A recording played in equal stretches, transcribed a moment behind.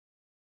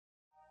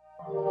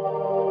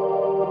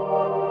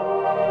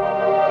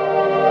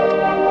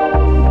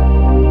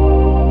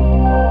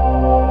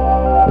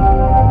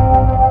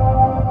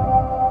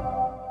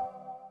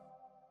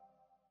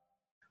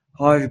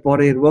Hi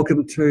everybody and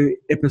welcome to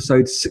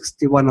episode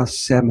 61 of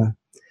SAMA.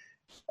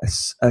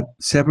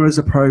 SAMA is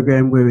a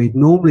program where we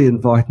normally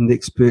invite an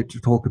expert to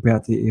talk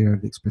about their area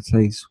of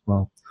expertise.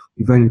 Well,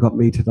 we've only got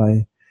me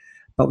today,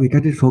 but we're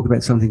going to talk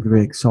about something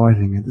very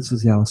exciting, and this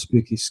is our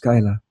Spooky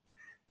Scaler.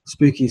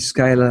 Spooky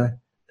Scaler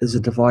is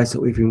a device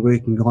that we've been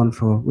working on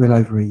for well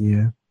over a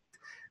year.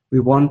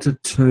 We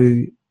wanted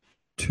to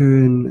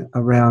turn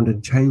around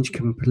and change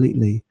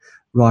completely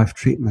RIFE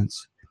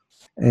treatments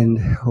and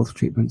health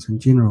treatments in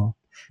general.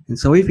 And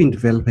so we've been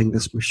developing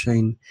this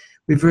machine.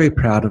 We're very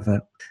proud of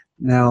it.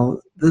 Now,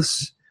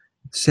 this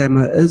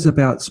SAMA is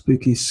about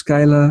Spooky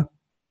Scaler.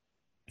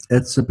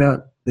 It's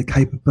about the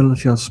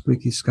capability of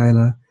Spooky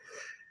Scaler.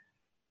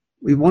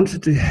 We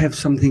wanted to have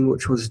something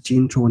which was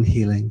gentle and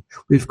healing.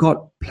 We've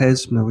got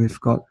Plasma, we've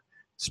got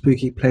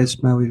Spooky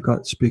Plasma, we've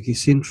got Spooky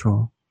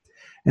Central.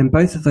 And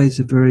both of those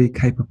are very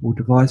capable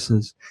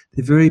devices.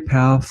 They're very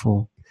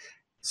powerful.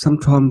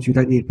 Sometimes you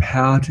don't need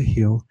power to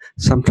heal.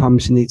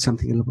 Sometimes you need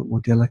something a little bit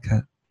more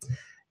delicate.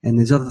 And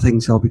there's other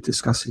things I'll be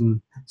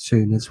discussing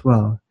soon as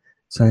well.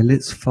 So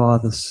let's fire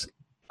this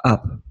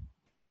up.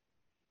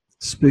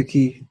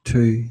 Spooky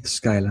to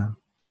Scaler.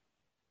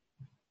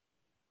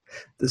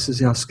 This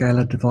is our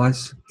Scaler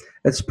device.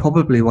 It's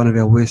probably one of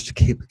our worst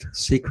kept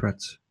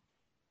secrets.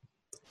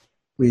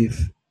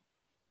 We've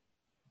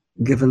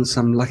given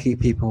some lucky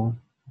people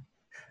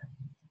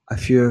a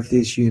few of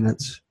these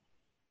units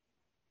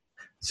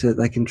so that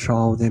they can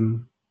trial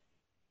them.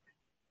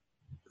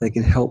 They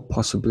can help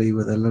possibly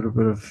with a little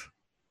bit of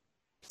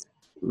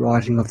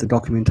writing of the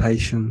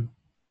documentation.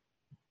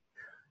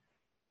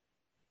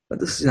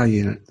 But this is our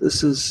unit.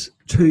 This is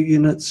 2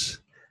 units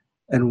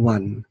and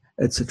 1.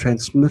 It's a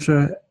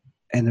transmitter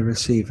and a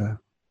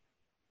receiver.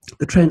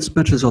 The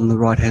transmitter is on the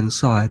right hand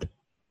side.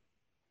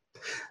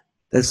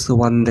 That's the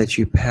one that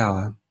you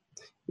power.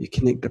 You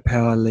connect a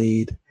power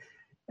lead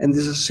and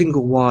there's a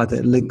single wire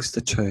that links the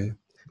 2.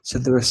 So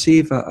the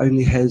receiver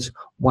only has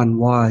 1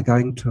 wire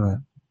going to it.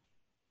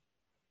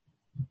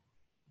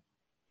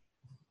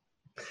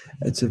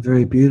 It's a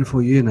very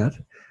beautiful unit.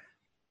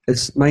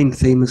 Its main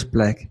theme is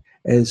black,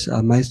 as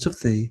are most of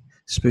the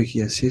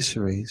spooky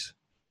accessories.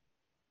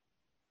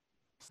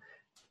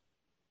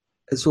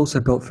 It's also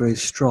built very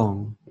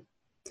strong.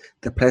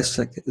 The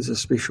plastic is a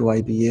special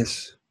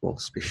ABS. Well,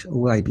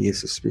 all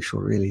ABS is special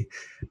really.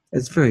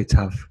 It's very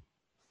tough.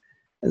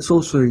 It's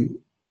also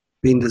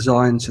been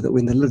designed so that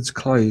when the lid's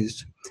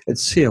closed,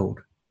 it's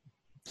sealed.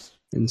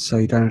 And so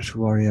you don't have to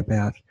worry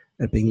about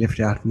it being left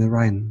out in the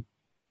rain.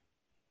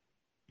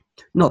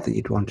 Not that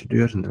you'd want to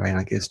do it in the rain,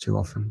 I guess, too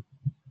often.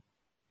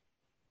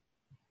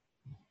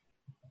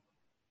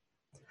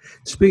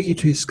 Spooky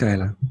to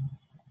Scaler.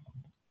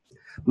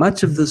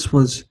 Much of this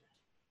was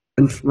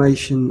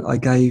information I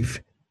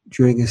gave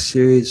during a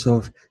series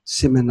of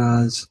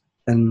seminars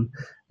in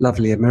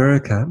lovely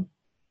America.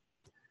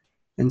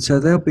 And so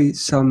there'll be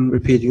some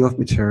repeating of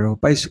material,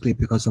 basically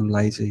because I'm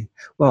lazy.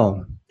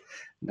 Well,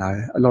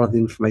 no, a lot of the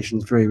information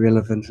is very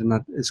relevant and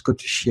it's good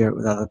to share it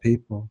with other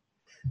people.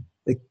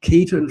 The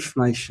key to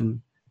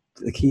information,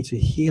 the key to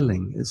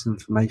healing is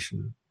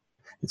information.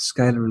 It's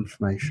scalar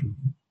information.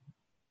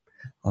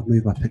 I'll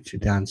move my picture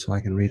down so I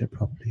can read it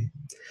properly.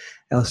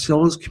 Our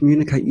cells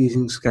communicate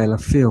using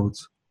scalar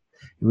fields.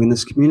 And when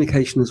this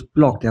communication is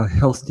blocked, our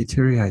health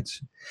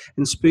deteriorates.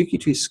 And Spooky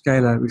to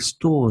Scaler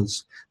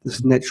restores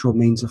this natural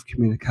means of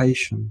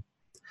communication.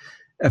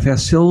 If our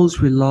cells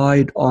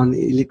relied on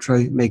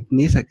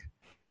electromagnetic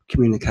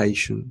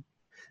communication,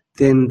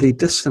 then the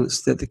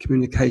distance that the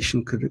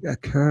communication could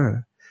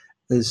occur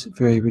is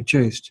very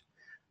reduced.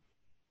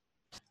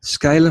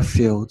 Scalar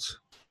fields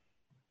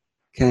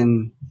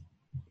can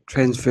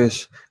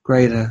traverse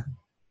greater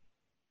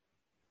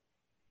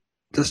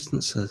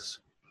distances,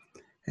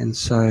 and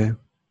so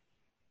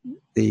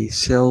the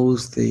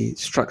cells, the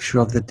structure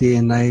of the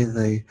DNA,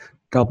 the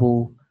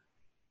double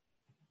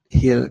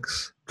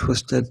helix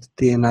twisted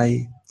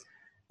DNA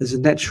is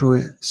a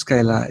natural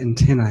scalar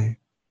antennae.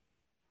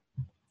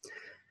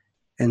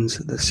 And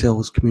the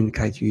cells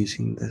communicate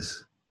using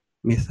this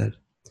method.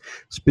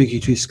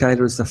 Spooky to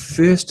Scaler is the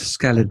first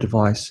scalar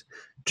device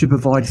to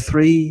provide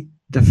 3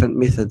 different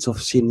methods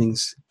of sending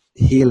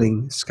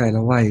healing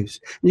scalar waves.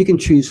 And you can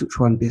choose which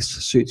one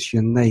best suits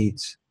your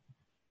needs.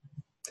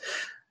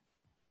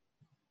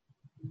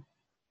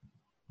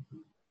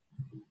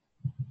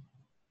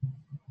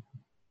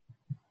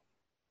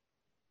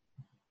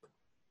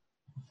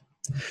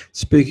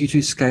 Spooky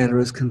to Scaler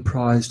is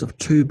comprised of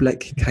 2 black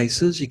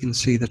cases. You can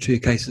see the 2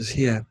 cases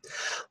here.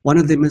 One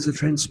of them is a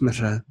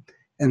transmitter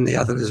and the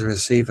other is a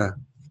receiver.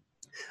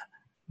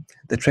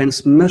 The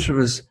transmitter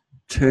is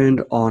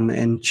turned on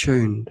and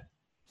tuned.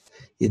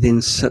 You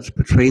then sit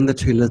between the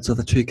 2 lids of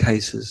the 2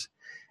 cases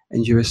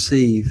and you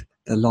receive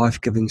the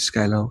life-giving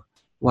scalar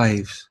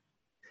waves.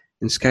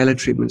 And scalar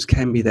treatments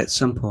can be that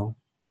simple.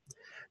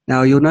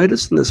 Now you'll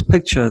notice in this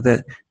picture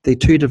that the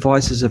 2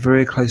 devices are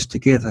very close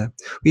together.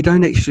 We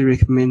don't actually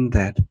recommend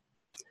that.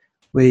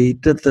 We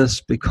did this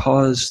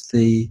because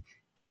the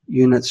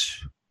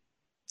units,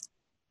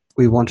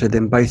 we wanted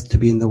them both to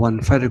be in the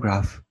one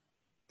photograph.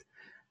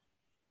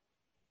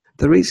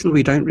 The reason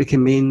we don't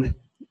recommend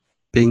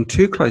being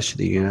too close to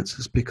the units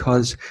is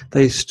because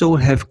they still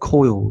have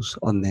coils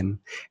on them,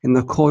 and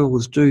the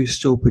coils do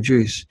still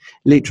produce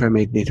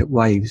electromagnetic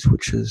waves,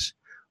 which is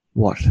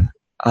what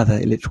other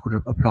electrical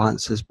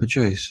appliances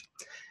produce.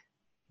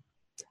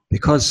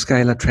 Because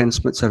scalar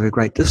transmits over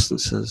great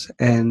distances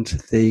and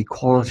the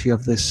quality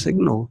of the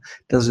signal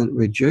doesn't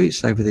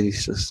reduce over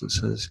these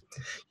distances,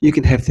 you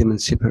can have them in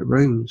separate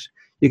rooms.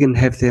 You can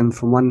have them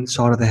from one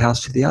side of the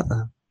house to the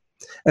other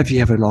if you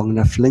have a long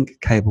enough link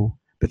cable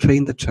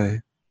between the two.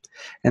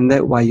 And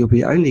that way you'll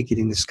be only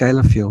getting the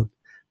scalar field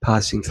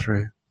passing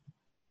through.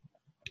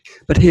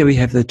 But here we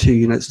have the two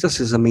units just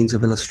as a means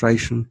of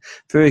illustration,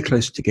 very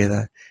close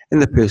together,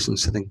 and the person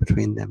sitting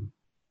between them.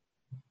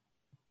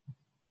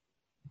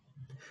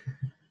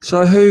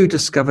 So who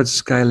discovered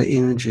scalar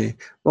energy?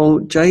 Well,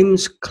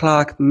 James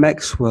Clerk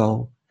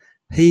Maxwell,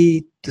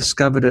 he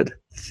discovered it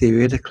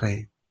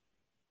theoretically.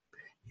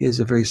 Here's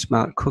a very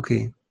smart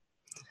cookie.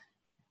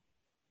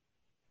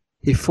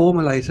 He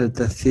formulated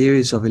the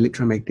theories of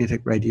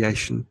electromagnetic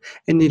radiation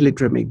and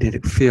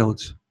electromagnetic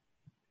fields.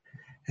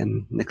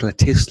 And Nikola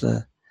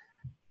Tesla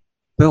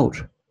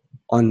built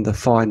on the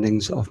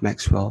findings of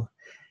Maxwell,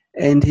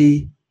 and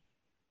he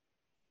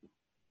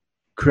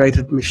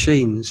created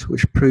machines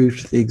which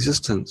proved the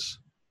existence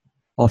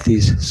of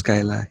these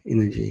scalar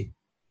energy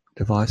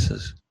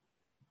devices.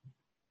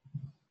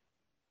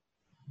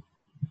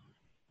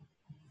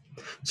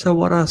 So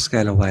what are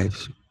scalar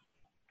waves?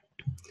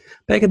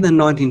 Back in the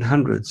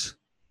 1900s,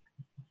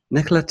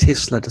 Nikola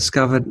Tesla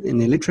discovered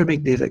an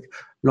electromagnetic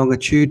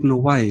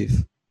longitudinal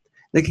wave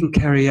that can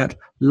carry out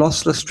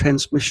lossless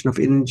transmission of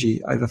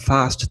energy over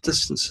vast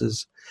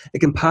distances. It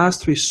can pass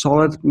through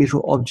solid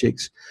metal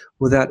objects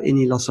without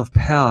any loss of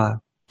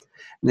power,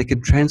 and it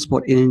can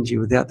transport energy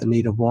without the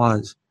need of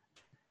wires.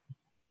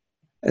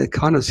 It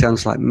kind of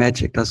sounds like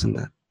magic, doesn't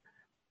it?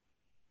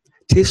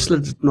 Tesla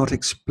did not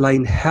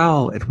explain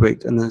how it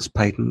worked in this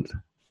patent,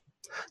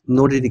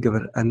 nor did he give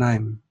it a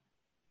name.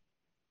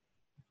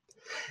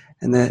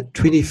 In the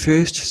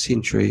 21st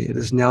century, it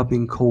has now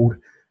been called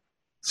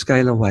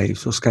scalar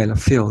waves or scalar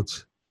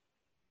fields.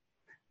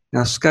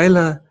 Now,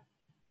 scalar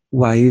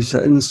waves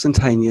are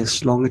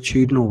instantaneous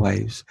longitudinal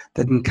waves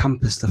that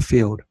encompass the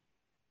field.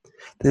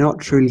 They're not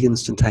truly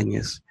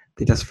instantaneous,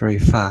 they're just very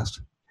fast.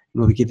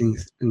 And we'll be getting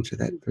into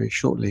that very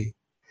shortly.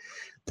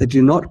 They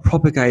do not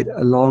propagate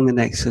along an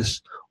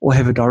axis or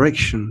have a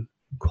direction,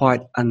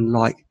 quite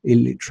unlike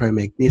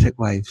electromagnetic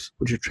waves,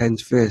 which are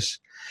transverse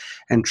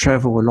and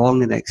travel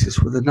along an axis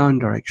with a known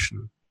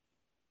direction.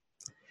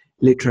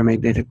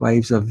 Electromagnetic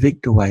waves are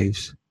vector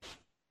waves.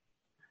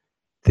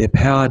 Their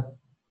power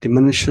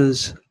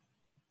diminishes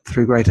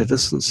through greater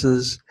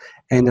distances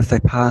and if they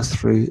pass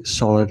through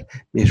solid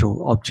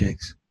metal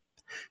objects.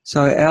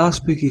 So our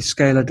spooky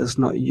scalar does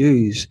not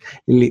use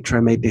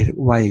electromagnetic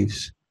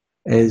waves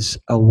as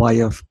a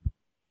way of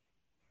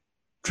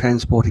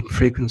transporting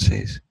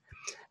frequencies.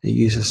 It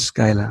uses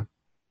scalar.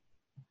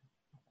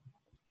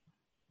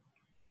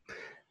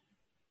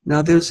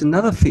 Now there's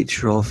another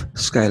feature of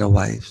scalar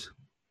waves.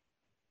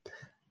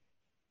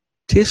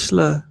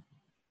 Tesla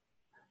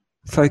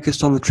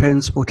focused on the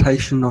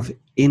transportation of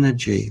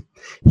energy.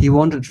 He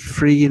wanted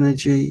free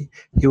energy.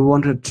 He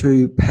wanted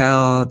to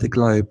power the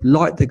globe,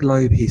 light the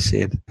globe, he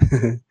said.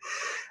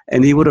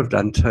 And he would have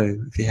done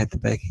too if he had the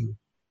backing.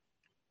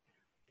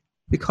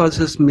 Because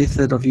his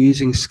method of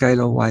using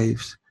scalar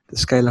waves, the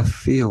scalar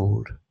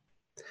field,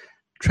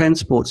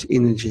 transports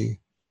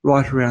energy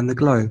right around the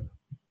globe.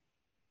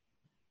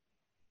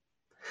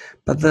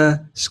 But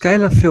the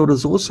scalar field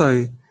is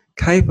also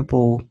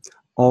capable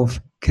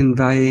of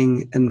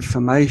conveying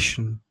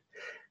information,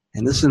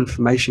 and this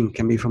information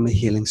can be from a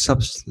healing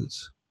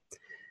substance.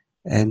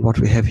 And what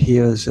we have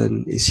here is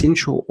an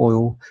essential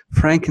oil,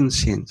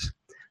 frankincense.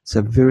 It's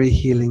a very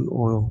healing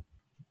oil.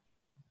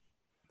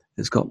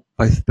 It's got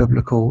both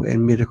biblical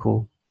and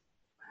medical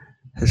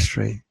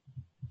history.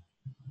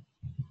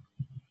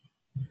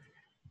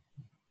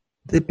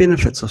 The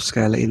benefits of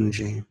scalar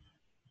energy.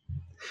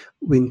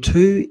 When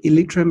two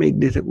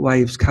electromagnetic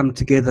waves come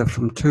together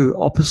from two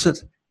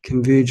opposite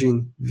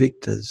converging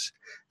vectors,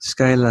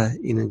 scalar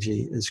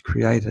energy is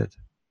created.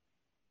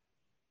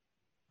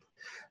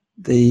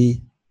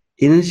 The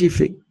energy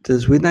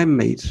vectors, when they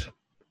meet,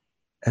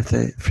 if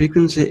the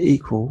frequencies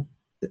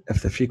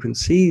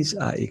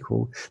are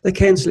equal, they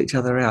cancel each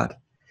other out,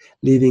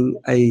 leaving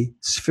a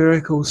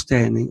spherical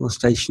standing or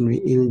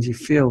stationary energy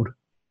field.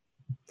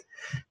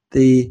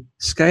 The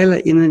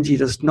scalar energy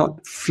does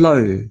not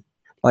flow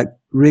like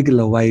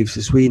regular waves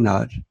as we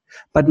know it,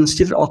 but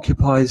instead it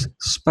occupies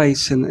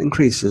space and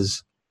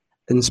increases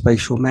in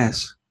spatial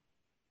mass.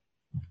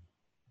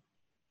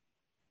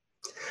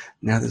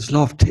 Now there's a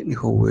lot of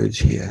technical words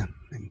here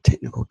and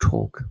technical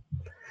talk.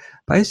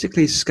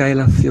 Basically,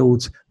 scalar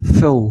fields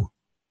fill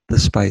the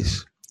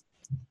space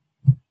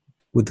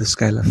with the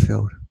scalar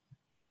field.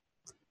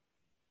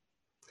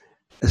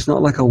 It's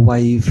not like a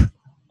wave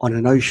on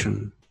an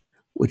ocean,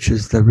 which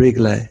is the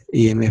regular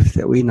EMF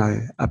that we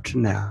know up to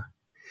now.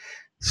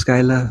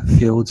 Scalar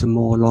fields are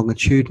more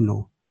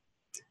longitudinal.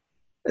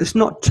 It's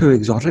not too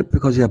exotic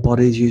because our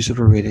bodies use it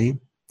already,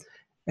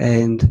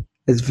 and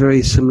it's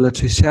very similar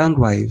to sound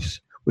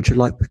waves, which are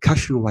like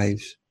percussion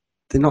waves.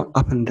 They're not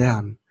up and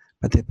down,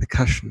 but they're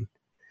percussion.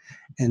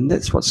 And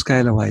that's what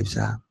scalar waves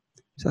are.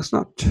 So it's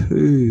not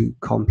too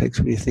complex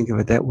when you think of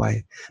it that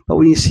way. But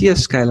when you see a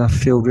scalar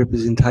field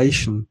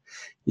representation,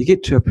 you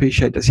get to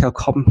appreciate just how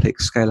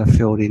complex scalar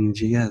field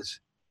energy is.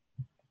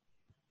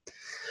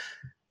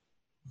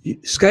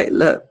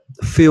 Scalar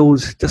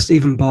fields, just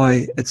even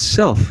by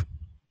itself,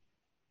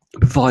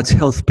 provides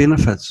health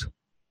benefits.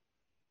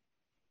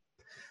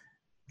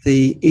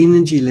 The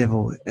energy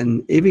level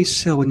in every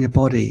cell in your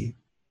body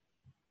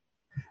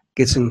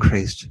gets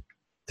increased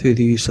through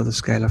the use of the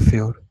scalar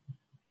field.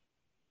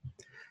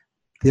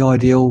 The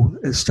ideal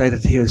is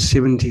stated here as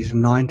 70 to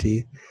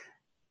 90.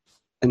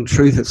 In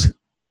truth, it's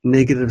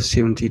negative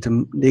 70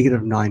 to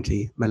negative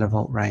 90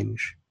 millivolt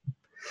range.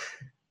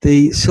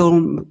 The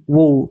cell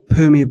wall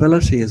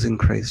permeability is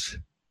increased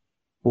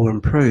or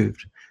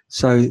improved,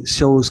 so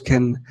cells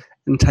can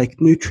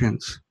intake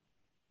nutrients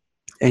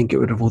and get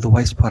rid of all the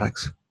waste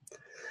products.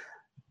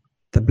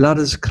 The blood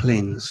is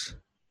cleansed.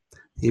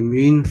 The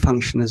immune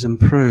function is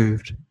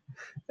improved.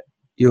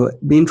 Your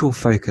mental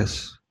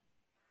focus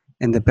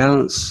and the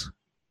balance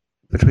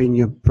between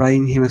your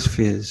brain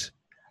hemispheres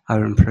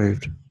are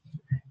improved.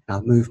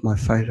 I'll move my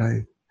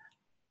video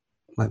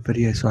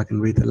so I can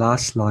read the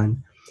last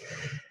line.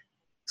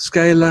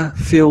 Scalar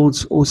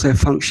fields also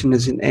function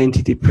as an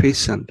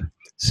antidepressant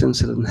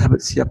since it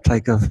inhibits the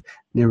uptake of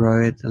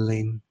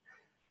neuroadrenaline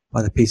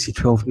by the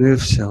PC12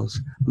 nerve cells.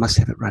 I must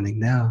have it running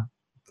now.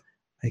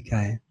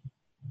 Okay.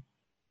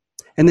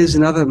 And there's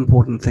another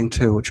important thing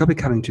too, which I'll be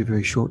coming to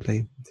very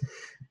shortly.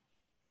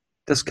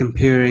 Just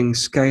comparing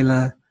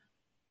scalar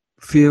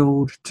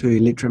field to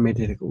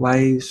electromagnetic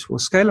waves. Well,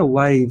 scalar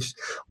waves,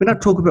 when I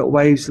talk about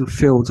waves and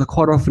fields, I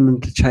quite often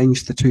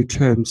interchange the two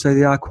terms, so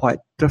they are quite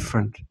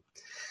different.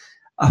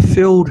 A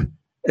field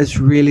is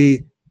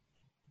really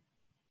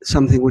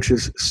something which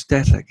is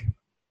static,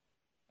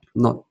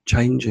 not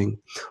changing.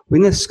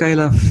 When a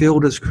scalar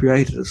field is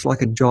created, it's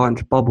like a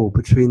giant bubble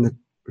between the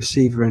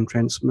receiver and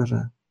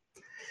transmitter.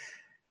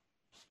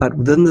 But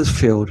within this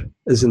field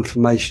is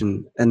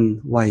information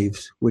in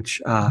waves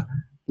which are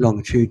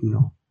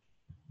longitudinal.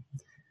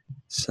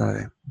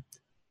 So,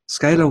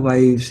 scalar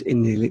waves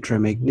and the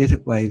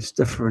electromagnetic waves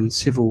differ in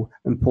several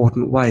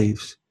important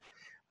ways.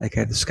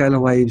 Okay, the scalar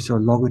waves are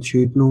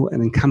longitudinal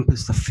and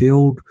encompass the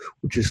field,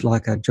 which is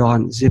like a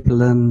giant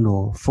zeppelin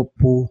or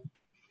football.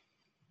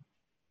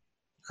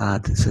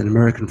 It's an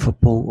American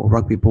football or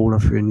rugby ball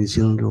if you're in New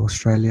Zealand or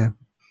Australia.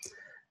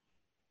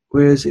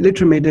 Whereas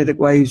electromagnetic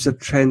waves are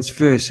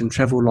transverse and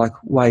travel like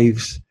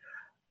waves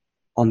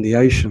on the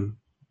ocean.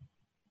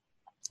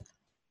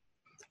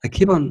 I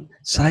keep on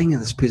saying in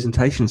this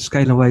presentation,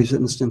 scalar waves are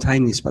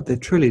instantaneous, but they're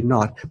truly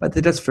not, but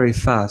they're just very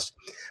fast.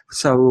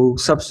 So we'll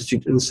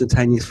substitute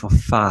instantaneous for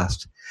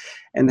fast.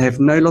 And they have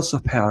no loss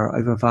of power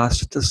over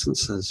vast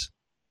distances,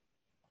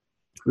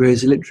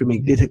 whereas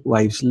electromagnetic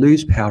waves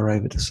lose power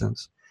over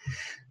distance.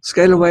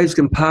 Scalar waves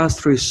can pass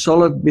through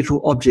solid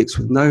metal objects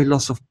with no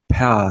loss of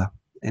power,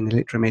 and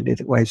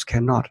electromagnetic waves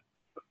cannot.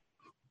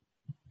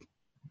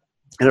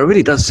 And it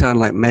really does sound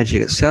like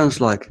magic. It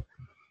sounds like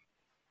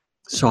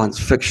science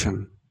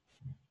fiction.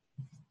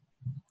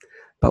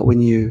 But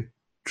when you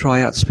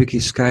try out Spooky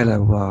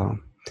Scalar, well,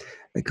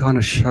 it kind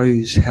of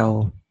shows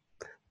how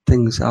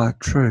things are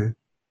true.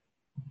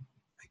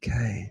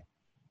 Okay.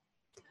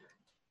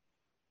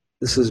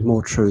 This is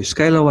more true.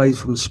 Scalar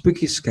waves from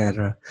Spooky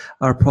Scalar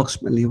are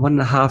approximately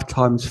 1.5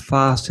 times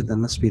faster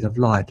than the speed of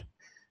light.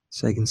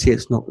 So you can see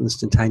it's not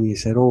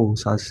instantaneous at all.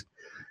 So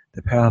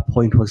the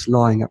PowerPoint was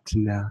lying up to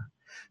now.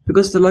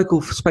 Because the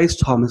local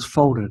space-time is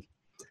folded,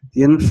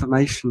 the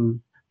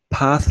information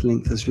path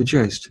length is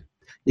reduced.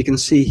 You can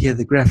see here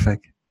the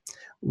graphic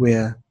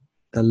where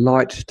the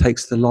light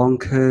takes the long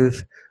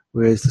curve,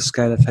 whereas the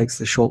scalar takes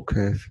the short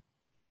curve.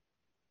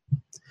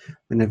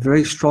 When a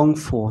very strong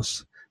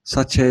force,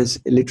 such as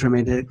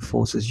electromagnetic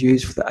force, is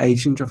used for the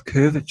agent of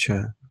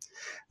curvature,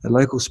 the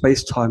local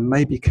space-time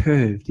may be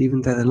curved,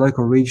 even though the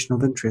local region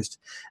of interest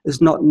is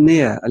not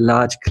near a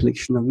large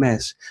collection of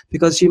mass,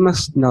 because you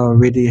must know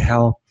already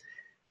how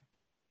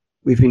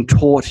we've been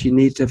taught you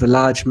need to have a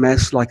large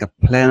mass like a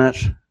planet,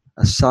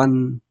 a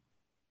sun,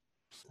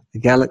 a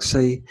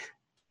galaxy,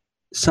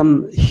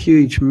 some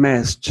huge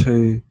mass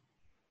to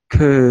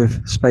curve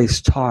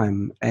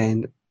space-time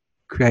and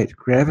create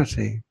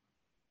gravity.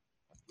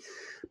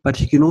 But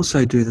you can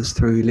also do this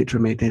through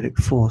electromagnetic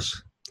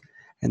force,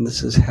 and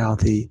this is how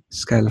the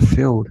scalar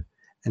field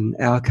in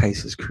our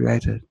case is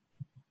created.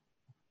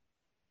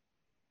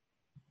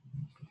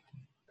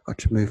 I've got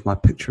to move my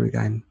picture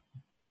again.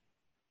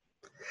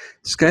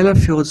 Scalar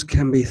fields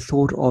can be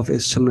thought of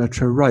as similar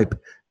to a rope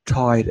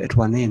tied at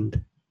one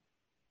end.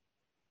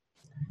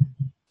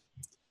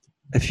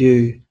 If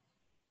you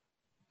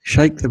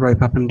shake the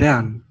rope up and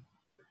down,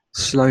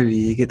 slowly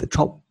you get the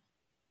top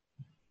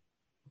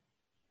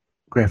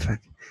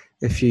graphic.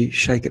 If you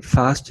shake it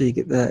faster, you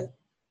get the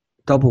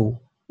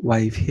double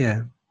wave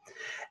here.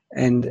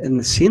 And in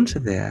the center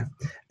there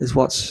is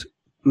what's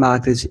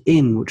marked as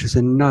N, which is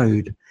a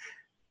node.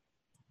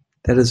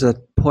 That is a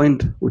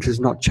point which is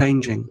not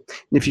changing.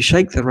 And if you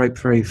shake the rope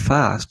very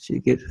fast, you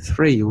get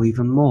 3 or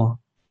even more.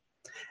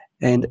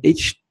 And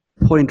each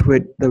point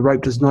where the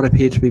rope does not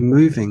appear to be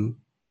moving,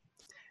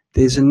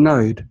 there's a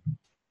node.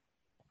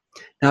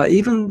 Now,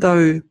 even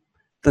though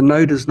the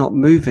node is not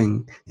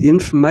moving, the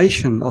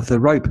information of the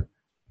rope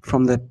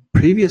from the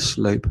previous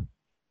loop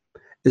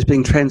is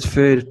being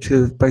transferred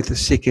to both the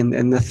second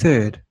and the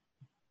third.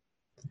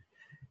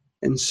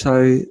 And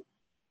so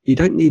you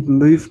don't need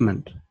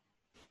movement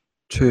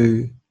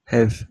to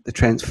have the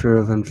transfer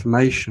of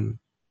information.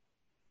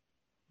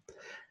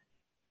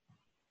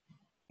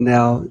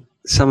 Now,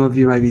 some of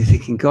you may be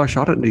thinking, gosh,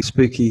 I don't need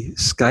spooky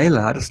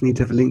scalar, I just need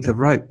to have a length of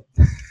rope.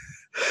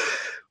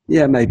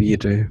 Yeah, maybe you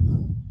do.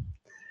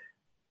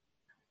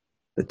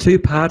 The two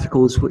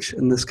particles, which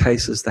in this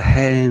case is the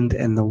hand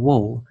and the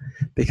wool,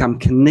 become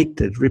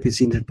connected,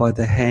 represented by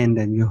the hand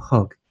and your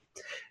hook.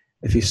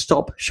 If you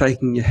stop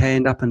shaking your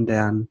hand up and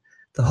down,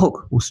 the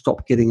hook will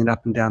stop getting an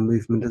up and down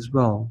movement as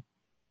well.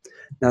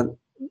 Now,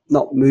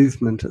 not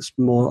movement, it's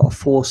more a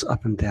force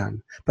up and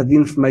down, but the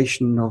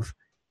information of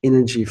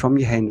energy from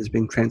your hand is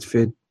being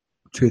transferred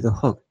to the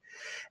hook.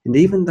 And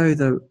even though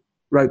the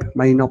rope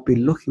may not be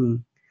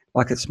looking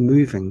like it's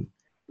moving,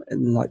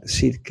 like the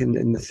second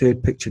and the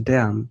third picture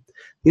down,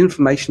 the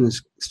information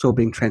is still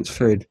being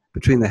transferred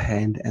between the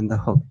hand and the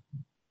hook.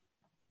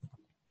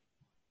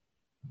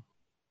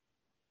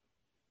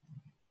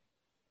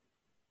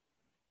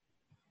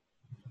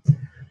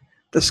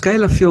 The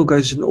scalar field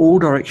goes in all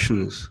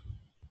directions,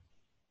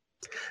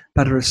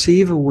 but a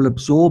receiver will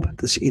absorb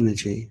this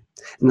energy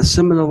in a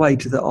similar way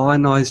to the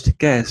ionized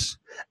gas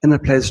in a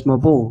plasma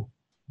ball.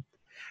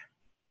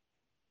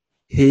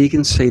 Here you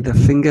can see the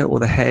finger or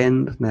the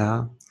hand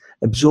now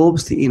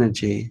absorbs the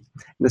energy,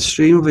 and a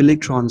stream of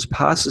electrons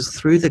passes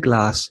through the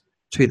glass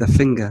to the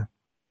finger.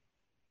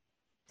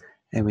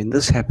 And when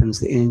this happens,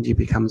 the energy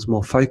becomes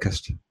more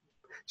focused.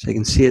 So you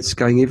can see it's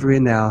going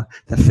everywhere now.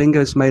 The finger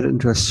has made it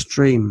into a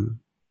stream,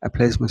 a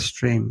plasma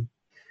stream.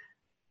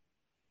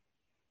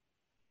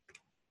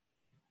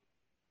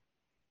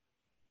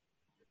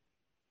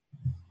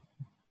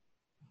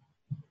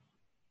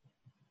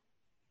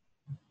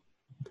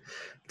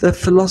 The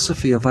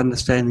philosophy of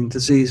understanding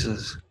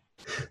diseases.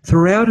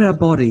 Throughout our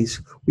bodies,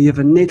 we have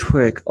a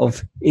network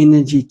of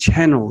energy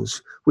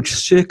channels which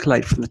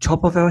circulate from the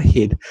top of our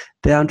head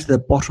down to the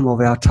bottom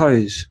of our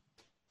toes.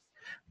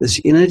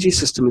 This energy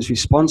system is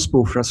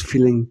responsible for us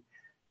feeling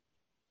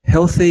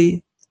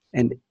healthy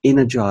and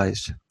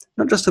energized,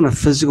 not just on a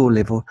physical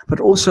level, but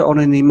also on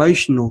an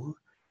emotional,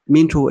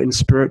 mental, and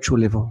spiritual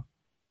level.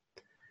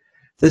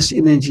 This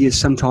energy is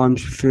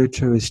sometimes referred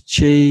to as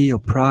chi or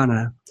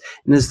prana,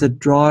 and is the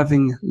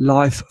driving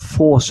life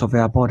force of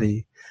our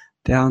body,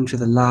 down to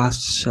the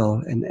last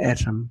cell and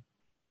atom.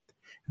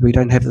 If we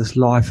don't have this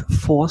life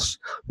force,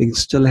 we can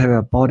still have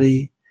our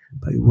body,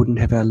 but we wouldn't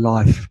have our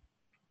life.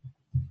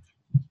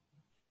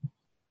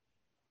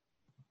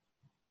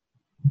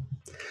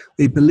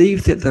 We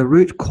believe that the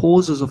root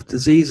causes of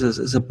diseases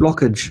is a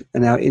blockage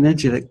in our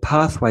energetic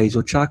pathways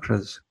or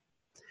chakras.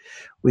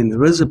 When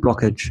there is a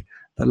blockage,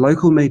 the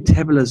local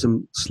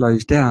metabolism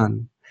slows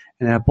down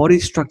and our body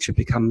structure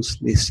becomes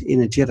less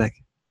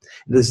energetic.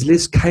 It is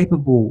less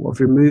capable of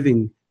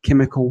removing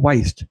chemical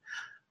waste,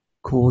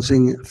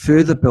 causing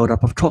further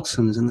buildup of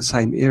toxins in the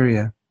same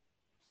area.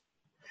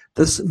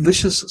 This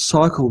vicious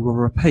cycle will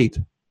repeat.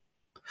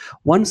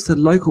 Once the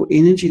local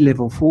energy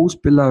level falls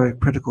below a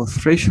critical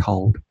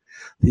threshold,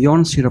 the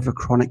onset of a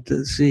chronic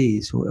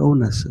disease or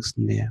illness is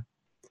near.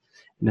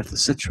 And if the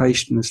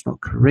situation is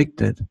not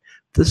corrected,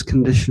 this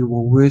condition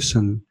will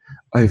worsen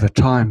over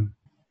time.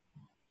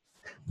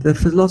 The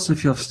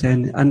philosophy of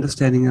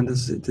understanding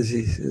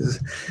diseases.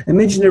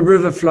 Imagine a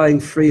river flowing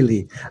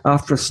freely.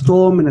 After a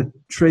storm and a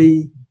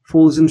tree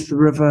falls into the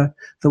river,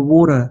 the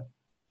water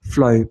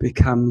flow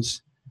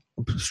becomes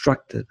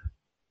obstructed.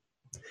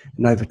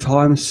 And over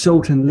time,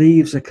 silt and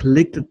leaves are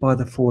collected by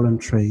the fallen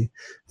tree,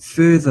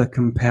 further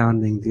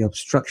compounding the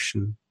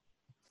obstruction.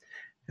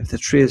 If the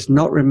tree is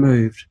not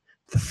removed,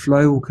 the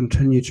flow will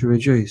continue to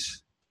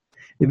reduce.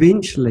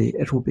 Eventually,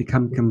 it will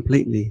become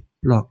completely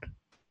blocked.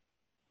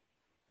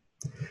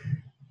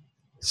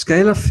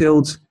 Scalar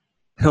fields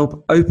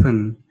help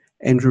open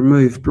and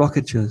remove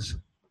blockages.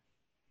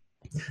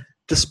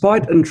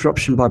 Despite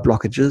interruption by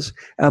blockages,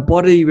 our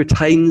body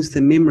retains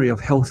the memory of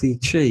healthy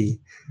chi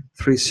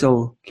through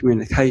cell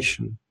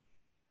communication.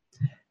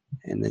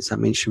 And as I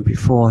mentioned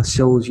before,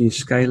 cells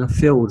use scalar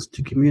fields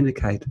to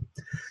communicate.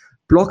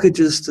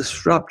 Blockages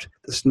disrupt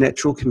this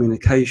natural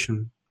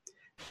communication.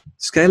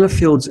 Scalar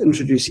fields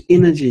introduce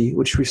energy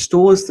which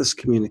restores this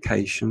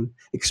communication,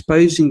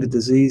 exposing the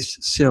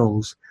diseased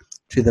cells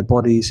to the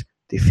body's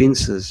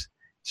defenses.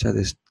 So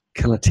those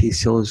killer T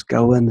cells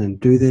go in and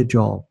do their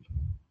job.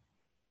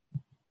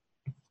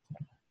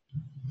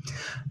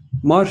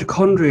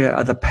 Mitochondria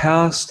are the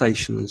power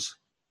stations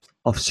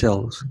of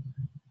cells.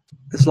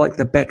 It's like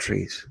the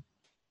batteries.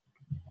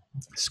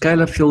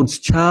 Scalar fields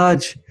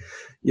charge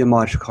your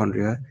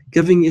mitochondria,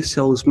 giving your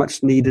cells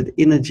much needed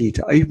energy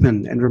to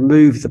open and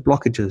remove the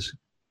blockages.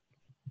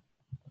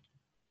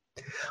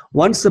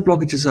 Once the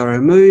blockages are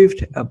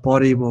removed, our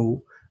body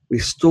will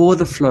restore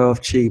the flow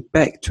of qi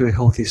back to a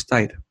healthy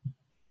state.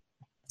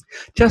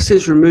 Just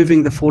as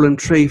removing the fallen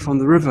tree from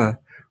the river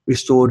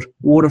restored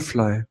water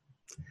flow.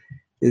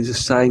 There's a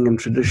saying in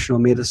traditional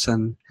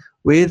medicine,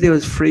 where there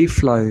is free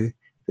flow,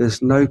 there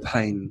is no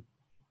pain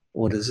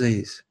or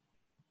disease.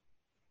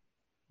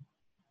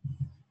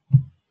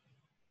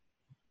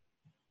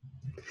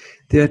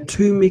 There are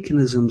two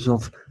mechanisms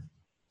of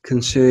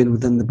concern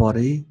within the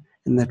body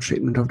in the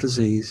treatment of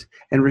disease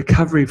and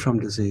recovery from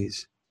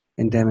disease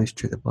and damage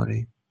to the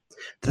body.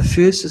 The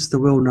first is the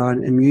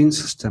well-known immune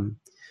system,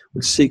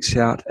 which seeks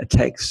out,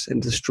 attacks,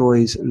 and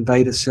destroys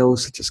invader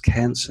cells such as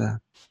cancer.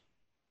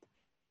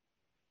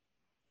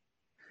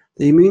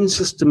 The immune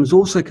system is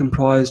also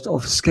comprised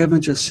of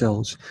scavenger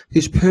cells,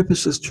 whose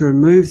purpose is to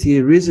remove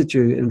the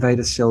residue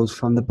invader cells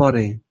from the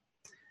body.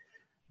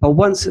 But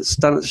once it's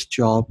done its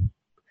job,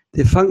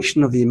 the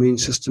function of the immune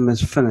system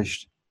is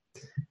finished.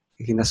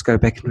 It can just go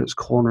back into its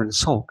corner and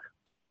sulk.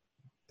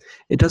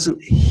 It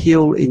doesn't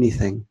heal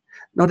anything,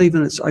 not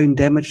even its own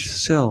damaged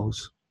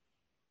cells.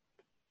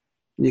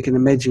 You can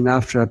imagine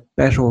after a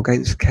battle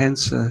against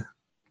cancer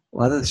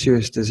or other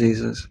serious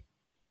diseases,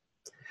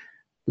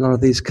 a lot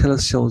of these killer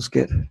cells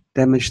get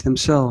damaged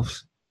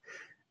themselves.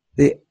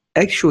 The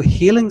actual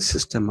healing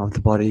system of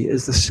the body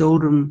is the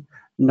seldom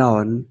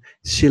known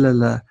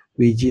cellular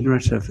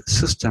regenerative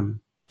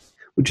system,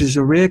 which is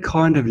a rare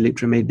kind of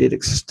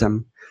electromagnetic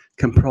system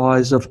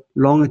comprised of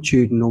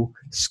longitudinal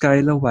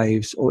scalar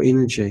waves or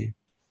energy.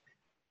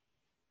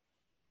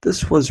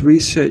 This was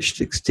researched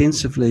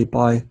extensively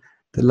by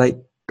the late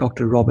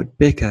Dr. Robert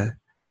Becker,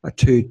 a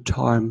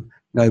two-time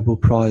Nobel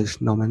Prize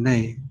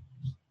nominee.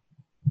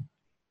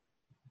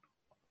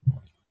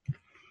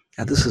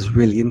 Now this is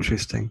really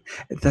interesting.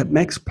 At the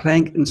Max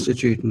Planck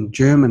Institute in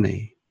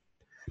Germany,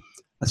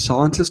 a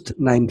scientist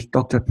named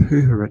Dr.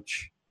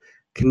 Puharich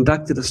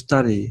conducted a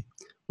study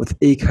with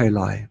E.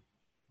 coli.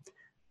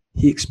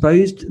 He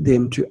exposed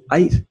them to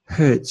 8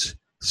 Hertz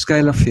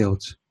scalar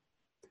fields.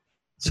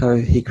 So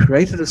he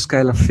created a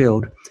scalar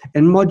field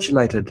and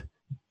modulated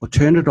or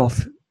turned it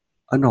off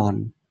and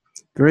on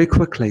very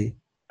quickly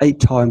 8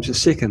 times a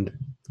second.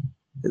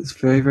 It's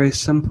very, very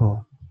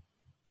simple.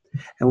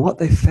 And what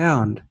they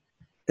found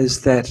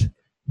is that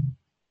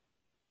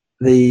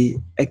the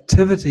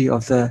activity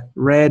of the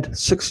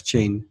RAD6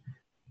 gene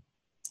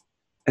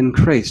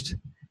increased.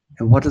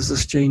 And what does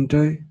this gene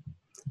do?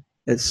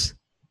 It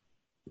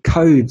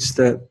codes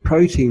the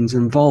proteins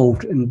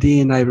involved in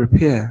DNA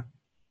repair.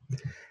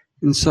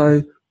 And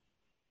so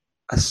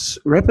a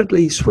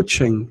rapidly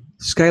switching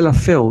scalar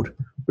field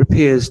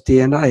repairs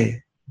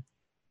DNA.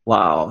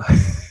 Wow,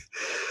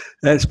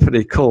 that's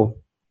pretty cool.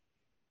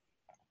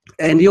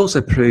 And he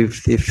also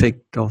proved the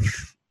effect of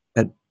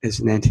it as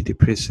an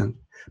antidepressant.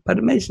 But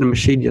imagine a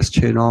machine just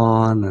turn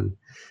on and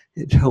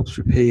it helps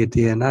repair your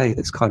DNA.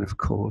 That's kind of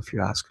cool if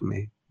you're asking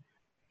me.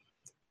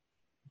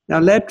 Now,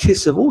 lab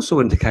tests have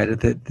also indicated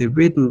that the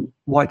red and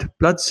white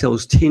blood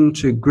cells tend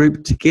to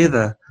group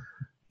together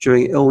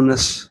during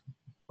illness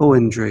or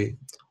injury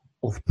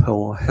or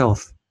poor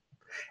health.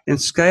 And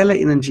scalar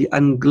energy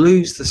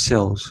unglues the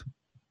cells.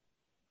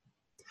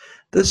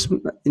 This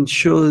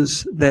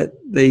ensures that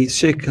the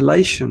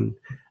circulation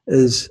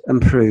is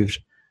improved,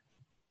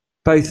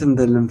 both in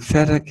the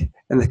lymphatic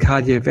and the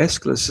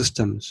cardiovascular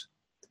systems.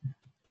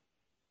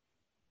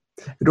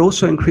 It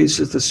also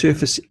increases the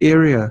surface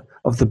area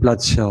of the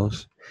blood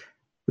cells,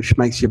 which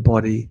makes your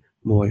body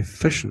more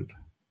efficient.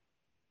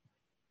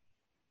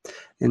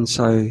 And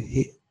so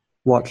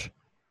what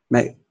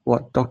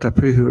Dr.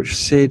 Puharich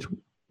said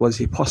was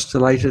he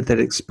postulated that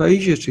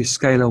exposure to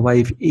scalar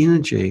wave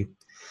energy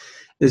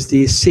is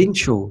the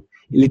essential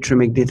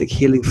electromagnetic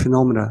healing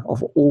phenomena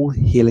of all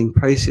healing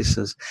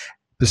procedures.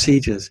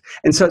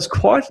 And so it's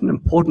quite an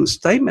important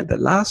statement,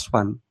 that last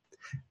one.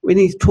 When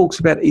he talks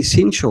about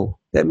essential,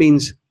 that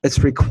means it's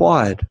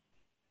required.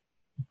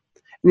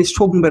 And he's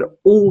talking about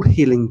all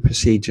healing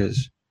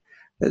procedures.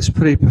 That's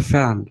pretty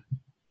profound.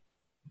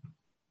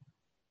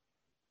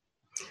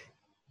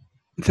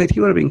 In fact, he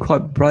would have been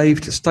quite brave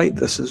to state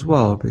this as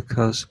well,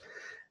 because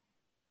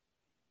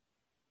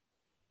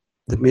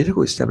the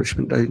medical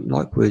establishment don't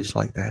like words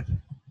like that.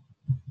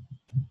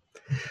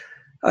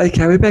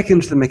 Okay, we're back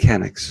into the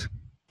mechanics.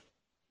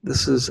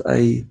 This is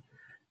a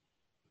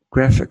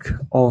graphic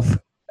of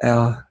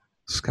our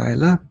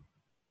scalar.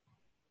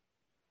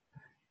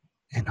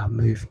 And I'll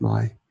move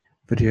my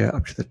video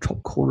up to the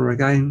top corner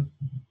again.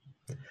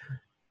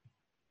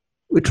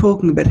 We're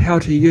talking about how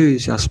to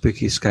use our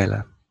spooky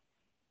scalar,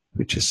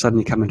 which has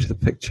suddenly come into the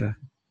picture.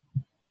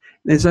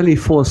 There's only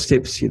 4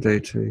 steps you do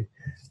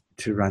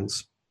to run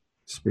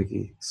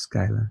spooky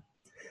scalar.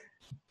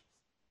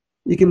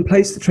 You can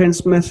place the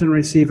transmitter and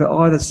receiver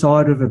either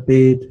side of a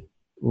bed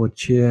or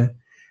chair.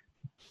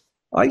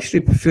 I actually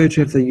prefer to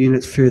have the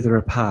units further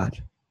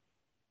apart.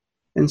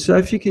 And so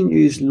if you can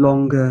use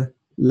longer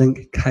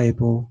link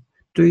cable,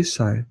 do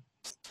so.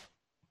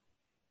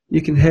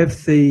 You can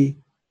have the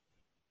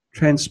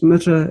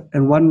transmitter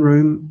in one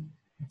room,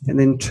 and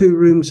then 2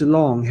 rooms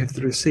along have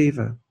the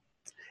receiver,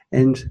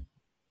 and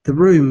the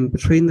room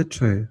between the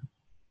two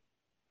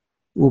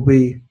will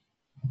be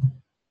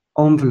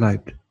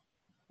enveloped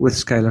with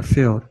scalar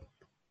field,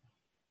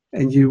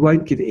 and you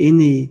won't get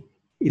any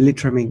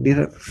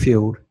electromagnetic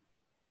field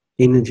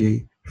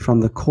energy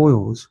from the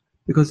coils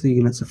because the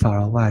units are far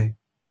away.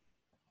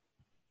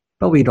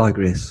 But we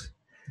digress.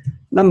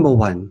 Number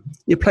 1,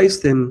 you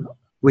place them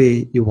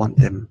where you want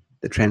them,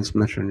 the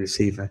transmitter and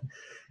receiver.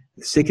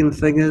 The second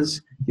thing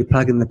is you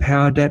plug in the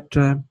power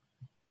adapter,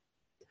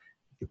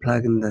 you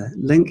plug in the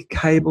link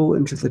cable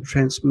into the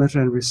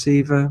transmitter and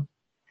receiver,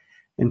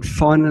 and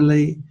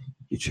finally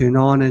you turn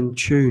on and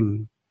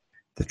tune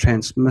the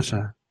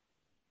transmitter.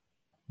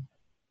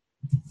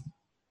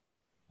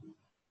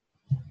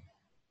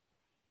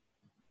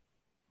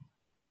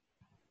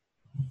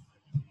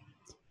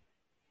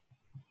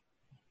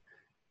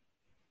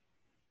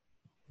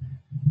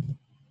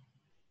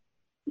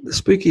 The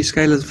Spooky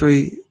Scaler is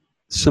very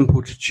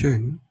simple to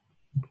tune.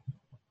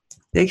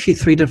 There are actually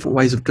 3 different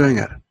ways of doing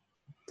it.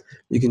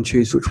 You can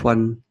choose which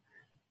one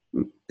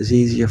is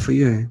easier for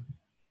you.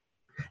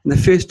 And the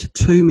first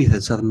 2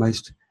 methods are the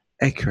most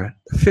accurate.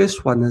 The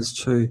first one is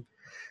to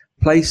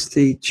place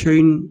the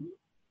tune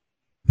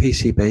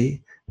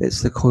PCB,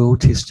 that's the coil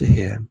tester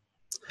here,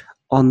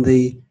 on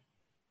the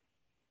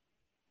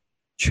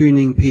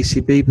tuning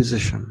PCB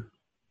position.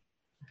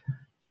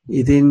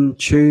 You then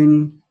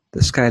tune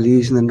the scaler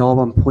using the knob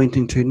I'm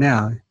pointing to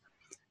now,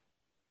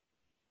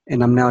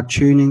 and I'm now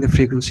tuning the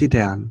frequency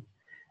down,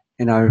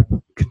 and I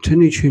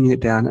continue tuning it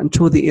down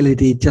until the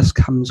LED just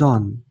comes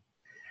on.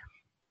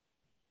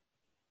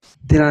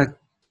 Then I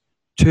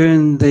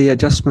turn the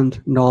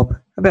adjustment knob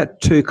about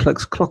 2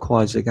 clicks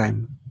clockwise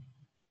again,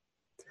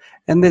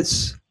 and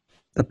that's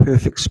the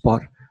perfect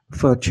spot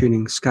for a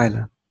tuning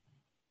scaler.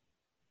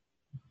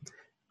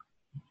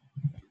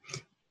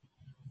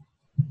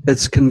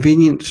 It's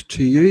convenient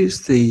to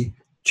use the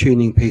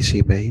tuning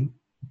PCB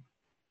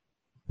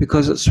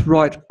because it's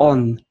right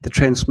on the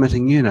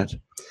transmitting unit.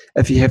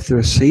 If you have the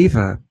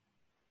receiver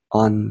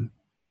on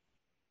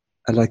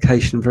a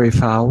location very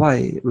far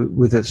away,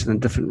 whether it's in a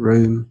different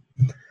room,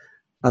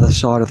 other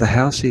side of the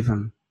house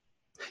even,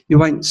 you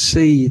won't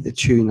see the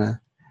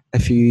tuner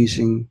if you're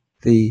using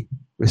the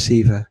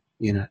receiver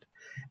unit.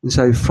 And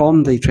so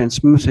from the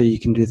transmitter you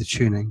can do the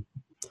tuning.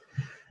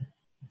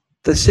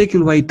 The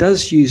second way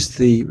does use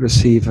the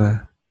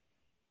receiver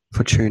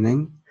for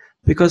tuning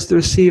because the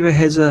receiver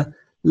has a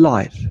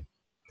light,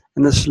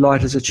 and this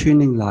light is a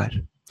tuning light.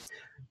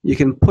 You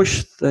can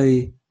push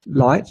the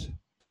light,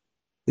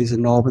 there's a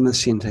knob in the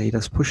center, you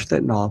just push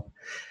that knob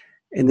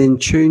and then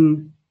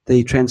tune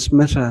the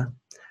transmitter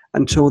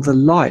until the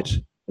light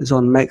is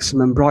on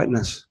maximum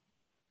brightness.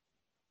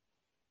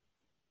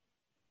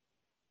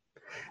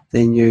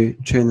 Then you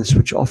turn the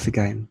switch off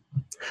again.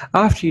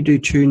 After you do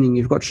tuning,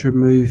 you've got to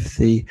remove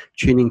the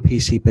tuning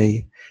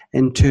PCB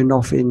and turn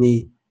off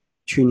any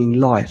tuning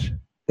light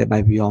that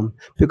may be on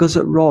because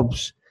it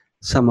robs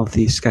some of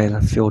the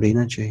scalar field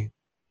energy.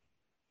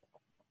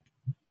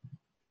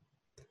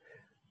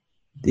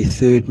 The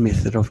third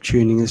method of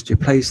tuning is to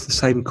place the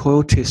same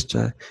coil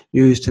tester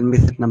used in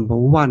method number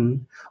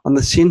 1 on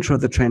the center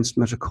of the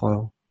transmitter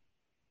coil,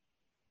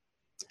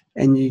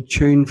 and you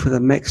tune for the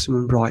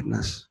maximum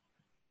brightness.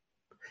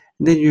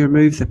 And then you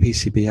remove the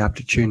PCB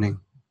after tuning.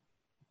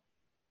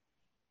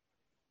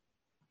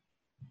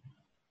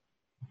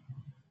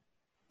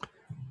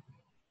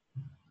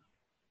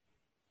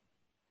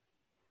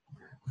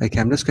 Okay,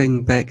 I'm just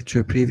going back to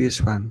a previous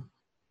one.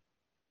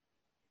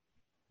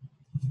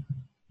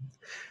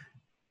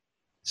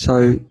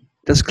 So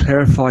just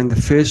clarifying the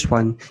first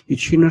one, you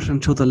tune it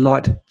until the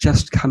light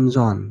just comes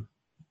on.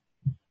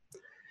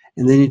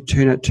 And then you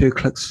turn it 2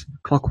 clicks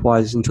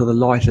clockwise until the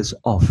light is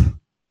off.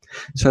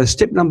 So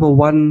step number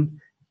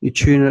 1, you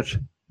tune it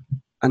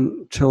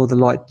until the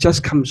light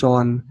just comes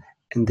on,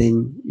 and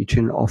then you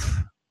turn it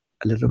off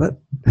a little bit.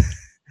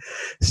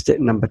 Step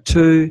number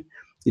 2,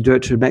 you do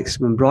it to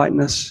maximum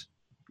brightness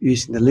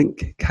using the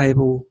link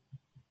cable,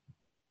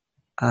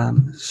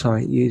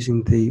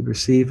 using the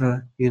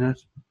receiver unit,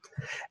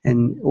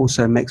 and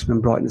also maximum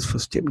brightness for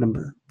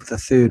the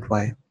third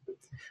way,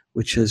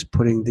 which is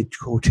putting the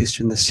coil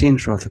tester in the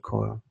center of the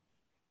coil.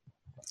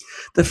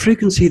 The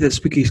frequency that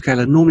Spooky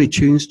Scaler normally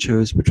tunes to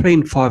is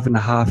between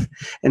 5.5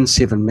 and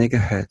 7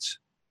 megahertz.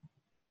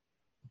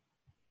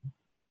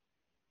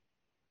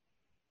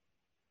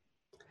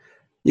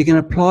 You can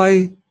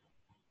apply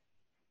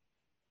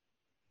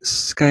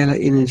scalar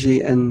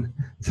energy in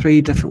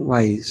 3 different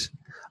ways,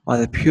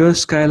 either pure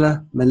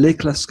scalar,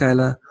 molecular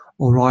scalar,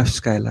 or Rife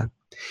scalar.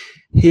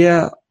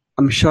 Here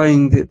I'm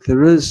showing that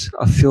there is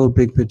a field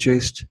being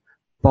produced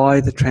by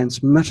the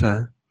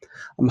transmitter.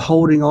 I'm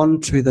holding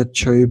on to the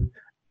tube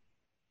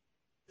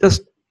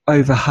just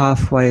over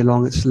halfway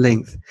along its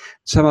length.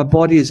 So my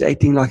body is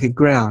acting like a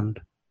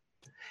ground,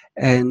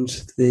 and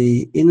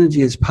the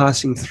energy is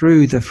passing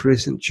through the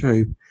fluorescent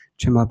tube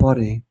to my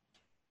body.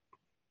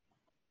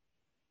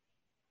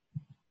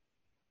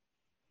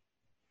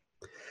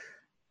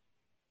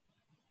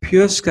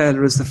 pure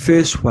scalar is the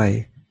first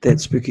way that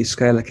Spooky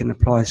Scalar can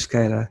apply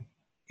scalar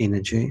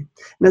energy. And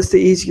that's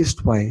the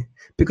easiest way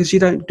because you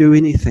don't do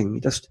anything. You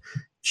just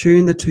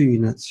tune the 2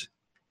 units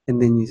and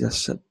then you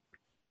just sit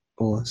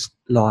or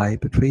lie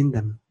between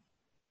them.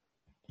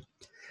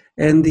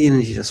 And the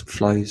energy just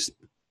flows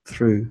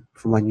through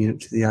from one unit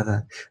to the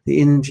other.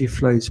 The energy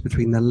flows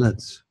between the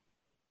lids.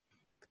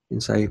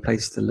 And so you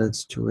place the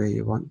lids to where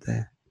you want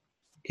the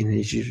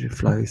energy to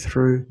flow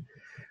through.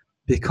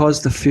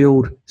 Because the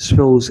field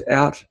spills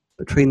out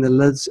between the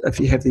lids, if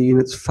you have the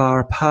units far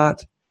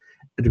apart,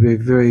 it'll be a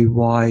very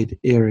wide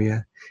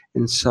area.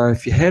 And so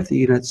if you have the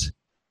units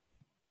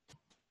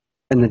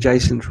in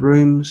adjacent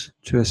rooms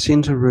to a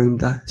center room,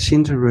 the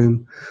center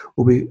room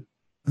will be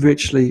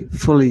virtually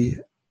fully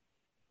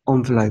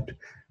enveloped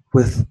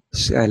with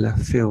scalar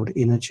field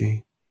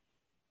energy.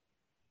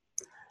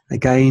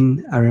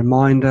 Again, a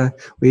reminder,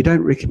 we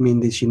don't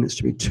recommend these units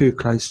to be too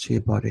close to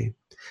your body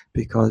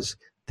because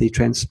the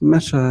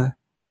transmitter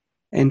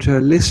and to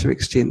a lesser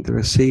extent the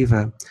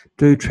receiver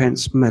do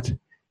transmit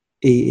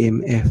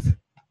EMF.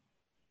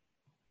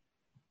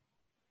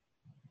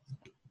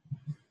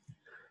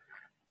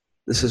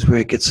 This is where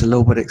it gets a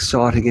little bit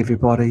exciting,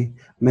 everybody.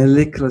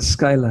 Molecular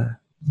scalar.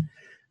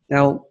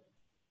 Now,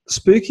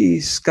 Spooky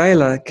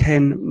Scalar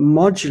can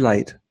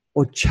modulate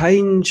or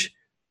change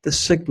the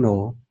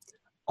signal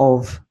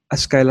of a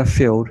scalar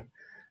field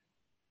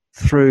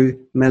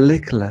through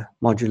molecular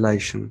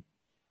modulation.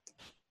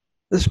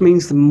 This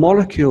means the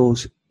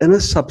molecules in a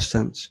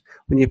substance,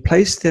 when you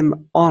place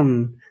them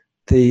on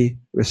the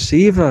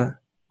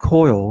receiver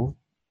coil,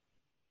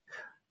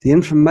 the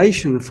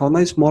information from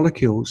those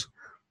molecules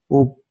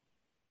will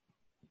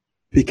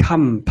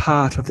become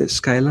part of that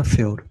scalar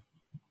field.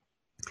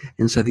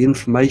 And so the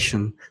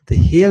information, the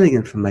healing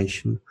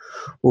information,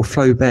 will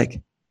flow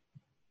back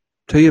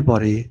to your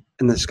body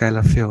in the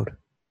scalar field.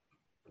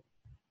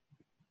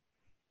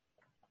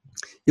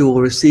 You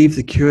will receive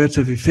the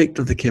curative effect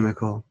of the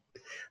chemical.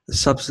 The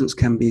substance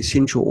can be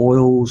essential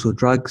oils or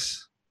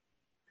drugs.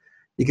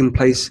 You can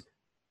place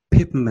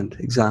peppermint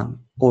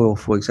oil,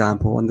 for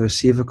example, on the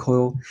receiver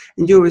coil,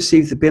 and you'll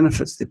receive the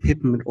benefits that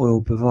peppermint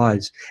oil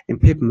provides.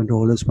 And peppermint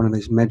oil is one of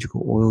those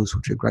magical oils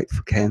which are great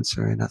for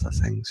cancer and other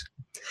things.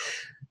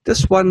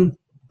 Just one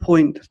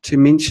point to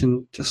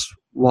mention just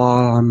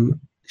while I'm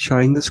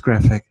showing this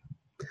graphic.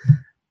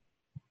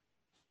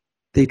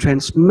 The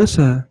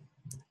transmitter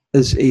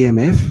is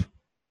EMF.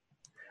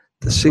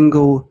 The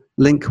single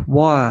link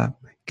wire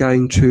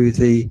going to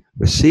the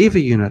receiver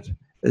unit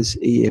is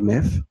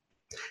EMF.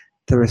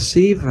 The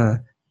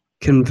receiver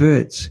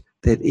converts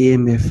that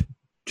EMF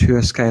to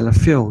a scalar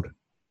field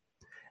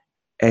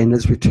and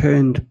is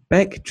returned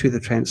back to the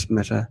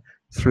transmitter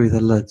through the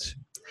lids.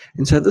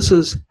 And so this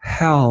is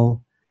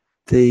how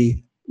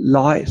the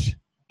light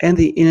and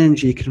the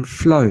energy can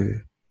flow.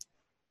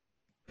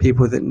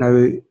 People that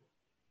know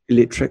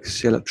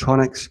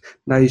electronics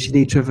knows you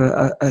need to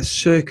have a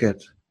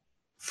circuit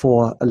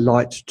for a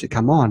light to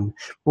come on.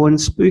 Well, in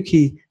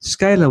Spooky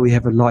Scalar, we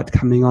have a light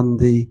coming on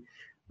the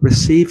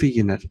receiver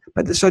unit,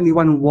 but there's only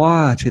one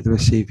wire to the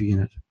receiver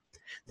unit.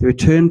 The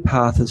return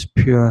path is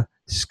pure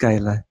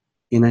scalar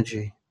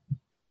energy.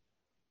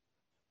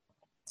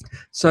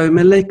 So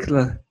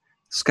molecular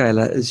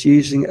scalar is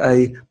using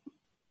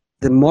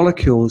the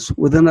molecules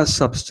within a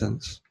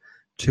substance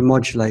to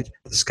modulate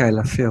the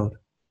scalar field.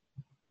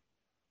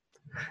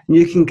 And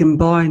you can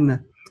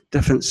combine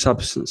different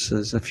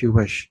substances if you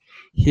wish.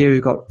 Here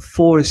we've got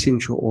 4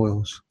 essential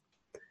oils.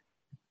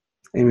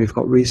 And we've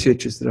got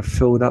researchers that have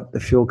filled up the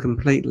field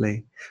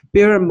completely.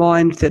 Bear in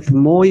mind that the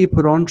more you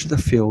put onto the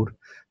field,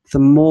 the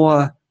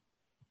more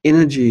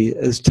energy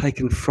is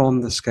taken from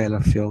the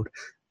scalar field.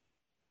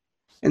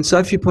 And so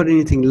if you put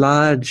anything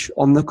large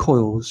on the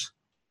coils,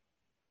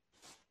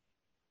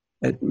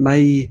 it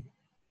may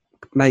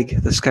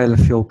make the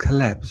scalar field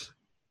collapse.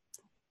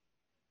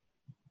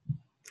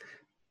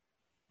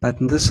 But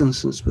in this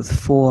instance, with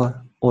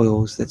 4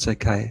 oils, that's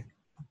okay.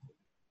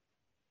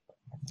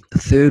 The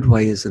third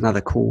way is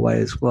another cool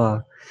way as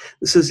well.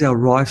 This is our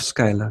Rife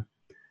scalar.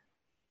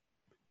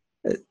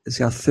 It's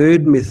our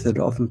third method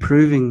of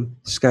improving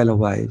scalar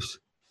waves.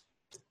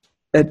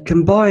 It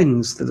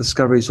combines the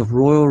discoveries of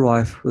Royal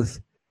Rife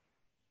with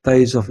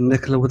those of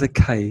Nikola with a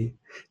K,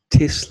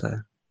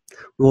 Tesla.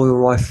 Royal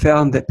Rife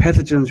found that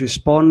pathogens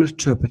respond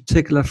to a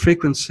particular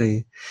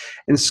frequency,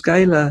 and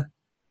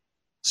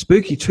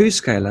Spooky 2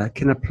 Scalar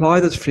can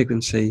apply this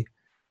frequency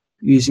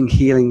using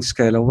healing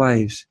scalar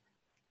waves.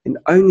 And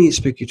only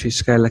Spooky 2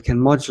 Scalar can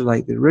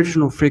modulate the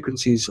original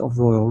frequencies of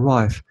Royal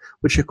Rife,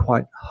 which are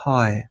quite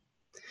high.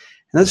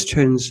 And this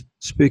turns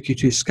Spooky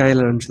 2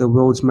 Scalar into the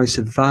world's most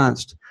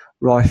advanced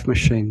Rife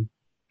machine.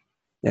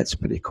 That's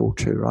pretty cool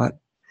too, right?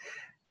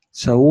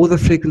 So all the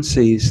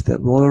frequencies that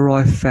Royal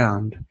Rife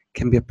found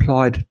can be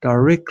applied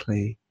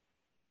directly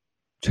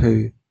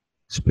to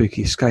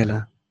Spooky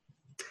Scalar.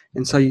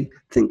 And so you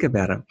think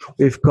about it.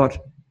 We've got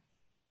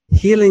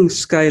healing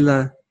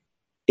scalar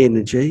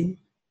energy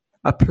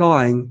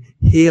applying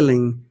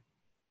healing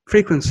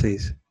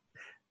frequencies.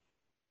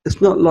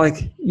 It's not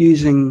like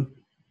using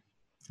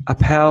a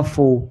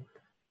powerful,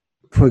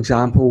 for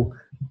example,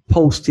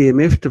 pulsed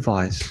EMF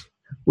device,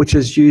 which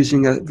is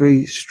using a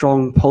very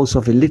strong pulse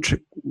of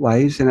electric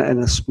waves and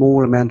a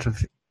small amount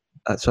of,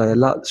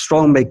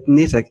 strong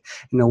magnetic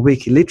and a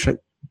weak electric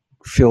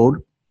field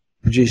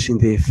producing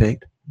the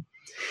effect.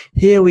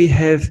 Here we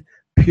have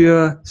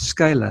pure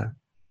scalar.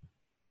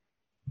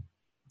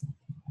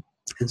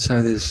 And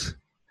so there's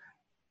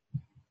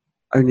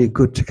only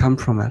good to come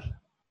from it.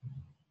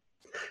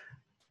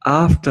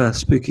 After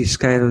Spooky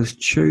Scalar is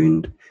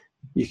tuned,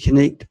 you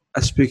connect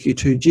a Spooky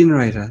 2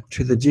 generator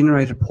to the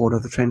generator port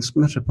of the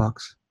transmitter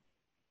box.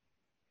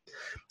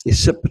 You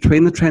sit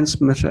between the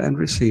transmitter and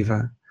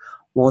receiver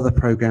while the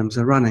programs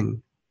are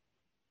running.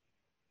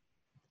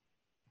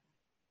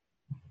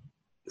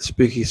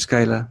 Spooky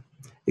Scalar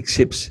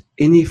accepts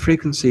any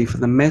frequency for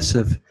the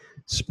massive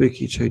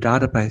Spooky 2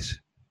 database.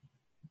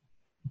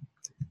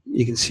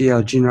 You can see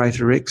our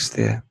generator X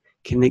there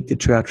connected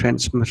to our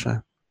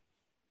transmitter.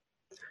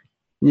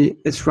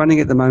 It's running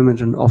at the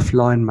moment in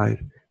offline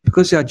mode.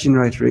 Because our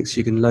generator X,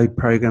 you can load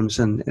programs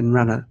in and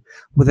run it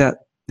without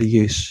the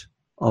use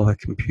of a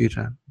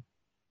computer.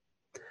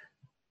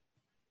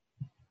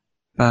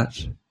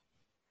 But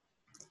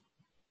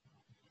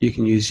you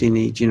can use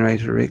any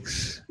generator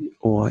X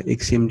or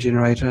XM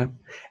generator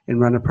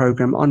and run a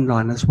program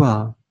online as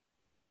well.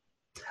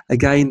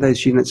 Again,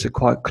 those units are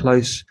quite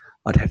close.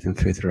 I'd have them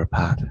further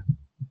apart.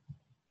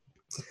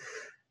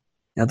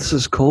 Now this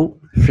is called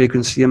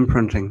frequency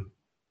imprinting.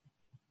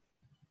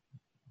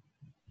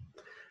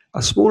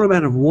 A small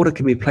amount of water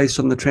can be placed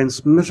on the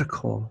transmitter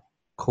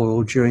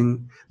coil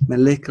during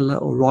molecular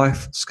or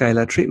Rife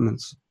scalar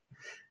treatments.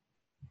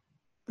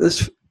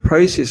 This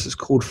process is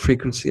called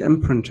frequency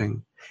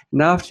imprinting.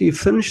 And after you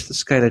finish the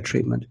scalar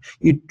treatment,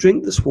 you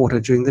drink this water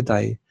during the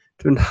day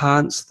to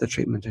enhance the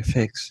treatment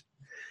effects.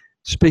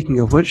 Speaking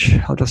of which,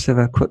 I'll just have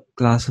a quick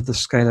glass of the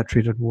scalar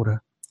treated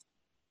water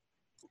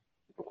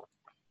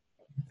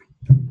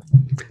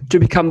to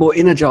become more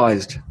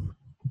energized.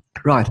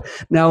 Right,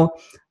 now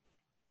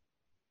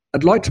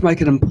I'd like to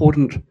make an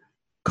important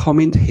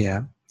comment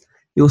here.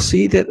 You'll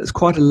see that it's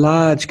quite a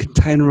large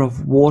container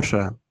of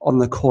water on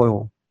the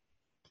coil.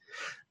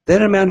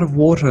 That amount of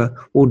water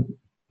will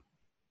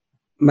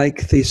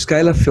make the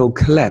scalar field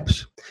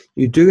collapse.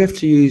 You do have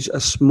to use a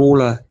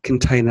smaller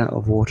container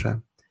of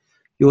water.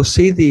 You'll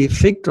see the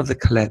effect of the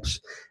collapse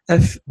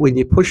if when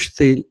you push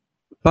the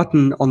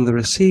button on the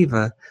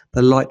receiver,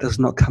 the light does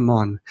not come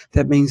on.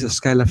 That means the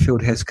scalar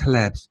field has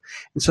collapsed.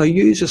 And so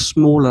use a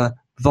smaller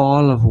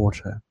vial of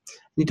water.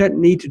 You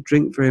don't need to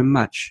drink very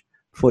much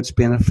for its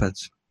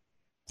benefits.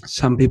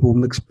 Some people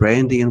mix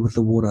brandy in with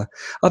the water.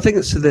 I think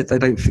it's so that they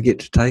don't forget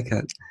to take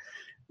it.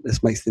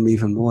 This makes them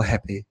even more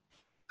happy.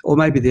 Or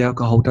maybe the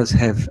alcohol does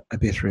have a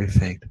better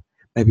effect.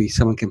 Maybe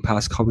someone can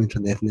pass comment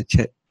on that in the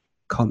chat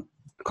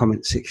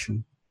comment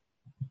section.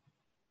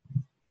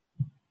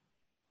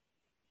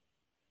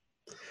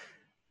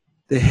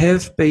 There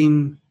have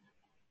been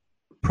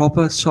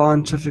proper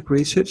scientific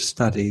research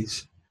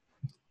studies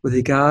with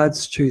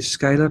regards to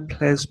scalar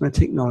plasma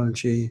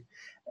technology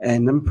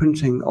and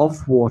imprinting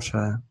of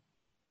water,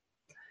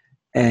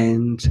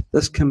 and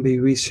this can be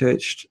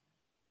researched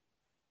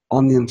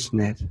on the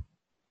internet.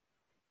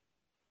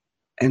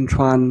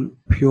 Antoine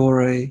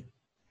Piore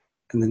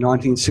in the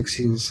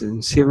 1960s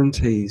and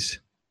 70s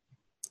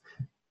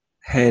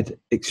had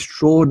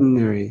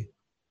extraordinary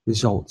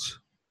results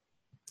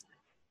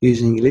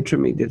using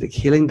electromagnetic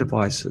healing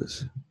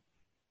devices.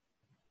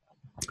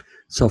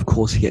 So of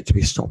course he had to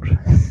be stopped.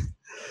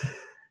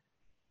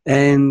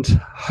 And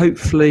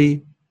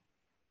hopefully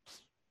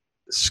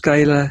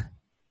scalar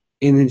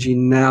energy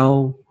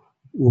now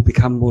will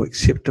become more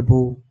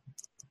acceptable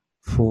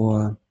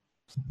for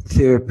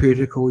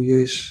therapeutical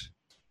use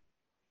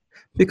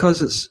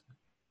because it's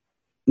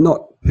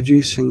not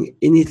producing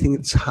anything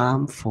that's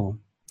harmful.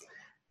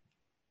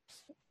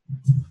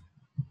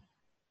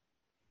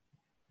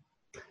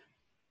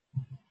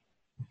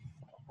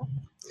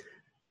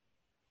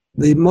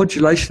 The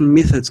modulation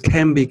methods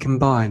can be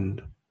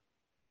combined.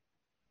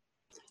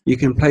 You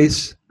can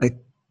place a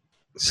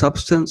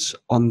substance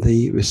on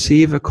the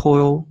receiver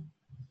coil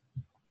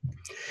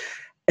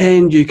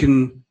and you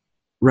can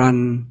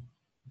run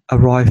a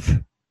Rife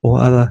or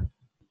other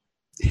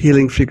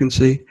healing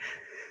frequency.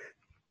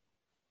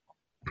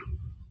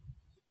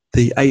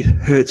 The 8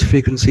 Hertz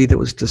frequency that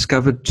was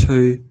discovered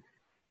to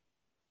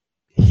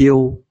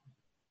heal,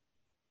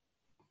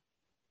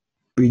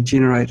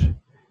 regenerate,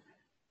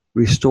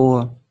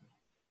 restore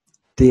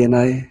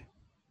DNA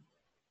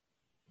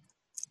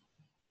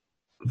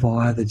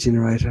via the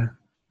generator.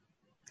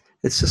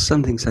 It's just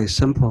something so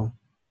simple.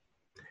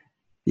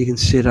 You can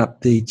set up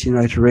the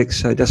generator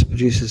X so it just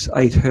produces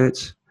 8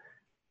 Hertz,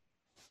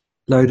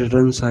 load it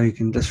in so you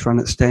can just run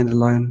it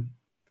standalone,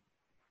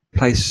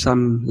 place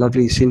some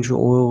lovely essential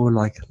oil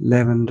like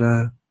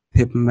lavender,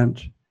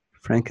 peppermint,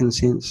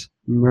 frankincense,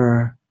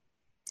 myrrh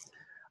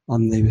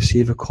on the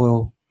receiver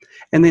coil,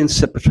 and then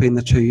sit between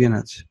the 2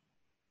 units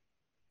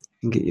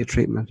and get your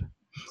treatment.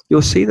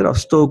 You'll see that I've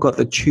still got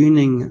the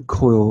tuning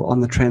coil on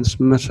the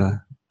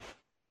transmitter.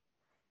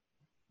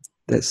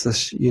 That's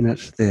this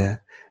unit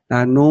there.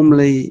 Now,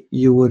 normally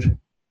you would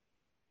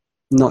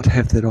not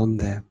have that on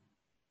there.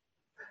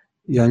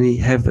 You only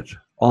have it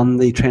on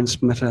the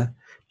transmitter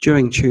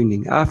during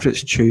tuning. After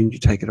it's tuned, you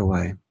take it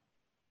away.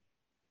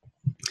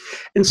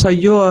 And so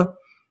you're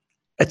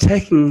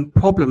attacking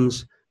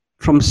problems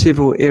from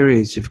several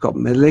areas. You've got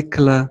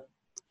molecular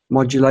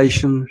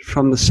modulation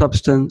from the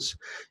substance,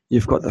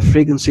 you've got the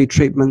frequency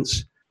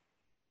treatments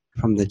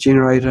from the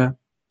generator,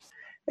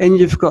 and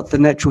you've got the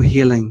natural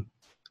healing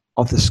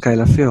of the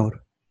scalar field.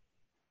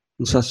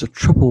 And so it's a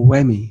triple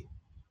whammy.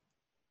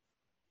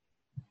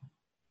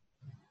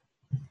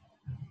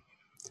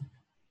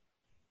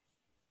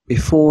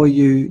 Before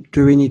you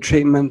do any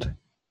treatment,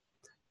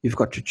 you've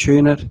got to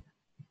tune it.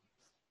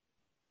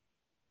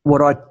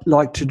 What I'd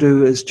like to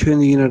do is turn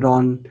the unit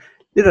on,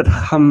 let it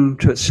hum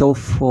to itself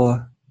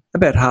for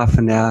about half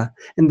an hour,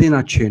 and then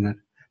I tune it.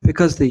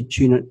 Because the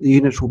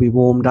unit will be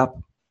warmed up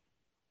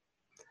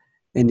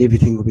and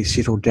everything will be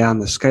settled down,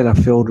 the scalar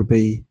field will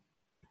be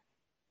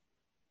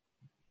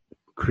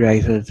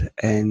created,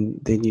 and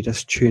then you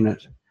just tune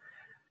it.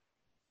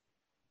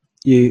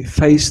 You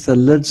face the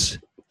lids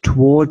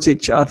towards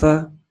each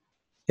other,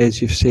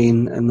 as you've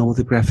seen in all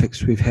the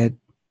graphics we've had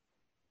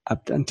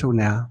up until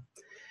now.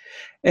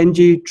 And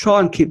you try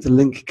and keep the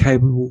link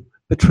cable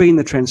between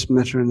the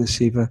transmitter and the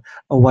receiver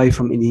away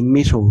from any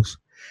metals.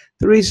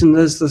 The reason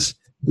is this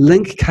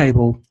link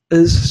cable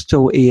is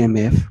still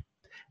EMF,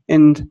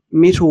 and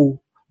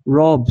metal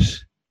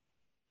robs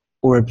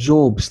or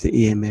absorbs the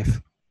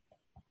EMF.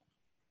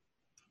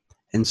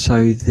 And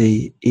so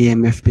the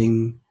EMF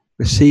being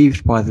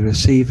received by the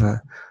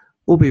receiver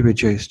will be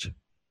reduced.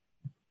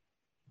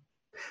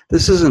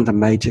 This isn't a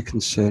major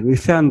concern. We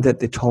found that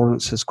the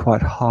tolerance is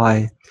quite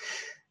high.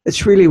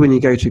 It's really when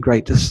you go to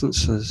great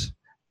distances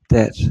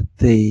that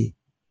the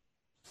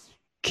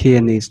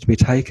care needs to be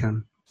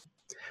taken.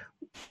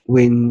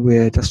 When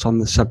we're just on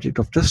the subject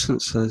of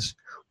distances,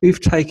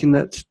 we've taken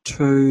it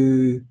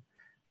to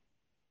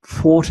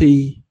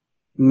 40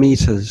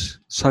 meters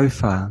so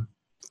far.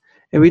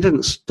 And we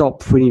didn't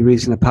stop for any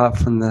reason apart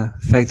from the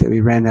fact that we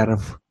ran out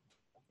of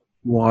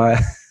wire.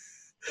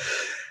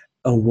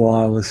 A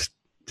wire was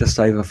just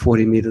over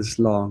 40 meters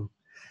long.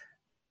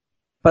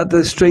 But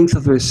the strength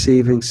of the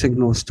receiving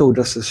signal is still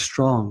just as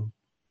strong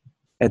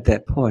at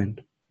that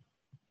point.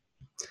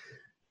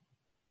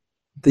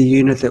 The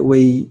unit that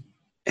we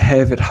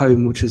have at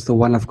home, which is the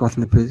one I've got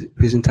in the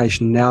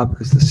presentation now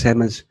because the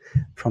SAM is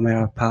from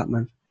our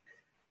apartment,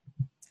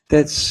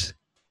 that's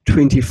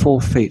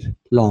 24 feet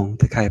long,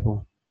 the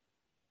cable.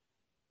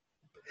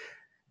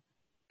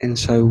 And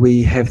so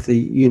we have the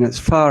units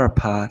far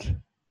apart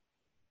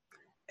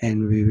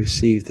and we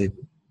receive the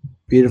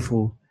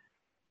beautiful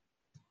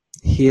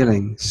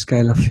healing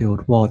scalar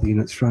field while the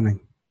unit's running.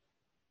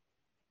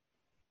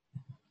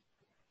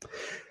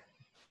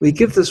 We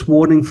give this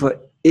warning for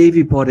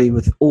everybody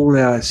with all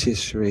our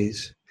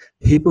accessories.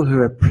 People who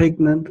are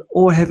pregnant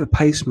or have a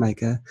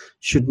pacemaker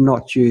should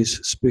not use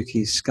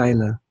Spooky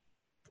Scalar.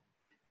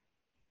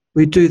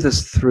 We do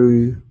this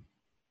through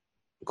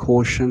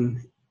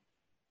caution.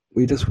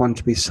 We just want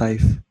to be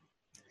safe.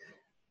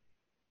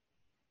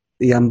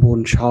 The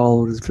unborn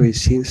child is very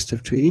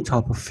sensitive to any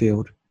type of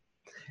field,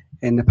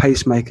 and the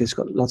pacemaker's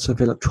got lots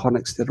of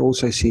electronics that are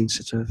also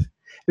sensitive.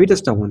 We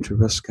just don't want to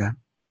risk it.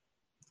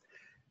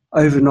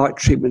 Overnight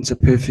treatments are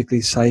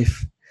perfectly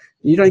safe.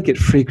 You don't get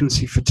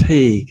frequency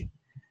fatigue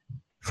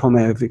from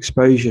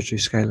overexposure to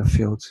scalar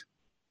fields.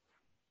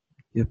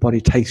 Your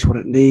body takes what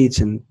it needs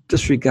and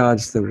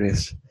disregards the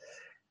rest.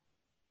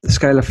 The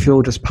scalar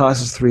field just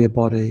passes through your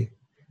body.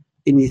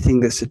 Anything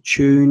that's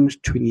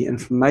attuned to any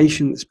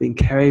information that's being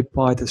carried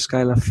by the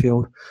scalar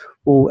field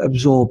will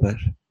absorb it.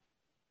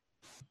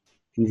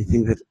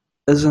 Anything that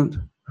isn't,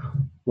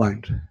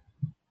 won't.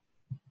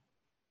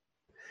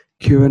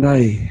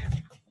 Q&A.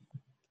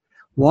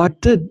 Why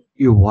did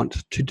you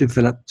want to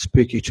develop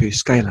Spooky 2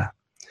 Scalar?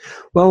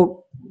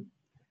 Well,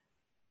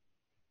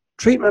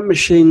 treatment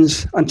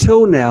machines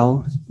until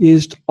now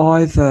used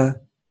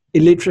either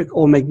electric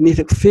or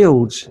magnetic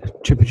fields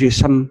to produce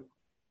some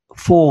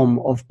form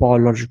of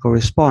biological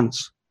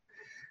response.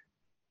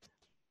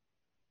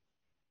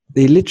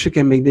 The electric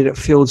and magnetic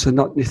fields are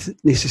not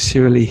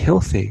necessarily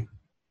healthy.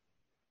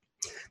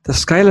 The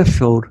scalar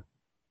field,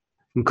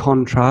 in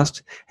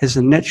contrast, has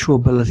a natural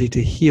ability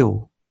to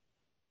heal.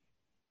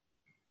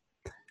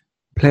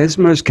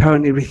 Plasma is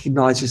currently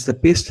recognized as the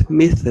best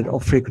method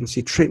of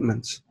frequency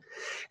treatments.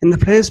 And the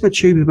plasma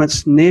tube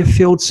emits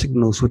near-field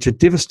signals which are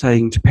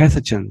devastating to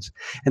pathogens.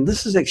 And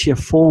this is actually a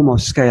form of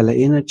scalar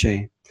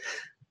energy.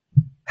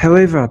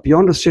 However,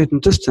 beyond a certain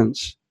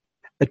distance,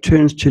 it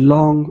turns to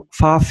long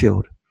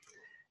far-field.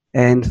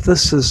 And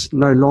this is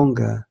no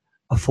longer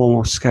a form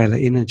of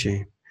scalar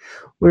energy.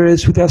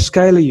 Whereas with our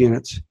scalar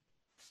units,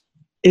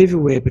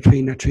 everywhere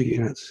between our two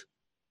units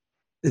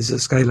is a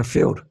scalar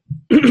field.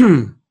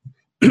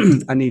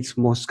 I need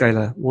some more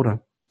scalar water.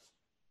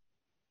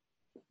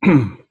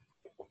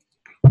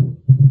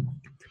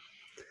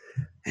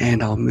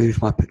 And I'll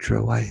move my picture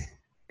away.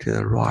 to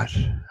the right,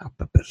 up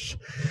a bit.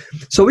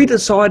 So we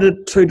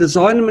decided to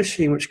design a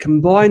machine which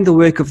combined the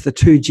work of the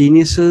two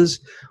geniuses,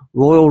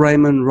 Royal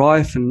Raymond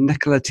Rife and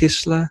Nikola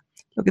Tesla.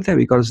 Look at that,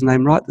 we got his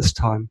name right this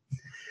time.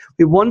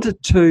 We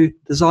wanted to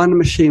design a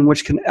machine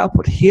which can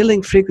output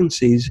healing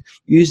frequencies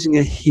using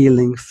a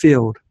healing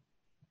field.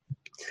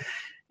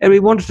 And we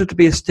wanted it to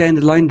be a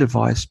standalone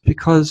device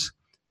because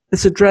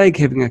it's a drag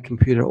having a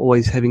computer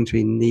always having to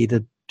be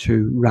needed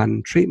to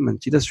run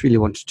treatments. You just really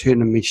want to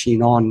turn a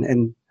machine on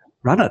and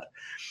run it.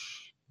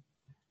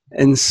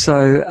 And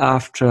so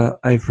after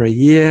over a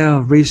year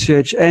of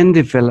research and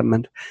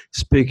development,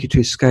 Spooky 2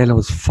 Scalar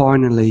was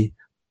finally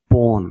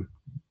born.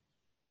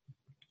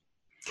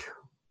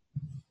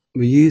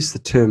 We use the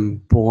term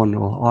born,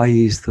 or I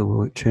use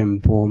the term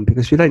born,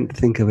 because we don't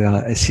think of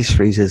our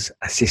accessories as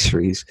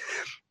accessories.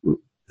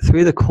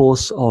 Through the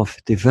course of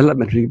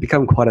development, we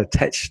become quite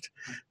attached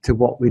to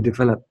what we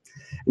develop.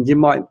 And you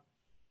might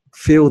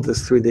feel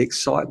this through the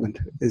excitement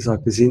as I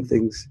present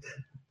things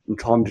from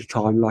time to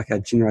time, like our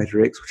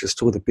Generator X, which is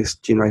still the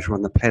best generator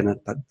on the planet,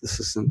 but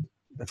this isn't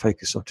the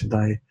focus of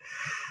today.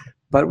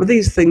 But with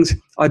these things,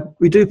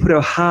 we do put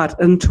our heart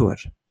into it.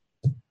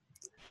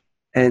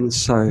 And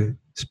so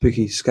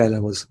Spooky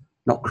Scalar was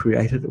not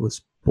created, it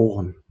was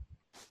born.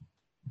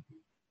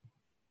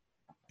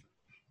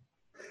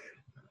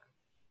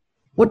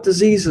 What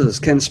diseases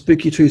can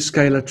Spooky 2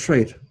 Scalar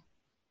treat?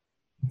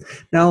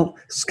 Now,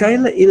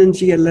 scalar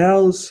energy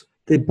allows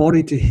the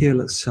body to heal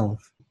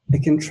itself.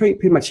 It can treat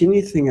pretty much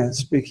anything a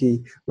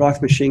Spooky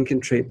Rife machine can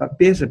treat, but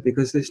better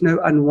because there's no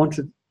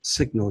unwanted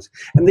signals.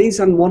 And these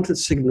unwanted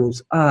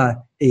signals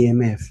are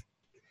EMF,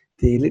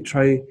 the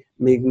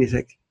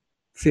electromagnetic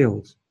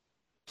fields.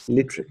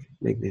 Electric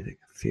magnetic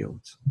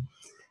fields.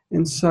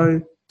 And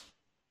so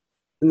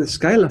in the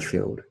scalar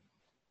field,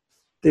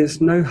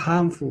 there's no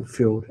harmful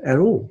field at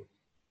all,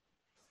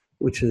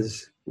 which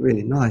is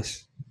really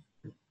nice.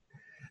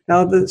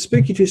 Now, the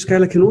Spooky 2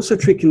 Scalar can also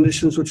treat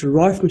conditions which a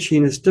Rife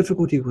machine has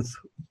difficulty with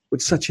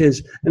such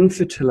as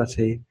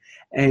infertility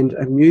and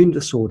immune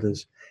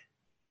disorders.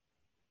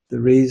 The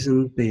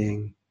reason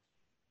being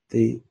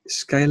the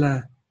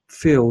scalar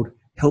field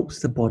helps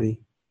the body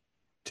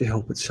to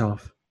help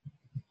itself.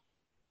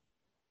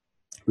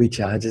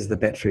 Recharges the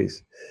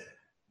batteries.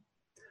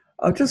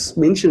 I'll just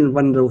mention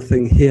one little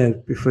thing here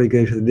before we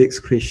go to the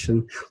next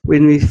question.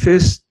 When we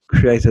first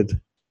created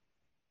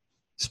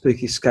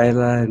Spooky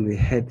Scalar and we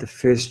had the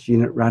first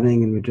unit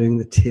running and we're doing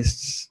the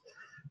tests,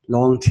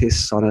 long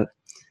tests on it,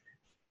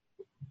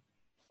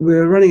 we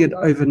were running it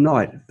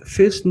overnight. The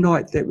first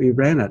night that we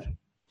ran it,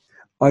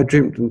 I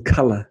dreamt in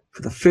colour.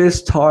 For the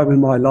first time in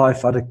my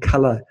life, I had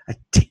a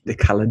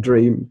Technicolor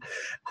dream,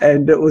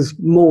 and it was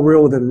more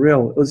real than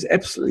real. It was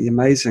absolutely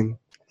amazing.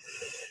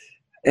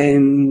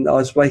 And I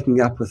was waking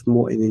up with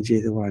more energy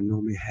than what I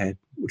normally had,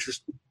 which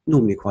is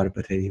normally quite a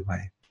bit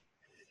anyway.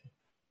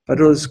 But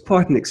it was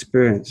quite an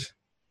experience.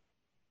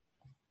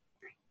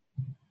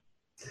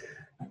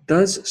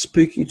 Does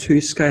Spooky 2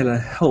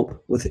 Scalar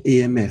help with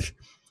EMF?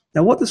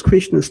 Now, what this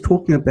question is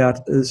talking about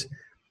is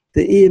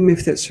the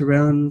EMF that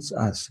surrounds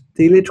us,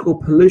 the electrical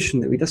pollution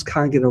that we just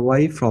can't get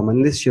away from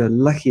unless you're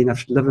lucky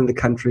enough to live in the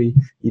country,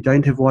 you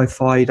don't have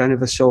Wi-Fi, you don't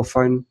have a cell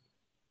phone.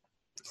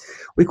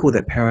 We call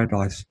that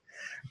paradise.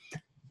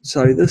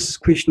 So this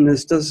question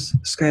is, does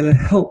Scalar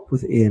help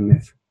with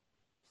EMF?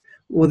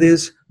 Well,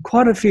 there's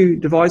quite a few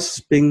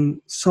devices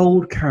being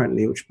sold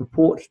currently which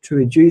purport to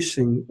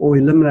reducing or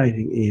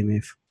eliminating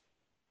EMF.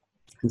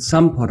 And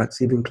some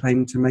products even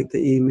claim to make the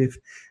EMF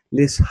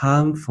less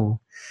harmful.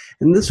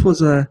 And this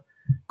was a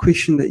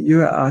question that you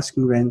were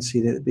asking,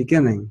 Ranseed, at the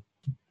beginning.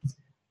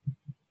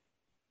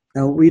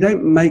 Now, we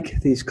don't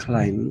make these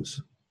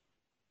claims.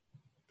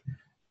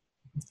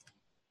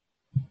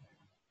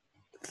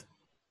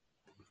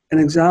 An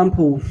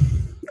example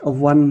of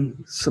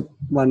one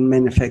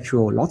manufacturer,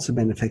 or lots of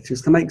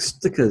manufacturers, to make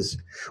stickers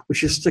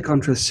which you stick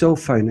onto a cell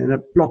phone and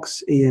it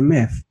blocks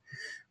EMF.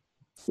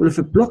 Well, if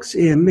it blocks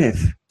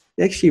EMF,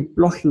 you're actually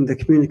blocking the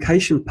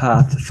communication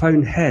path the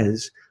phone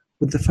has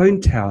with the phone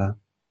tower,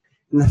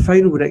 and the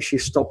phone would actually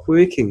stop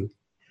working.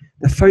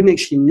 The phone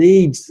actually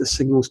needs the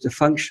signals to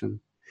function.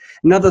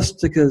 And other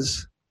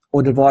stickers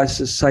or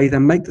devices say they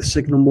make the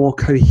signal more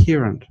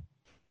coherent.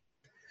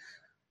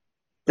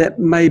 That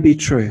may be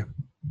true.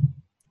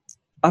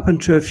 Up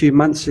until a few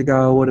months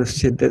ago, I would have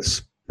said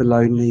that's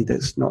baloney,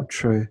 that's not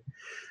true.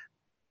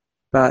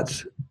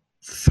 But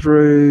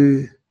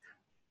through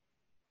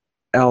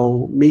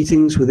our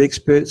meetings with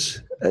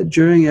experts,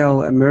 during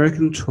our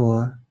American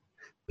tour,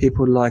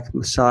 people like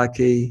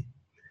Masaki,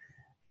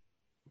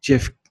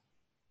 Jeff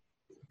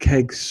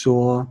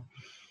Kagsaw,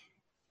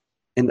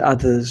 and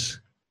others,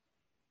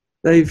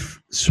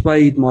 they've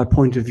swayed my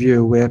point of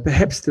view where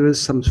perhaps there is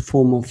some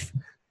form of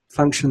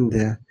function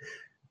there.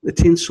 The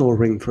tensor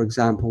ring, for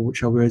example,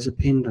 which I wear as a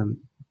pendant,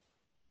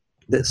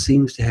 that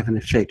seems to have an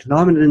effect. And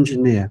I'm an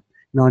engineer,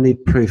 and I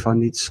need proof, I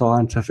need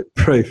scientific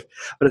proof,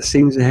 but it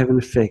seems to have an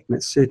effect, and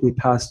it's certainly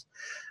passed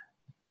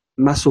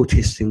muscle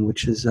testing,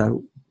 which is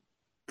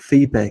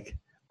feedback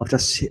of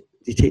just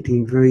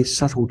detecting very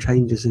subtle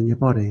changes in your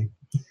body.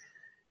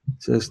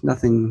 So there's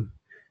nothing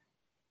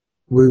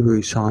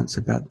woo-woo science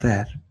about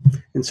that.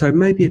 And so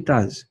maybe it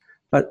does.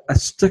 But a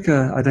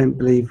sticker, I don't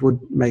believe, would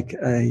make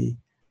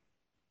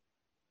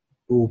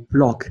or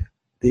block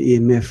the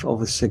EMF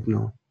of a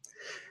signal.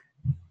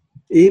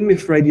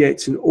 EMF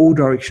radiates in all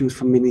directions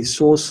from many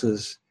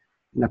sources,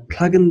 and a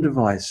plug-in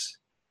device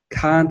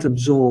can't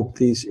absorb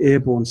these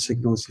airborne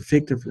signals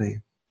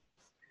effectively.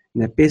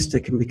 And at best,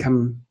 it can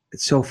become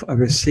itself a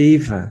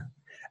receiver.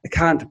 It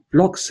can't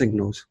block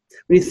signals.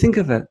 When you think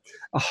of it,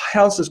 a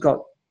house has got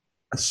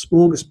a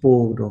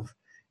smorgasbord of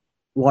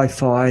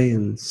Wi-Fi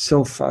and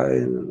cell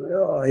phone,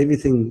 and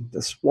everything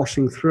that's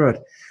washing through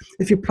it.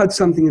 If you plug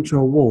something into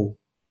a wall,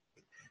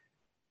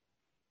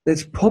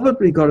 it's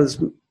probably got it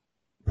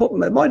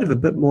might have a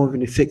bit more of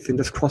an effect than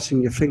just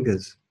crossing your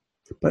fingers,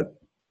 but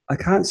I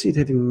can't see it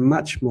having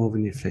much more of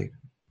an effect.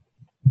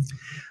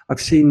 I've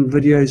seen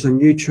videos on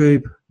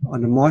YouTube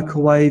on a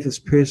microwave, this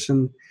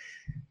person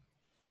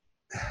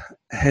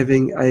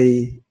having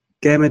a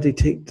gamma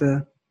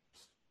detector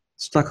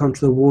stuck onto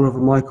the wall of a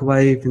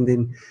microwave, and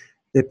then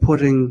they're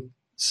putting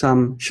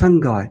some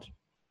shungite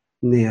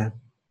near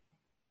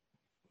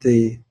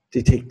the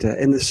detector,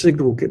 and the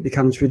signal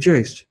becomes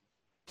reduced.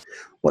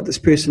 What this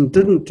person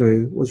didn't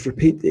do was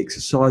repeat the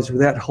exercise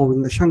without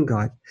holding the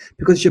shungite,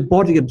 because your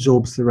body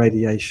absorbs the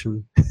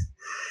radiation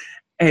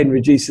and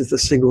reduces the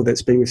signal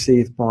that's being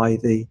received by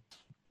the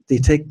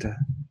detector.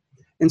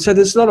 And so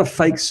there's a lot of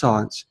fake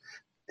science.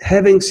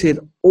 Having said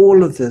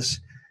all of this,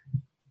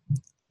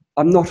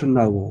 I'm not a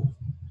know-all,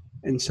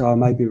 and so I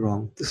may be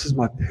wrong. This is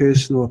my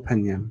personal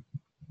opinion.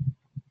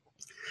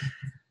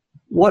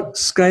 What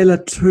Spooky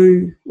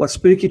 2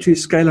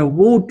 Scalar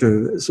will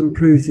do is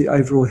improve the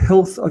overall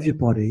health of your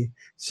body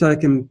so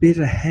it can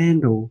better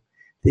handle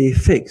the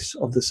effects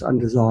of this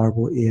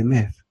undesirable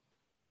EMF.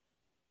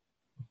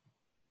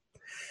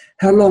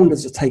 How long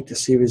does it take to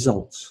see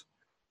results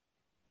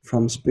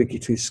from Spooky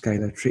 2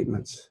 Scalar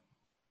treatments?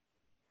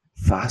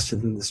 Faster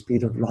than the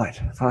speed of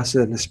light, faster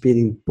than a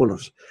speeding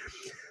bullet.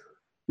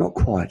 Not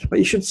quite, but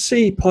you should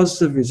see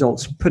positive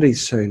results pretty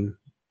soon.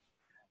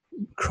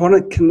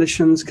 Chronic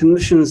conditions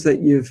that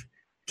you've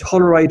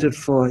tolerated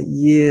for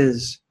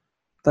years,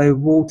 they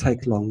will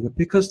take longer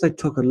because they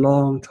took a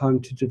long time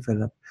to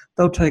develop.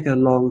 They'll take a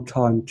long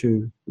time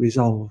to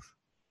resolve.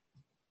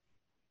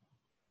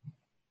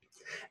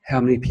 How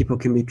many people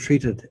can be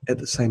treated at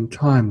the same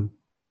time?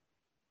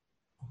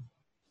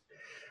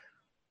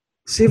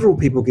 Several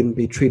people can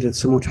be treated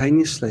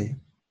simultaneously.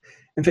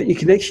 In fact, you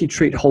can actually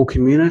treat whole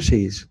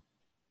communities.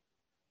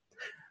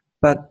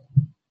 But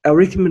our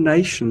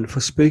recommendation for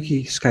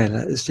Spooky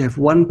Scalar is to have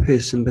one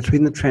person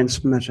between the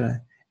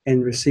transmitter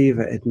and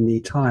receiver at any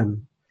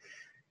time.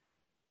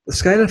 The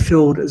scalar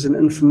field is an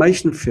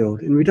information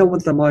field, and we don't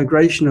want the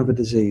migration of a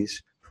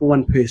disease from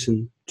one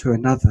person to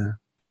another.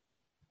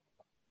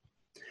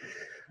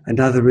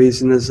 Another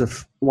reason is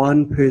if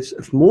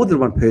more than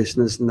one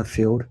person is in the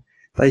field,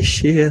 they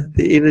share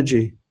the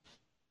energy.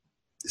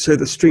 So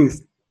the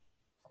strength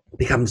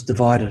becomes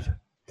divided.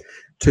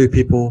 Two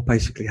people,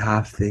 basically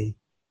half the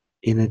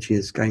energy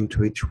is going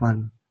to each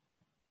one.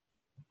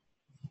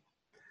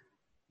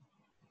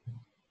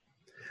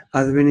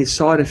 Are there any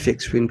side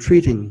effects when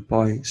treating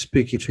by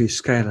Spooky 2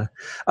 Scalar,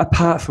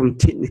 apart from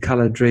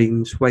technicolor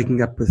dreams,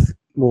 waking up with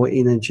more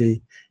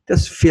energy,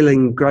 just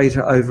feeling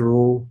greater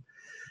overall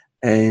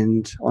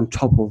and on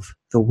top of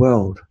the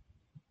world?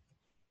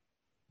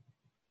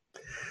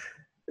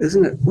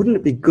 Wouldn't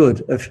it be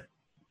good if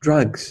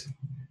drugs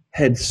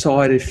had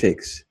side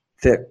effects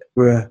that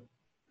were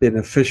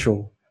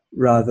beneficial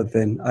rather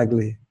than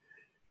ugly?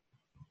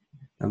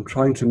 I'm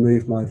trying to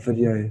move my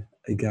video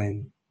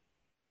again.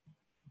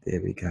 There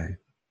we go.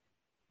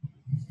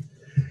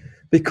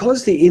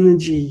 Because the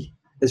energy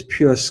is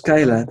pure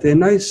scalar, there are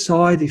no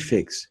side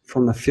effects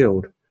from the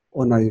field,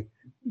 or no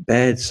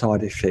bad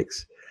side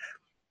effects.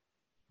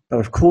 But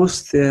of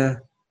course,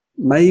 there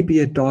may be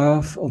a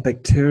die-off of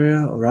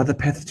bacteria or other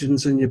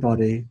pathogens in your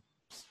body.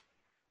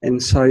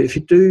 And so if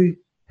you do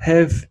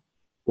have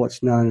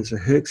what's known as a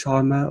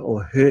Herxheimer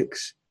or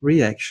Herx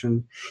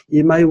reaction,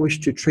 you may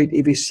wish to treat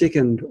every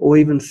second or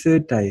even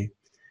third day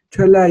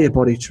to allow your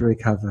body to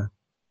recover.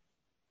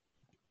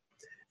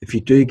 If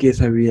you do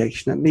get a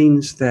reaction, it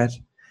means that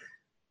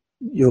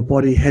your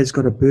body has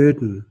got a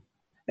burden,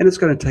 and it's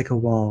going to take a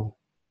while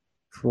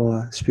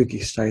for Spooky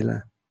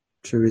Scalar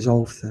to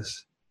resolve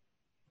this.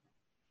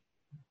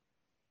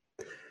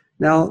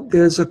 Now,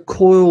 there's a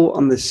coil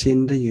on the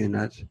sender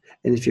unit,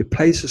 and if you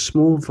place a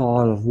small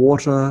vial of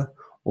water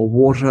or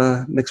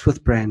water mixed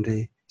with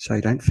brandy,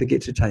 so don't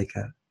forget to take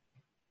it,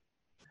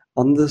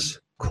 on this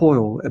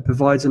coil, it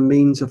provides a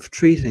means of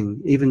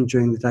treating even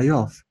during the day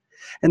off.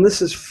 And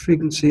this is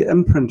frequency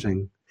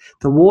imprinting.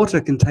 The water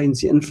contains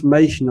the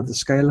information of the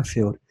scalar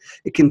field.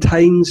 It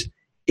contains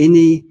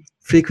any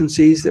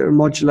frequencies that are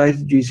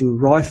modulated using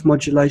Rife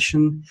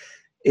modulation,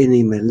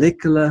 any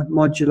molecular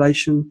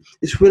modulation,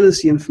 as well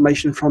as the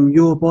information from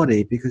your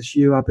body, because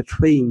you are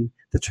between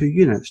the two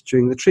units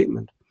during the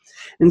treatment.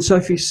 And so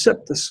if you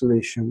sip the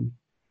solution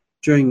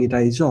during your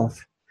days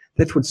off,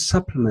 that would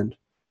supplement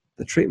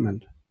the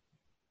treatment.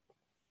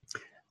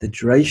 The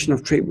duration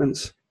of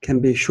treatments can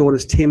be as short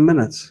as 10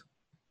 minutes.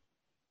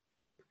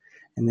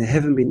 And there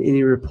haven't been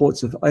any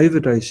reports of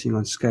overdosing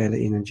on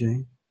scalar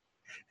energy.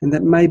 And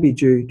that may be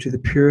due to the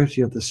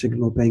purity of the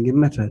signal being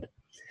emitted.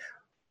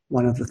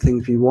 One of the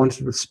things we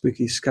wanted with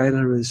Spooky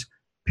Scalar is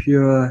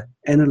pure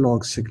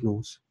analog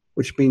signals,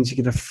 which means you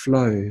get a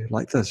flow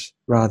like this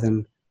rather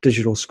than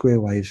digital square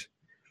waves,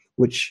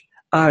 which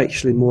are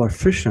actually more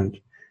efficient.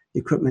 The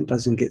equipment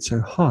doesn't get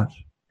so hot,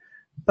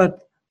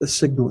 but the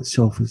signal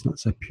itself is not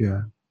so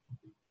pure.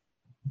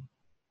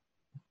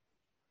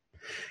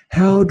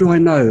 How do I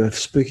know if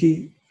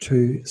Spooky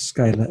 2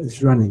 Scalar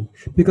is running?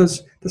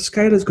 Because the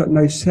scalar's got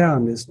no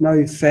sound, there's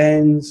no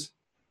fans,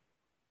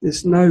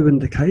 there's no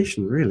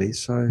indication really,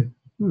 so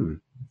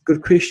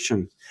good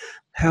question.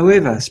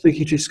 However,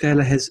 Spooky 2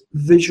 Scalar has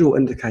visual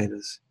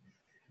indicators.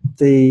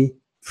 The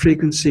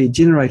frequency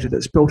generator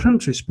that's built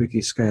into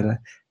Spooky Scalar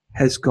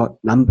has got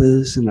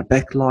numbers and a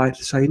backlight,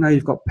 so you know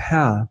you've got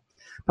power.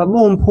 But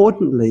more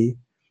importantly,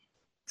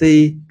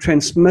 the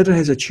transmitter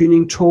has a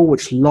tuning tool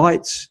which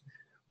lights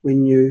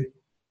when you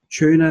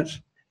tune it,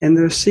 and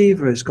the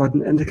receiver has got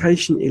an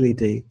indication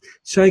LED.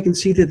 So you can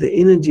see that the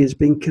energy is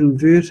being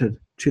converted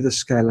to the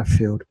scalar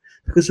field,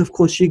 because of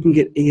course you can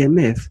get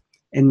EMF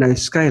and no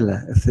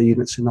scalar if the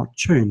units are not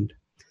tuned.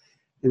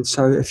 And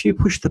so if you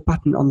push the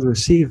button on the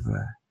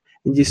receiver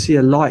and you see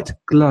a light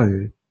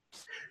glow,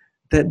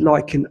 that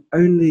light can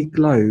only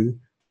glow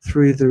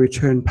through the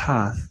return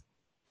path,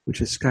 which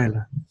is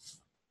scalar.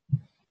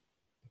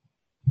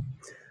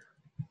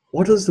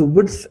 What is the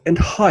width and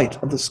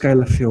height of the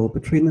scalar field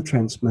between the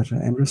transmitter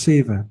and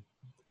receiver?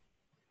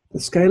 The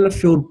scalar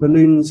field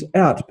balloons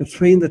out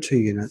between the two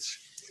units,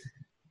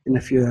 and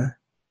if you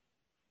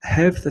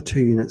have the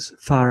two units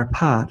far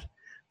apart,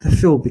 the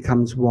field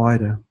becomes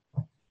wider.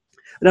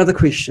 Another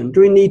question,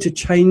 do we need to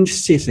change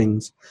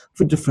settings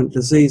for different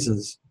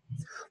diseases?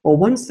 Well,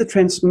 once the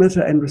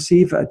transmitter and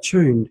receiver are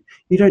tuned,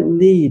 you don't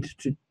need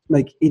to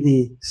make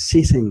any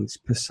settings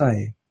per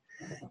se.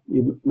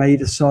 You may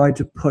decide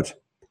to put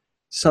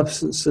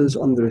substances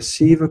on the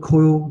receiver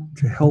coil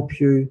to help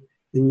you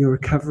in your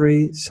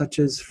recovery, such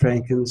as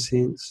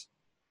frankincense.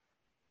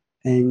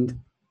 And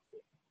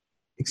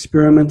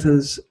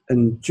experimenters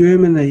in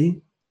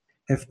Germany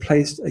have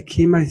placed a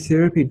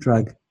chemotherapy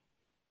drug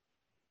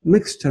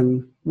mixed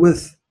in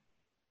with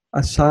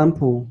a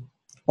sample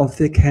of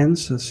their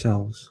cancer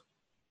cells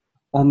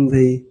on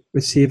the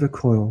receiver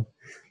coil.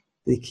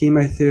 The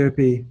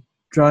chemotherapy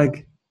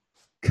drug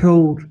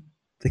killed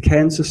the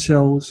cancer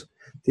cells.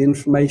 The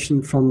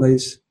information from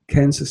those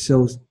cancer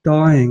cells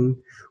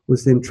dying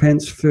was then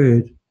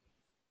transferred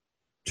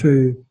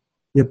to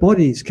your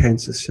body's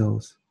cancer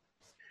cells.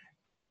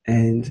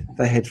 And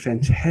they had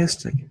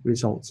fantastic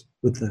results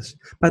with this.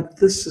 But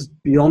this is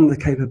beyond the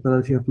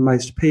capability of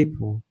most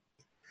people.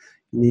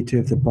 You need to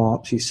have the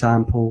biopsy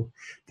sample.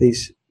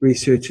 These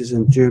researchers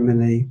in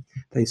Germany,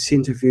 they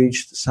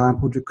centrifuged the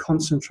sample to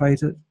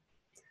concentrate it.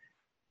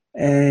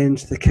 And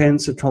the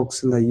cancer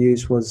toxin they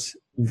used was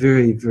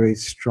very, very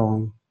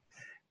strong.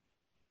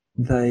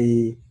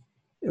 It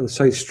was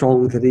so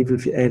strong that even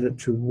if you add it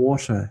to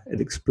water,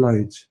 it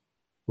explodes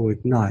or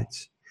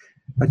ignites.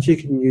 But you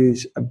can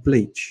use a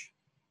bleach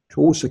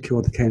to also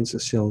kill the cancer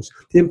cells.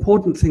 The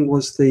important thing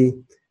was the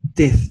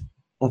death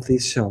of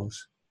these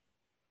cells.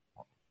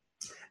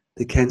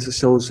 The cancer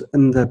cells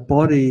in the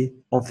body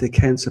of the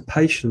cancer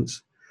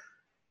patients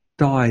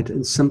died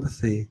in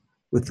sympathy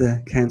with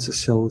the cancer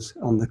cells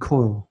on the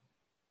coil.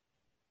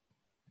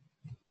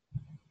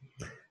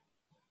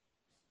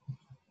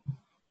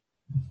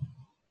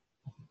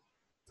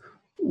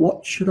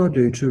 What should I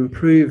do to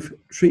improve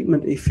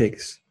treatment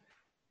effects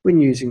when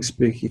using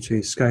Spooky 2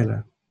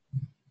 Scalar?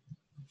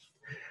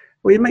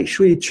 Well, you make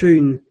sure you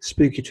tune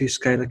Spooky 2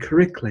 Scalar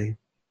correctly,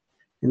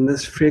 and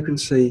this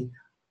frequency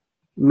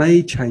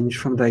may change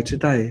from day to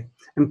day,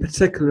 in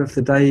particular if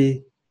the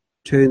day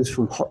turns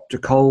from hot to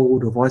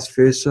cold or vice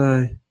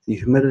versa, the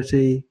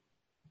humidity.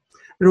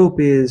 It all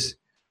bears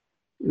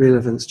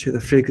relevance to the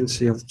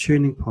frequency of the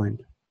tuning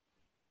point.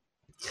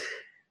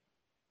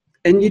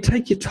 And you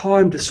take your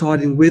time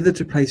deciding whether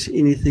to place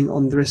anything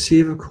on the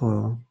receiver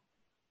coil.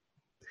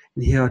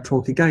 And here I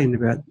talk again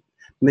about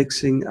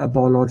mixing a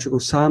biological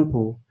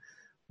sample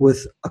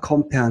with a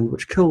compound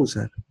which kills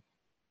it.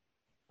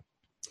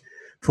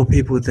 For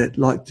people that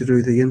like to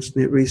do the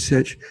internet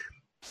research,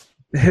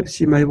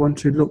 perhaps you may want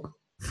to look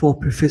for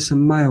Professor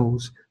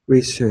Mayall's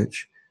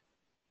research.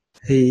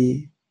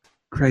 He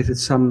created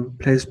some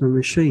plasma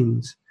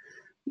machines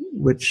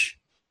which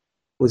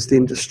was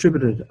then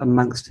distributed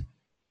amongst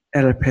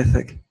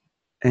allopathic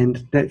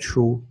and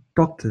natural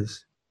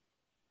doctors,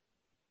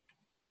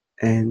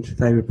 and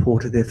they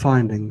reported their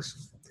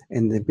findings,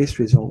 and their best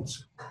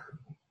results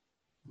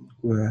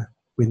were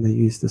when they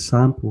used the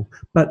sample.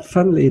 But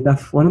funnily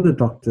enough, one of the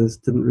doctors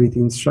didn't read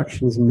the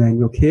instructions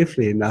manual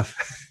carefully enough.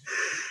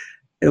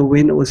 And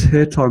when it was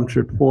her time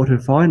to report her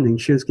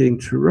findings, she was getting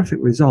terrific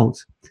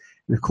results.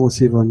 And of course,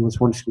 everyone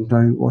was wanting to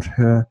know what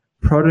her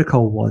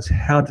protocol was.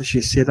 How does she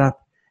set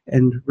up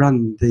and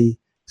run the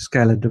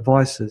scalar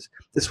devices.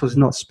 This was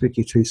not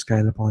Spooky 2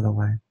 scalar, by the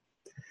way.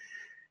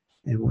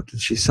 And what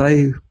did she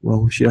say?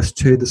 Well, she just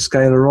turned the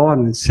scalar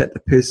on and set the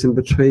person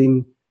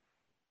between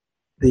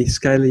the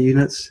scalar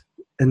units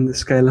in the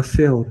scalar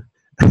field.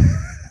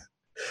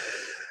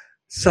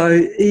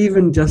 So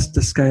even just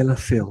a scalar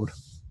field,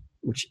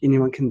 which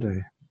anyone can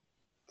do,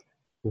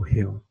 will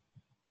heal.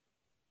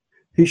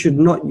 Who should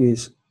not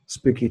use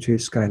Spooky 2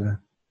 scalar?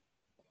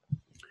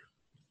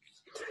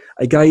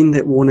 Again,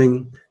 that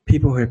warning,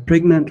 people who are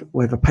pregnant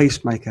or have a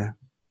pacemaker,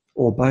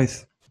 or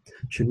both,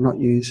 should not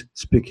use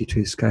Spooky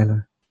 2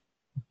 scalar.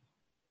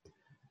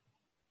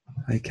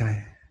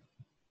 Okay.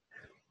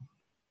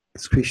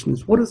 This question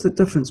is, what is the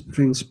difference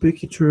between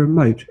Spooky 2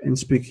 remote and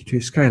Spooky 2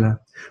 scalar?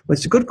 Well,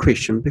 it's a good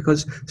question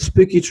because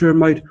Spooky 2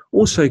 remote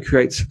also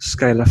creates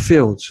scalar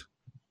fields.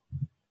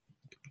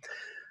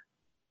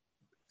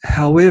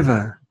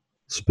 However,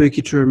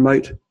 Spooky 2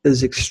 remote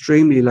is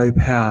extremely low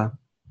power.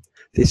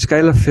 The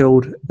scalar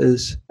field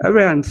is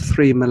around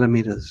 3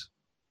 millimeters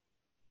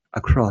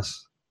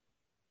across.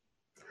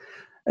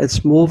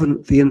 It's more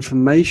than the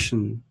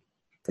information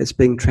that's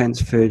being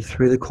transferred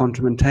through the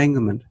quantum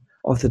entanglement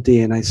of the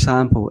DNA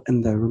sample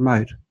in the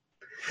remote,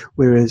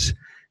 whereas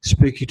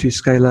Spooky 2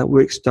 scalar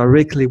works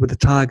directly with the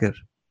target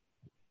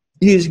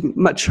using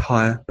much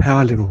higher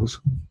power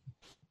levels.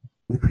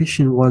 The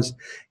question was,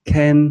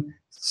 can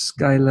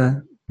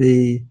scalar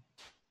be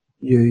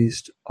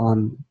used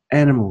on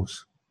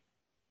animals?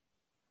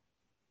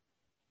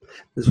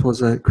 This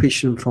was a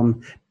question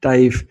from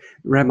Dave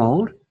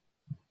Ramold.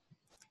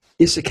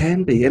 Yes, it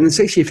can be, and it's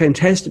actually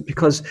fantastic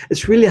because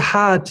it's really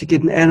hard to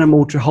get an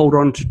animal to hold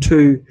on to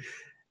 2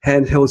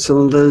 handheld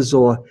cylinders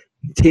or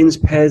TENS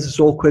pads.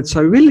 Is awkward.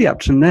 So really up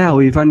to now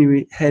we've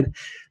only had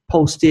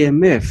pulsed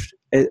EMF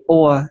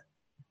or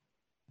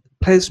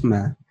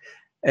plasma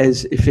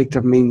as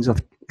effective means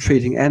of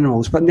treating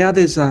animals. But now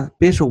there's a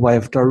better way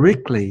of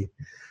directly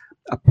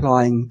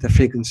applying the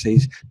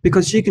frequencies,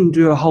 because you can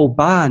do a whole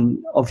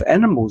barn of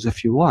animals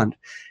if you want.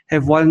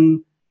 Have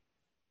one,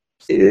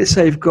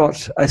 say you've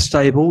got a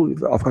stable,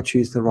 I've got to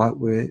use the right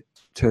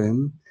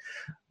term,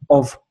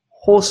 of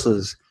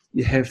horses.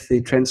 You have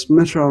the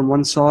transmitter on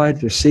one side,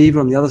 the receiver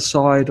on the other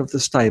side of the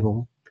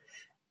stable,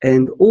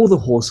 and all the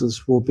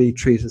horses will be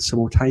treated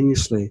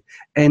simultaneously.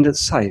 And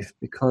it's safe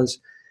because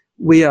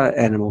we are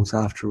animals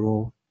after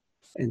all,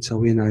 and so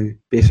we know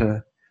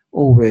better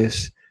or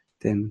worse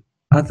than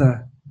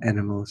other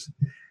animals.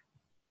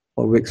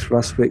 What works for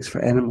us works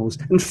for animals.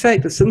 In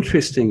fact, it's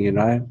interesting, you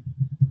know,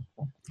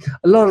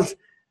 a lot of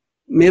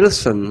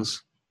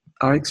medicines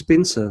are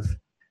expensive.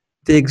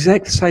 The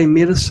exact same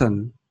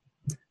medicine,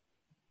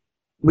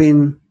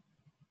 when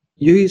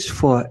used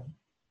for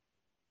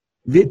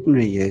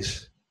veterinary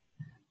use,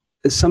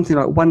 is something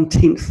like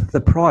 1/10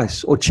 the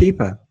price or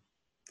cheaper,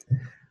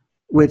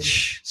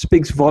 which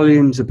speaks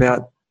volumes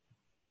about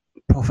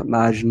profit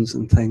margins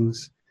and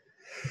things.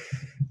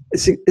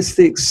 It's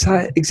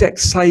the exact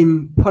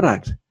same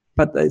product,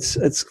 but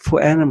it's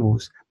for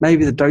animals.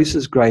 Maybe the dose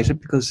is greater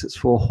because it's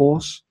for a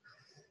horse,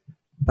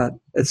 but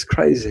it's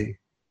crazy.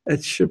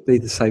 It should be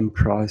the same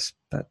price,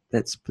 but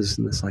that's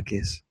business, I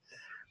guess.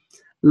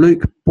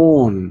 Luke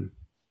Bourne,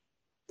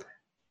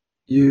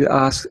 you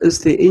ask, is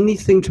there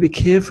anything to be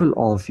careful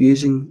of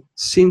using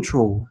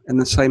central in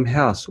the same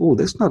house? Oh,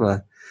 that's not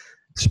a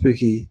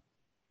spooky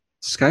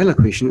scalar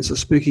question, it's a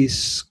spooky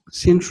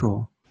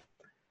central.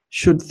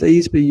 Should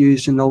these be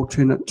used in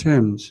alternate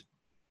terms?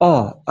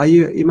 Oh,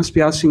 you must be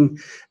asking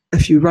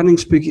if you're running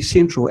spooky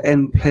central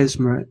and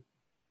plasma,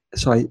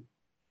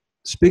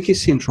 spooky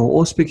central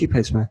or spooky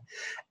plasma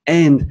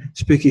and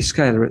spooky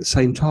scalar at the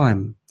same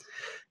time.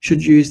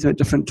 Should you use them at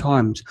different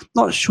times?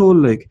 Not sure,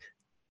 Luke.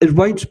 It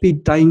won't be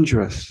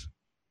dangerous.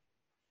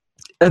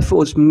 If it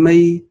was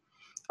me,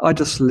 I'd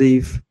just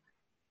leave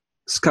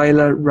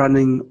scalar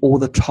running all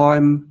the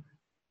time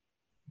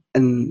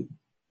in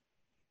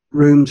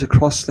rooms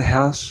across the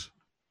house.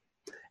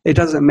 It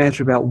doesn't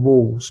matter about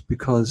walls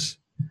because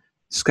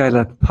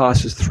scalar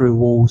passes through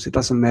walls. It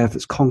doesn't matter if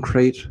it's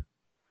concrete.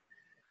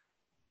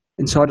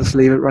 And so I just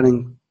leave it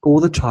running all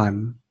the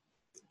time.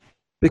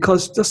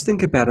 Because just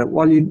think about it,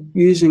 while you're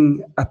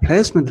using a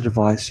plasma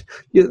device,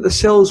 the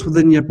cells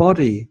within your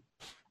body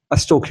are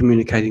still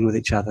communicating with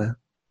each other.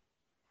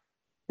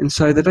 And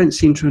so they don't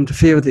seem to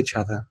interfere with each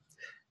other.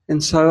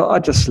 And so I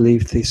just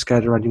leave the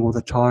scalar running all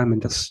the time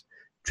and just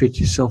treat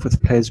yourself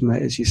with plasma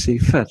as you see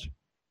fit.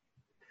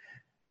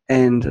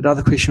 And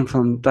another question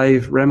from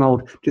Dave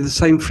Ramold, do the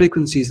same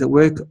frequencies that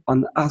work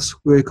on us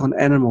work on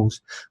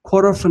animals?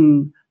 Quite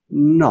often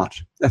not,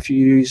 if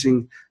you're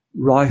using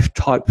Rife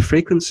type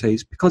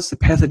frequencies, because the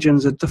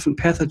pathogens are different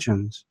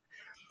pathogens.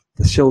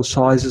 The cell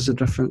sizes are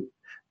different,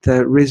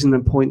 the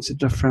resonant points are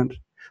different.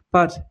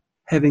 But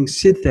having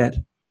said that,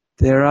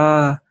 there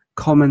are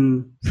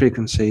common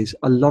frequencies,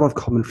 a lot of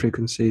common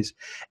frequencies,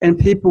 and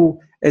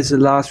people as a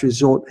last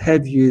resort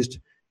have used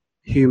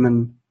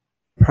human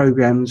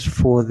programs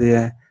for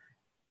their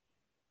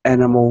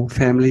animal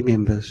family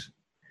members,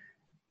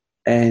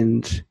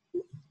 and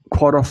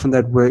quite often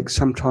that works,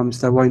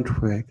 sometimes they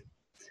won't work.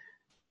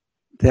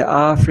 there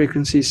are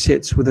frequency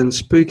sets within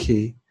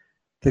Spooky.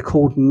 They're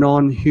called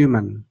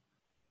non-human.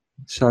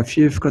 So if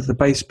you've got the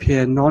base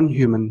pair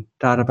non-human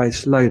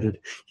database loaded,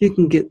 you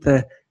can get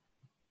the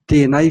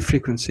DNA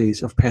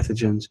frequencies of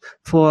pathogens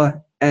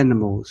for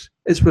animals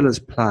as well as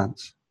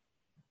plants.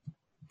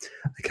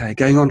 Okay,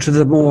 going on to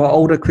the more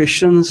older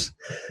questions.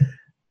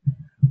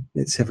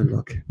 Let's have a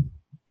look.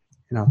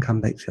 And I'll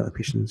come back to the other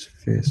questions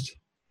first.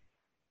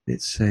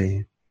 Let's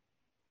see.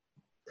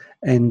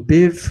 And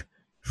Bev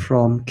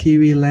from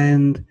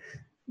Kiwiland,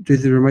 do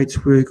the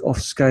remotes work off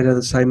SCADA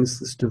the same as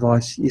this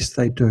device? Yes,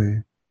 they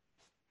do.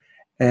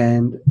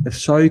 And if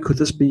so, could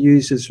this be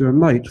used as a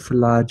remote for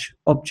large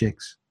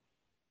objects?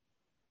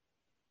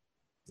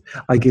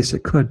 I guess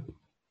it could.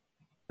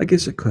 I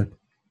guess it could.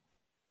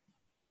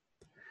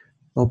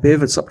 Well,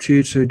 Bev, it's up to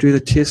you to do the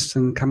test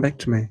and come back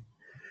to me.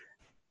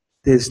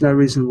 There's no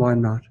reason why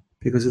not,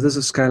 because it is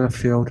a scalar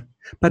field.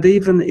 But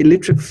even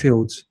electric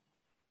fields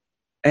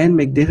and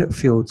magnetic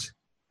fields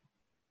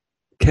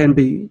can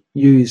be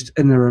used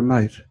in a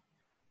remote,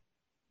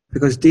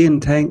 because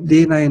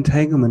DNA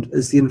entanglement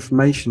is the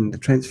information, the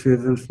transfer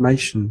of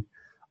information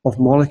of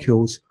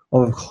molecules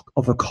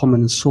of a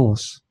common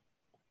source.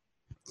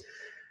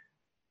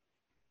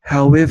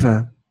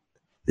 However,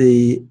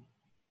 the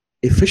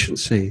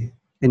efficiency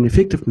and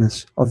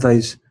effectiveness of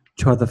those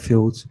two other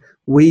fields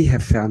we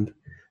have found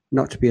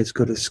not to be as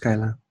good as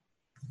scalar.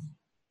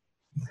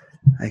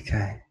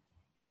 Okay.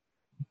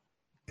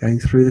 Going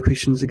through the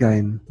questions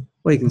again.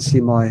 Well, you can see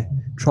my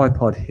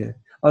tripod here.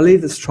 I'll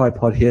leave this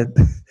tripod here.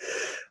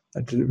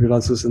 I didn't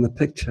realize it was in the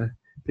picture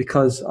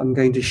because I'm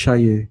going to show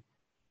you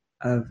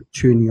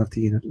tuning of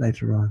the unit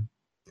later on.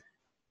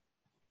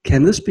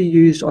 Can this be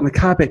used on a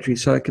car battery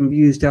so it can be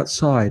used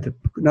outside?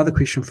 Another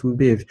question from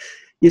Bev.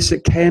 Yes,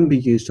 it can be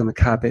used on a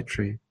car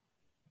battery.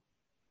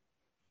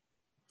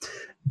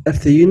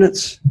 If the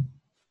units,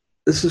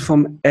 this is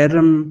from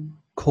Adam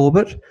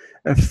Corbett,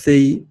 if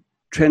the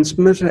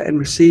transmitter and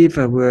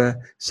receiver were,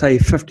 say,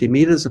 50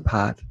 meters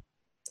apart,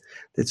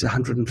 that's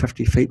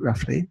 150 feet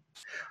roughly,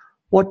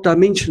 what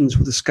dimensions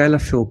would the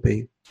scalar field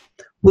be?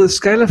 Well, the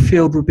scalar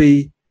field would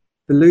be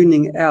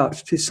ballooning out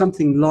to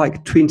something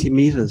like 20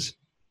 meters,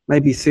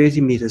 maybe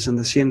 30 meters in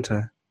the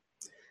center.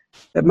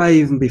 It may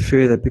even be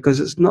further because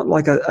it's not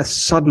like a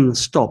sudden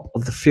stop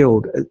of the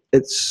field.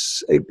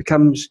 It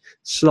becomes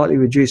slightly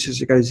reduced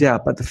as it goes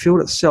out, but the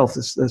field itself,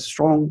 the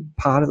strong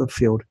part of the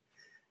field,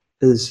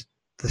 is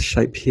the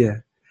shape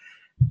here.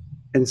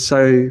 And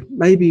so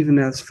maybe even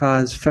as far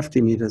as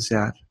 50 meters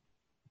out.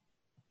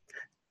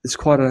 It's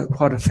quite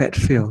a fat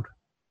field.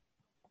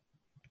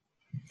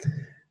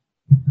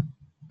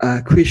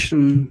 A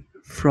question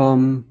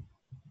from,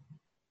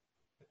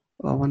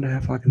 I wonder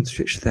if I can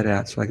stretch that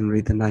out so I can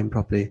read the name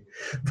properly.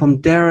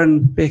 From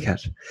Darren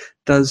Beckett,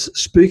 does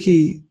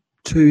Spooky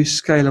 2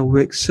 scalar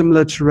work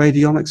similar to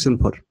radionics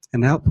input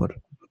and output?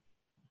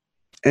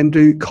 And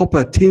do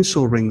copper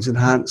tensor rings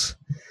enhance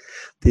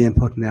the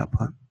input and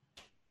output?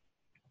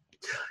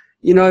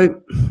 You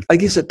know, I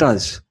guess it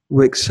does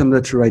work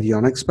similar to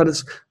radionics, but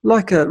it's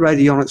like a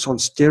radionics on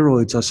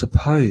steroids, I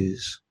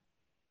suppose.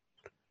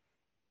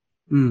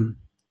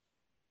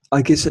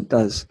 I guess it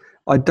does.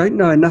 I don't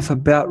know enough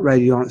about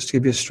radionics to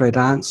give you a straight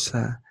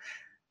answer,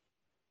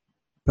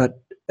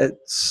 but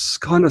it's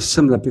kind of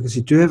similar because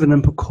you do have an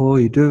input coil,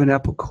 you do have an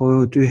output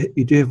coil,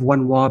 you do have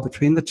one wire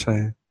between the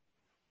two.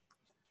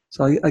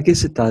 So I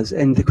guess it does.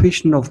 And the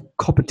question of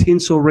copper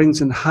tensor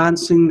rings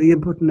enhancing the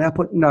input and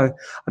output, no,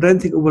 I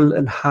don't think it will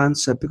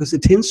enhance it because the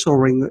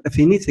tensor ring, if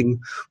anything,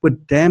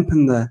 would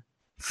dampen the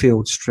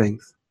field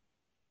strength,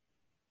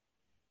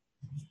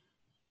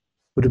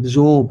 would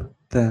absorb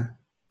the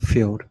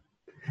field.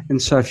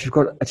 And so if you've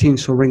got a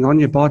tensor ring on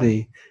your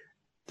body,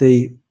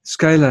 the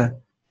scalar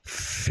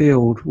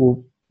field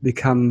will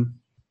become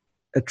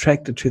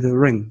attracted to the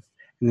ring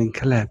and then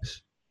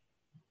collapse.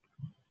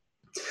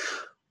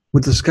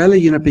 Would the scalar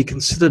unit be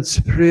considered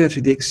superior to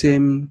the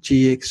XM,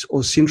 GX,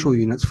 or central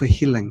units for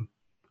healing?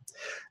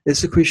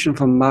 That's a question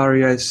from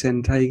Mario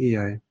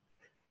Santagio.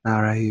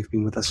 Mario, you've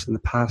been with us in the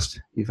past.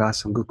 You've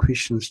asked some good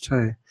questions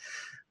too.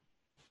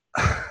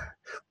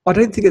 I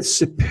don't think it's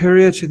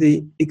superior to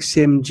the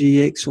XM,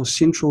 GX, or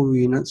central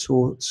units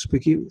or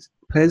Spooky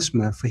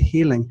plasma for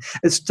healing.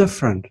 It's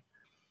different.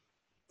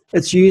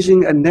 It's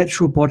using a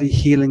natural body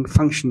healing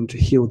function to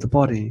heal the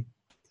body.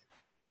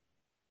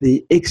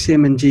 The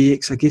XM and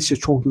GX, I guess you're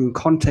talking in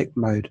contact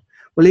mode.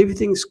 Well,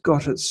 everything's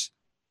got its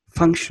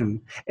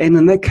function. And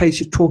in that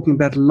case, you're talking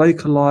about a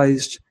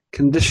localized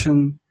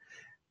condition.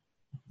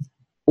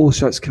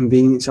 Also, it's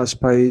convenience, I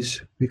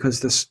suppose,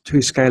 because there's two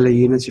scalar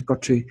units, you've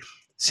got to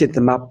set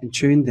them up and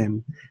tune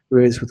them.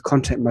 Whereas with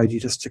contact mode, you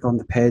just stick on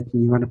the pad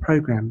and you run a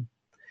program.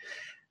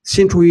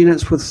 Central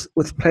units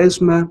with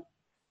plasma,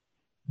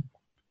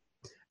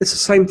 it's the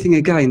same thing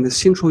again. The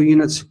central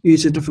units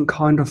use a different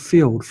kind of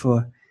field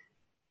for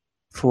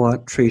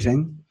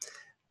treating.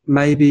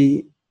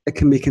 Maybe it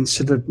can be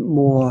considered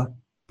more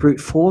brute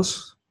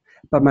force,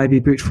 but maybe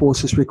brute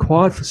force is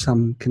required for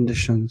some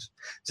conditions.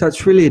 So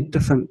it's really a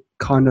different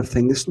kind of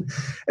thing.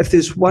 If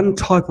there's one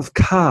type of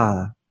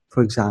car,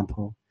 for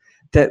example,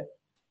 that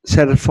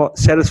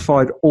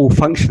satisfied all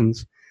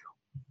functions,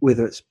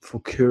 whether it's for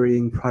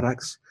couriering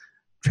products,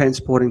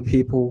 transporting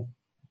people.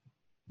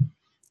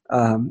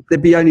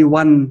 There'd be only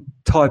one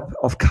type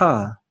of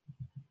car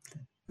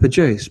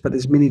produced, but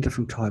there's many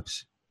different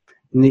types,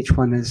 and each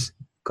one has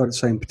got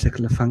its own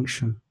particular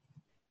function.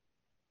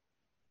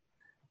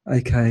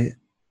 Okay,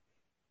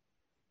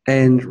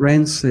 and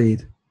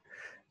Ranseed,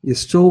 you're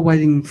still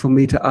waiting for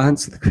me to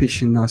answer the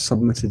question I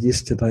submitted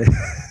yesterday.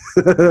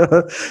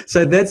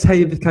 So that's how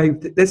you became.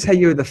 That's how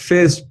you were the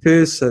first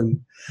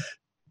person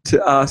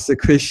to ask the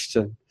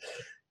question.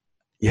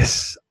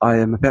 Yes, I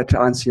am about to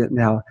answer it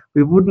now.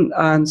 We wouldn't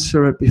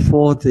answer it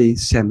before the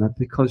SAMR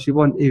because you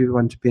want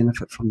everyone to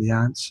benefit from the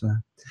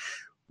answer.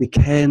 We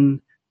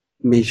can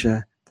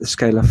measure the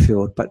scalar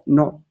field, but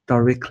not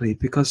directly,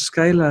 because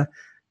scalar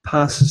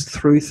passes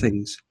through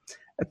things.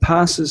 It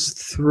passes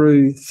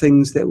through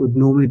things that would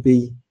normally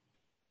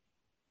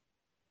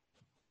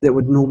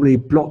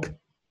block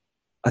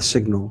a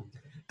signal,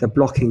 the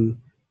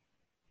blocking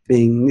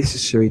being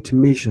necessary to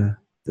measure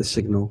the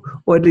signal,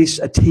 or at least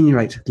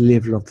attenuate the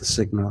level of the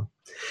signal.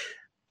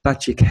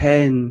 But you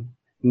can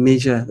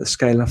measure the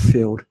scalar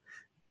field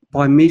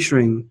by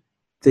measuring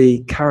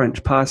the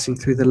current passing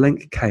through the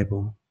link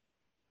cable.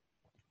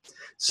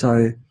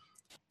 So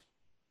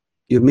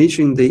you're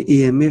measuring the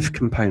EMF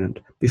component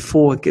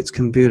before it gets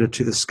converted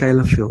to the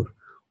scalar field,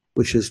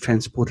 which is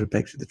transported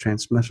back to the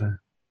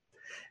transmitter.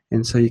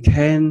 And so you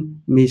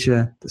can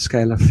measure the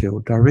scalar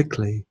field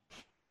directly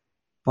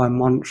by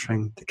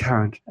monitoring the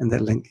current in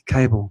that link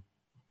cable.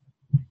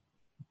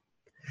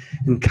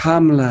 And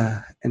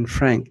Kamala and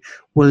Frank,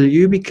 will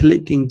you be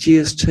collecting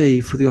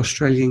GST for the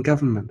Australian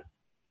government?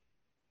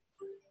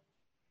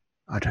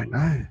 I don't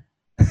know.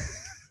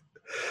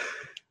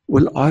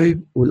 Will I,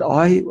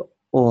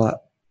 or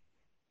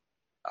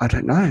I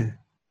don't know.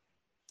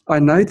 I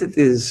know that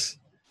there's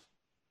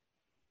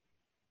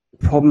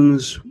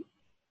problems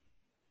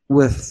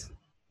with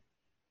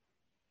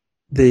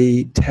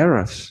the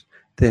tariffs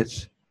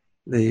that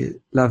the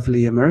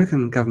lovely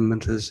American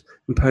government is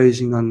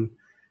imposing on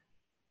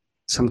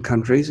some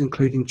countries,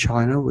 including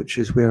China, which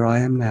is where I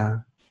am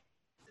now.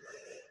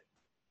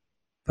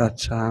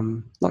 But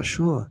not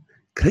sure.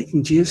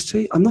 Collecting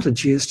GST? I'm not a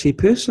GST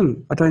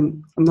person.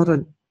 I'm not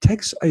a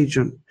tax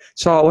agent,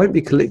 so I won't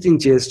be collecting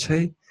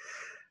GST.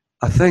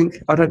 I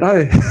think. I don't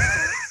know.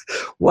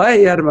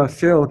 Way out of my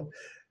field.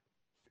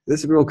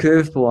 This is a real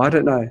curveball. I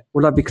don't know.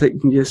 Will I be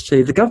collecting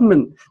GST? The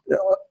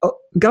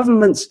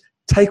governments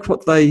take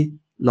what they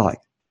like,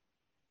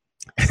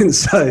 and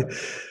so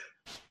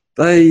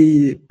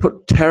they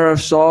put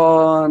tariffs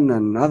on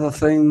and other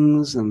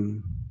things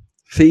and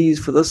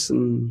fees for this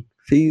and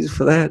fees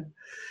for that.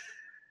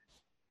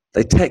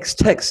 They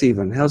tax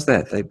even. How's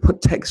that? They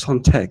put tax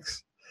on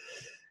tax.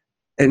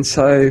 And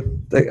so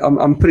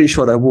I'm pretty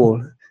sure they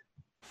will.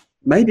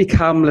 Maybe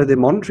Kamala, they're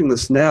monitoring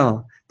this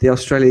now, the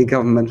Australian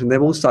government, and they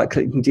will start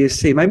collecting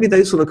GST. Maybe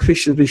those sort of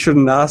questions we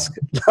shouldn't ask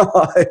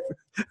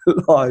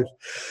live.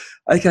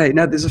 Okay,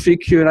 now there's a few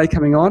Q&A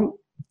coming on.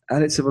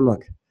 Let's have a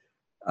look.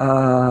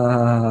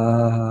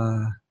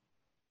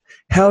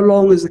 How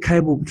long is the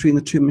cable between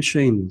the two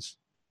machines?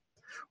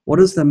 What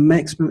is the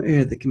maximum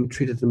area that can be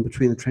treated in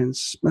between the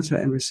transmitter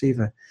and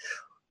receiver?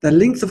 The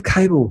length of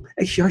cable,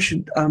 actually I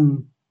should,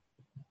 I'm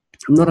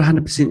not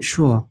 100%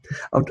 sure.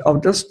 I'll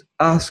just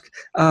ask,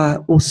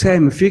 well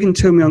Sam, if you can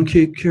tell me on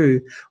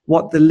QQ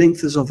what the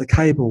length is of the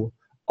cable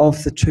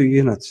of the two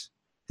units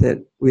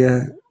that we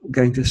are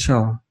going to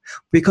show.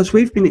 Because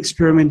we've been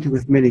experimenting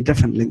with many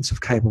different lengths of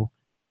cable.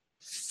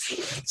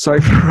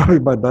 Sorry for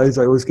rubbing my nose,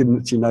 I always get an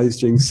itchy nose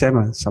during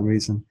SAMR for some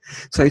reason.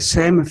 So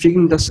Sam, if you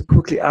can just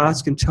quickly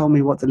ask and tell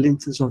me what the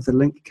length is of the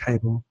link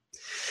cable.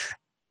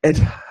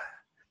 At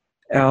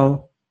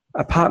our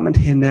apartment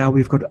here now,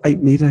 we've got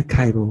 8-meter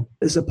cable.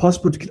 Is it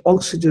possible to get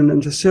oxygen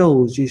into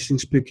cells using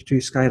Spooky 2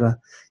 scalar?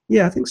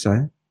 Yeah, I think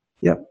so.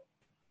 Yep,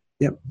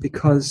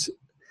 because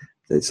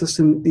it's just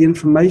the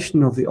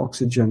information of the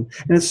oxygen.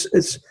 And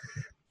it's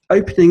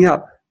opening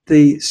up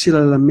the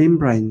cellular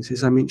membranes,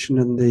 as I mentioned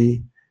in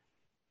the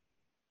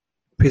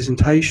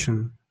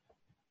presentation.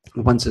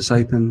 Once it's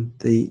open,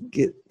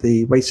 get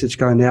the wastage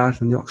going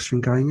out and the oxygen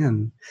going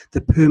in.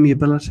 The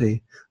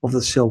permeability of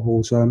the cell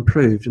walls are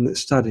improved in that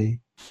study.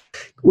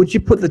 Would you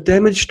put the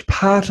damaged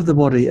part of the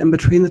body in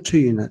between the two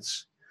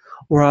units?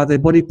 Or are there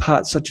body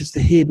parts such as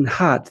the head and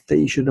heart that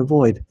you should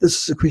avoid?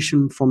 This is a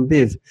question from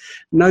Bev.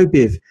 No,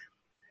 Bev.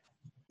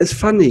 It's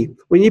funny,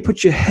 when you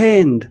put your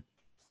hand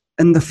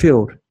in the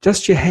field,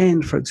 just your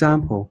hand, for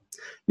example,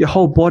 your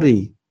whole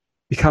body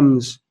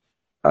becomes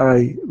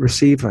a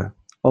receiver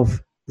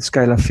of the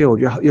scalar field.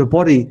 Your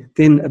body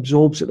then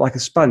absorbs it like a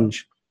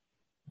sponge.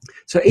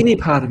 So any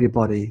part of your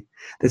body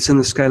that's in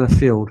the scalar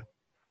field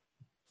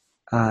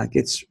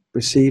gets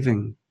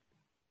receiving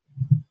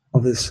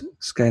of this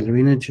scalar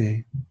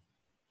energy.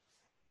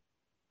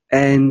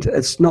 And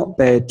it's not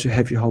bad to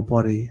have your whole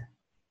body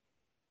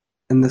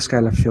in the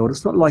scalar field.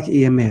 It's not like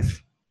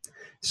EMF.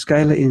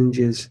 Scalar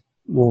energy is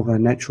more of a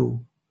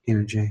natural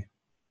energy.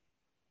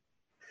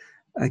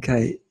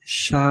 Okay,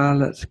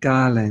 Charlotte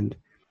Garland.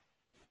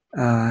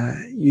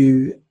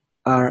 You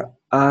are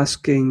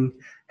asking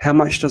how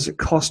much does it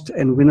cost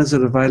and when is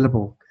it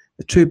available?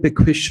 The two big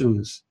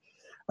questions.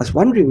 I was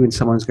wondering when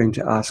someone's going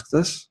to ask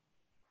this.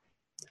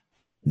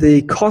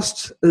 The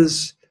cost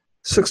is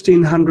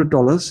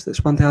 $1,600, that's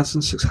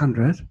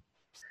 $1,600,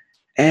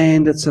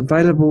 and it's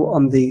available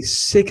on the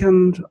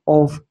 2nd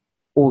of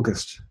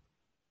August.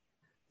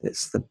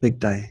 That's the big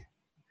day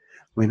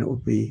when it will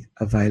be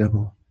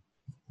available.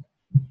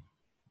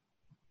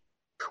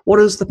 What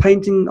is the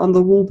painting on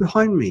the wall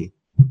behind me?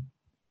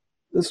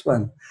 This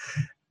one.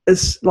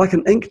 It's like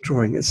an ink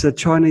drawing. It's a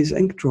Chinese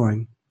ink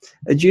drawing.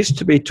 It used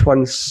to be to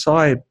one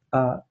side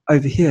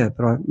over here,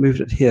 but I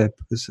moved it here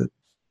because it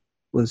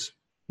was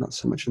not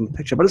so much in the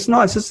picture. But it's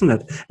nice, isn't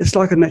it? It's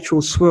like a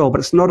natural swirl, but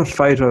it's not a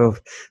photo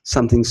of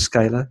something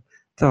scalar,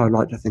 though I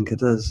like to think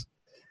it is.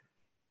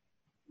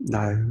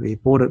 No, we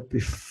bought it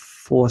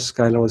before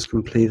Scalar was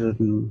completed,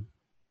 and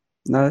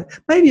no,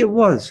 maybe it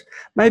was.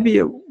 Maybe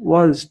it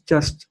was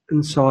just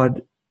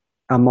inside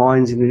our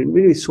minds, and when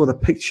we saw the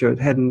picture, it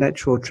had a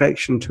natural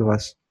attraction to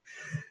us.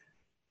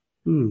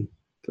 Very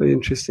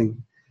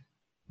interesting.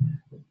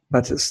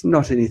 But it's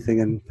not anything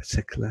in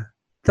particular.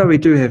 Though we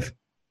do have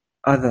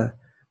other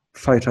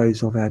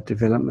photos of our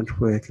development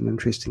work and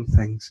interesting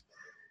things.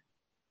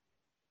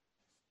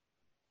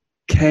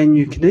 Can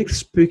you connect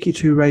Spooky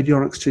 2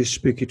 radionics to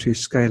Spooky 2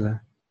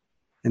 Scalar?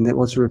 And that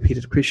was a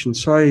repeated question.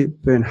 Sorry,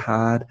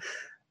 Bernhard,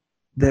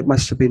 that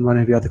must have been one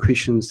of the other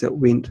questions that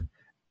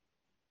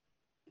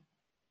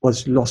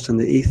was lost in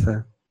the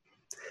ether.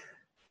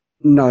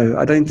 No,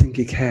 I don't think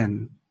you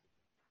can.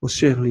 Well,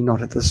 certainly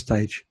not at this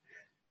stage.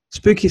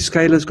 Spooky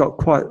Scalar's got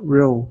quite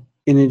real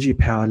energy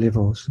power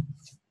levels.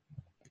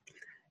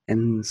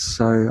 And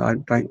so I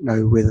don't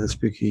know whether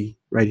Spooky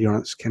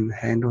radionics can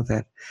handle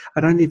that.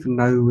 I don't even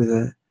know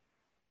whether,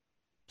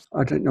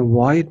 I don't know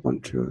why you'd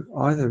want to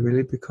either,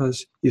 really,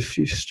 because if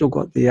you've still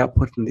got the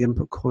output and the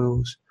input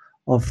coils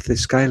of the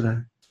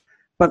scalar.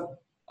 But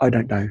I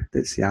don't know,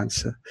 that's the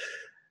answer.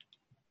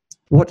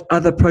 What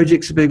other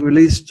projects are being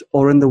released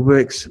or in the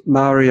works?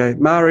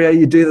 Mario,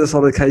 you do this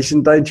on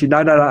occasion, don't you?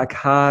 No, I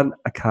can't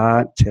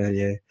tell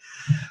you.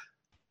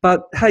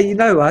 But hey, you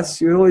know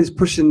us, you're always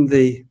pushing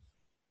the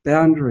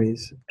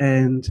boundaries,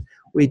 and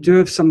we do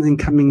have something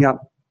coming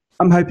up,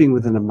 I'm hoping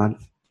within a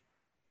month,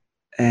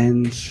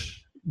 and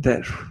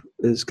that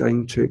is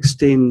going to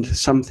extend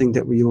something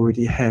that we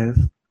already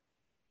have.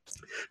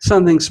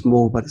 Something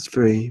small, but it's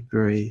very,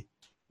 very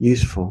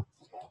useful.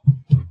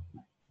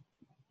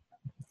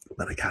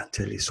 But I can't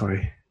tell you,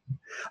 sorry.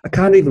 I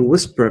can't even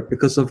whisper it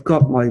because I've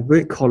got my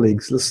work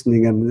colleagues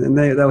listening, and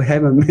they'll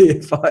hammer me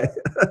if I...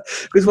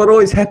 Because what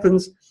always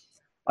happens,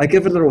 I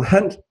give a little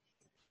hint,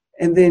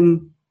 and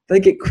then they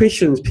get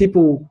questions,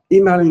 people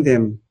emailing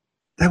them.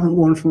 They want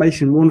more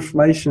information.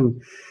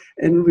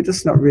 And we're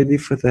just not ready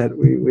for that.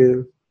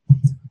 We're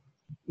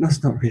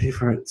just not ready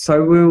for it.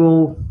 So we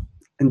will,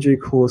 in due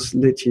course,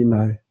 let you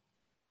know.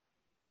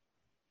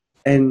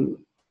 And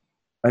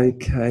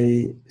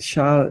okay,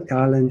 Charlotte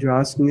Garland, you're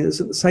asking, is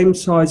it the same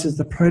size as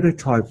the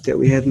prototype that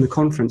we had in the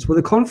conference? Well,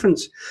 the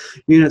conference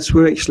units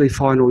were actually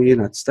final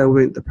units. They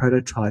weren't the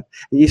prototype.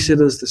 And yes,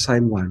 it is the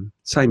same one,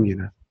 same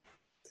unit.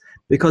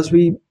 Because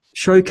we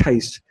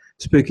showcased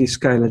Spooky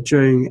Scalar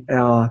during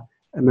our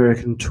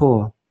American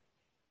tour.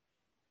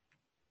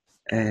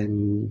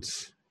 And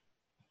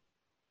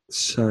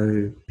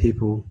so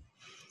people,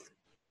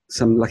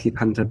 some lucky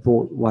punter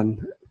bought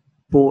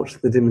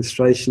the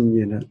demonstration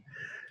unit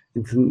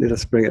and didn't let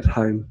us bring it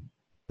home.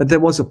 But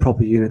that was a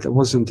proper unit, that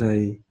wasn't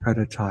a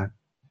prototype.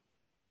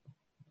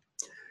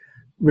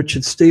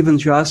 Richard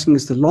Stevens, you're asking,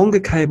 is the longer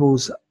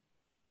cables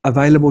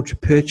available to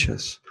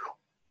purchase,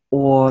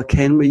 or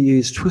can we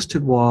use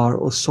twisted wire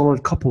or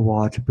solid copper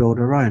wire to build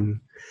our own?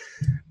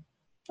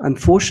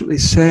 Unfortunately,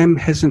 Sam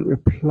hasn't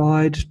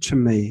replied to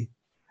me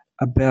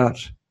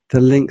about the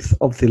length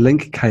of the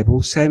link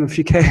cable. Sam, if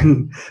you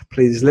can,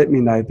 please let me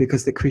know,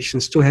 because the question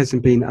still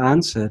hasn't been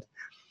answered.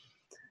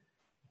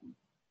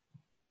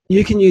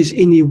 You can use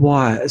any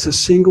wire. It's a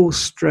single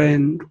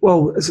strand,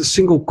 well, it's a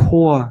single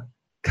core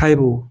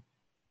cable.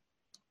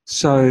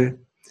 So,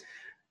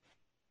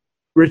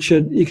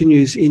 Richard, you can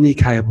use any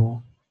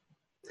cable.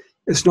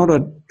 It's not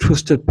a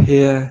twisted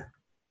pair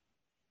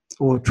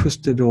or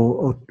twisted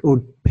or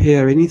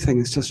pair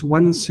anything. It's just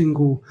one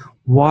single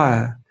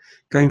wire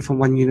going from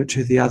one unit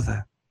to the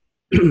other.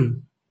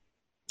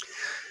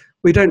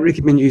 We don't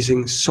recommend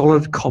using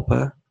solid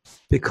copper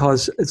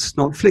because it's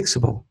not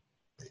flexible.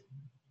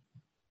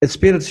 It's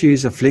better to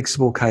use a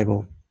flexible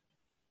cable.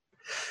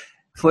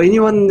 For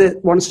anyone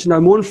that wants to know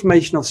more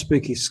information of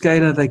Spooky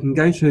Scalar, they can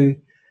go to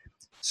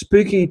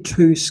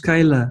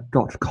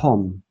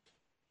spooky2scalar.com.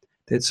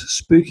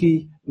 That's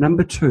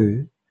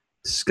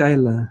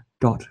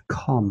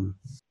spooky2scalar.com.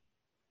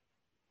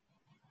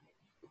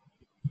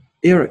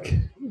 Eric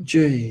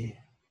G.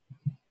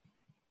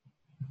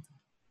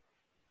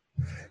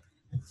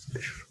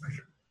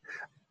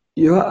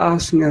 You're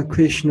asking a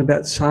question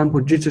about Sample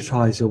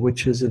Digitizer,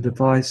 which is a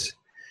device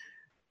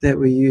that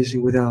we're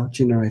using with our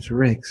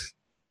Generator X.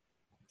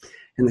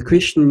 And the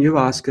question you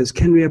ask is,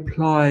 can we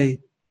apply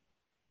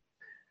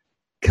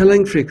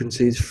killing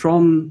frequencies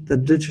from the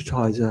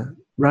digitizer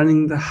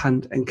running the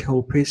hunt and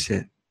kill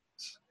presets?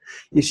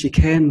 Yes, you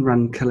can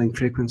run killing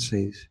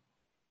frequencies.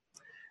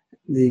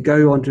 You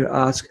go on to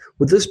ask,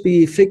 would this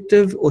be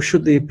effective, or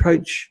should the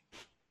approach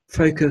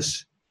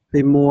focus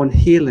be more on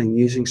healing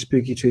using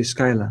Spooky 2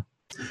 Scalar?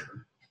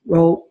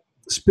 Well,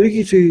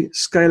 Spooky 2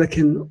 Scalar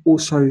can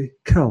also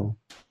kill.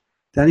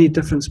 The only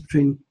difference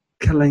between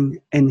killing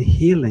and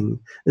healing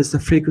is the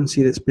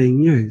frequency that's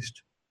being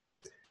used.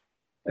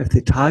 If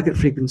the target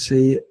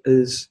frequency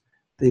is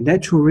the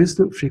natural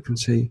resonant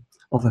frequency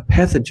of a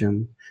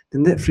pathogen,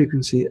 then that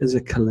frequency is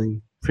a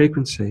killing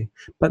frequency.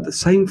 But the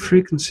same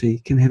frequency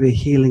can have a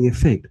healing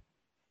effect.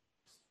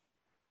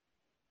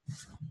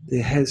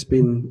 There has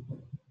been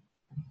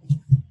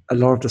a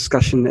lot of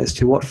discussion as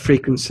to what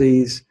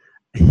frequencies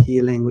are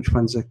healing, which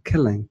ones are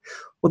killing.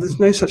 Well, there's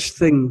no such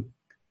thing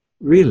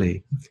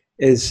really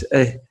as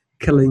a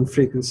killing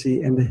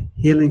frequency and a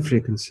healing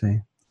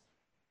frequency.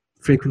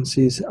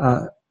 Frequencies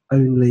are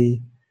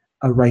only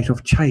a rate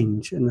of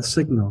change in the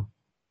signal,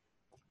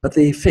 but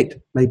the effect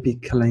may be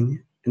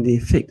killing and the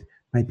effect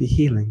may be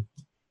healing.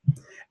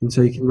 And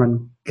so you can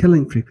run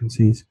killing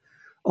frequencies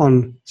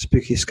on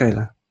Spooky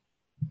Scalar.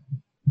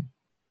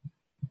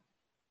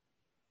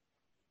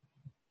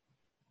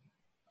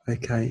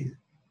 Okay,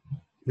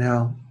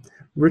 now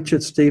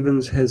Richard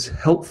Stevens has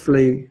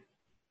helpfully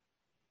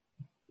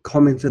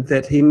commented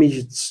that he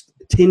measured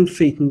 10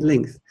 feet in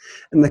length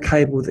in the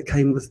cable that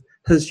came with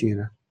his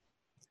unit.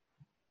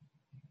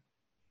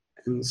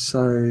 And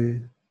so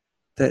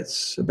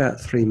that's about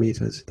 3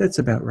 meters. That's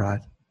about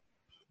right.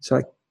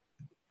 So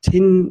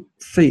 10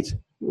 feet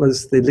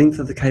was the length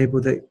of the cable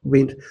that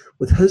went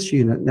with his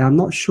unit. Now, I'm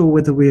not sure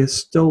whether we're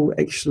still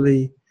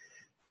actually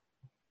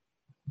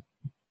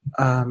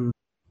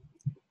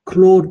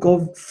Claude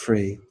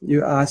Godfrey,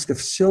 you ask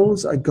if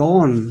cells are have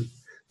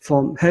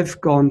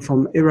gone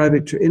from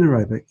aerobic to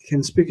anaerobic.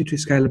 Can Spooky 2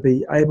 Scalar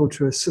be able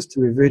to assist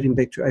in reverting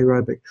back to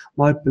aerobic?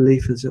 My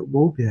belief is it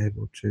will be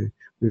able to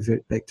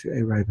revert back to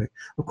aerobic.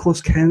 Of course,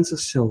 cancer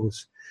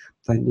cells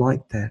don't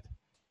like that,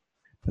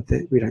 but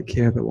we don't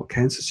care about what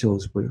cancer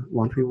cells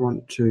want. We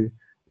want to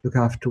look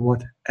after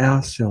what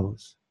our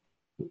cells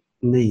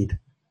need.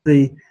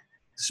 The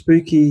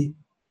Spooky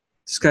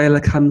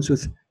Scalar comes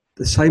with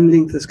the same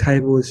length as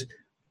cable as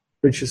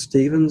Richard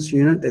Stevens'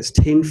 unit. That's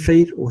 10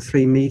 feet or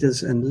 3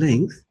 meters in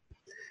length.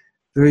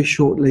 Very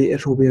shortly,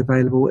 it will be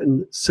available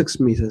in 6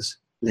 meters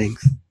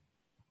length.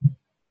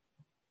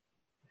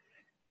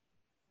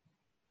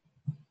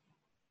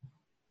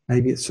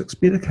 Maybe it's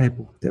 6 meter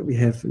cable that we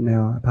have in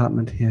our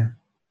apartment here.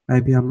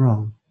 Maybe I'm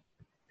wrong.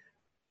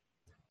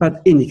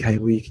 But any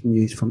cable you can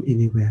use from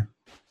anywhere.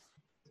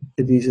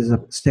 It uses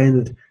a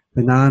standard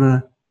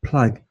banana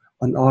plug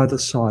on either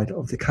side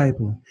of the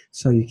cable.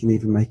 So you can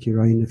even make your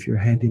own if you're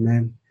a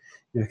handyman.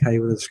 You're okay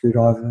with a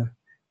screwdriver.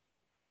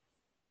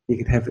 You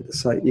can have it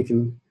so you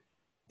can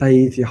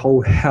bathe your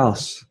whole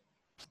house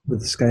with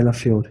the scalar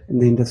field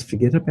and then just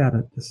forget about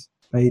it. Just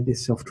bathe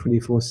yourself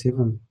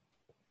 24/7.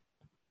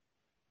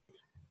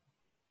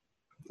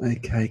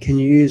 Okay, can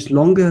you use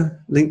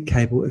longer link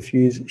cable if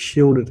you use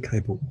shielded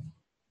cable?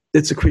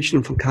 That's a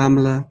question from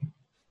Carmela.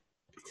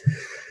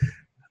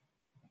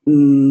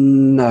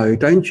 No,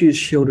 don't use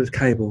shielded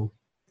cable.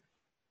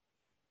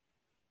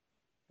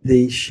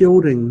 The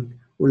shielding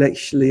will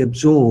actually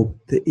absorb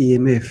the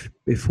EMF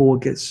before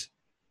it gets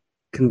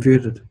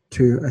converted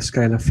to a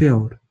scalar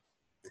field.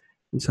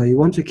 And so you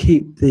want to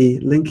keep the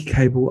link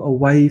cable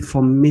away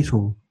from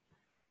metal.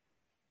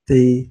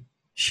 The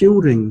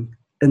shielding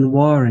in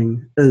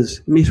wiring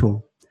is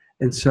metal,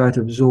 and so it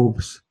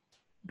absorbs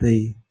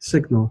the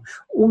signal.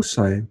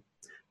 Also,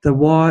 the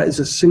wire is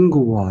a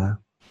single wire,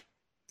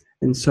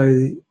 and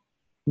so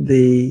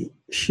the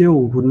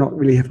shield would not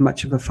really have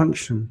much of a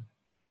function.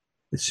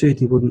 It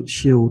certainly wouldn't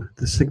shield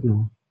the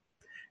signal.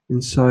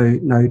 And so,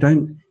 no,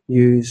 don't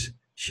use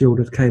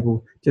shielded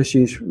cable. Just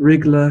use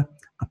regular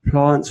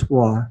appliance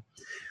wire.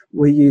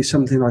 We use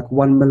something like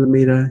 1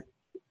 millimeter,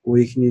 or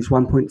you can use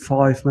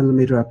 1.5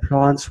 millimeter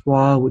appliance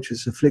wire, which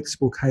is a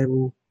flexible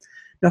cable.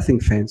 Nothing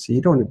fancy.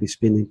 You don't want to be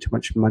spending too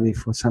much money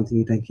for something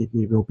you don't get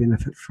any real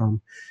benefit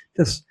from.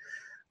 Just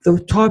the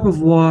type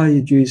of wire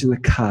you'd use in a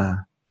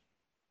car.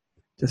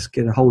 Just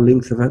get a whole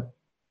length of it,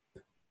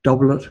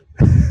 double it,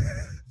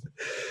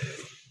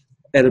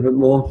 add a bit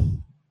more,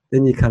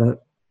 then you cut it,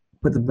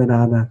 put the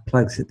banana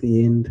plugs at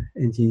the end,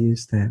 and you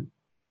use that.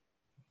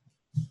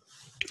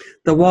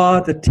 The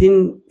wire, the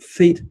 10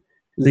 feet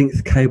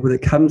length cable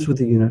that comes with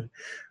the unit,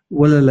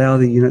 will allow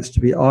the units to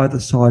be either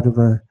side of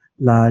a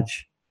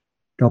large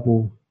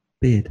double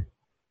bed.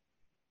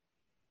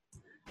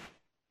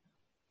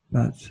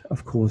 But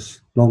of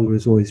course, longer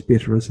is always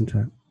better, isn't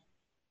it?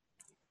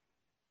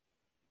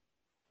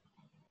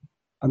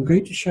 I'm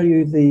going to show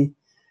you the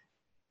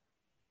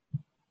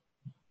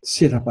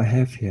setup I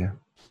have here.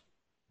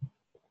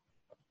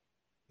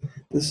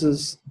 This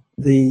is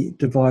the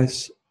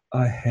device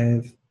I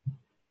have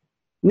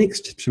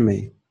next to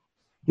me.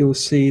 You'll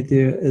see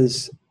there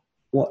is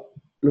what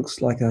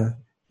looks like a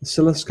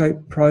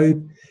oscilloscope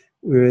probe,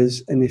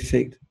 whereas in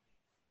effect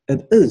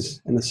it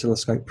is an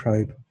oscilloscope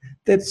probe.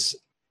 That's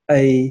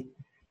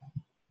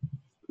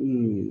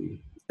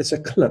it's a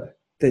clip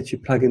that you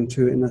plug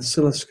into an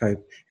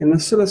oscilloscope. An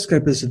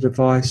oscilloscope is a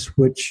device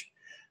which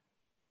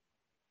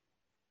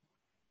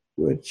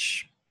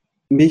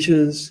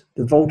measures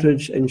the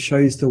voltage and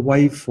shows the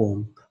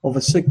waveform of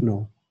a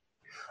signal.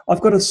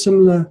 I've got a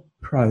similar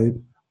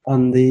probe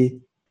on the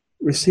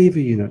receiver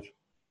unit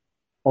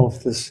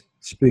of this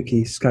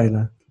spooky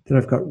scaler that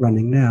I've got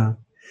running now.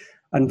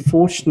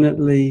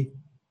 Unfortunately,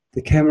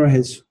 the camera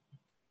has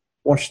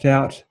washed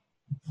out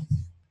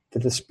the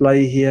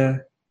display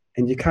here,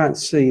 and you can't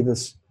see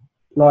this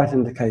light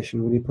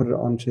indication when you put it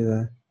onto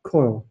the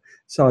coil.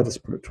 So I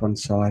just put it to one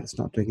side. It's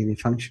not doing any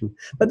function.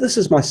 But this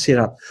is my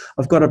setup.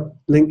 I've got a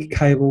link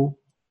cable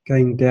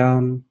going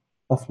down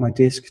off my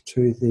desk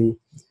to the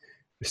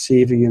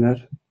receiver unit,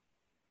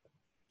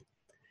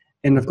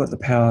 and I've got the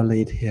power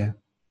lead here.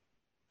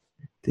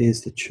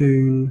 There's the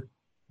tune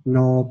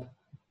knob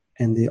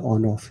and the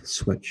on-off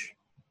switch.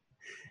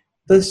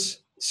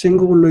 This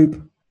single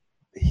loop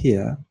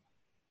here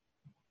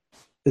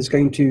is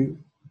going to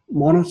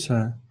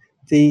monitor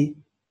the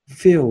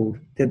field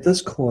that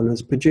this coil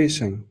is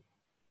producing.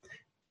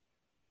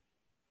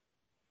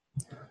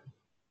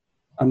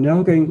 I'm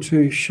now going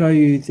to show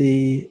you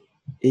the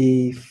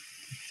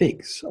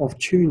effects of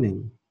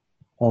tuning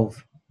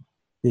of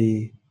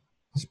the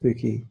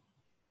spooky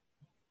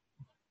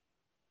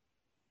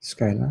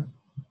scaler.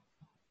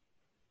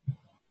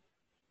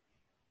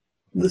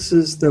 This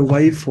is the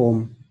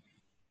waveform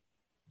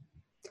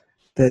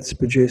that's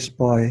produced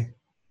by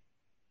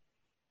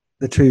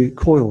the two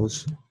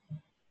coils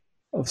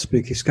of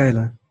spooky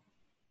scaler.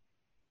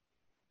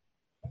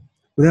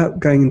 Without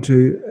going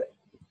into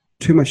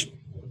too much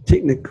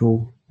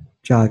technical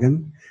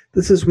jargon,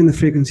 this is when the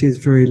frequency is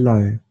very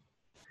low.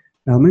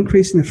 Now I'm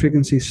increasing the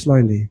frequency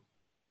slowly.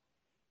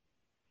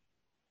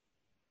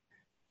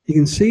 You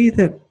can see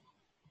that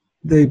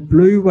the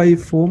blue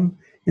waveform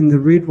and the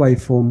red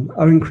waveform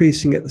are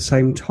increasing at the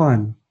same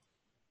time.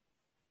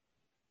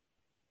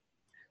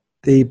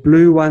 The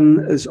blue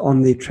one is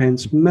on the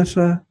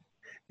transmitter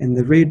and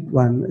the red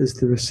one is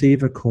the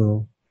receiver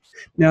coil.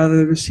 Now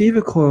the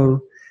receiver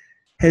coil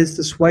has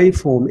this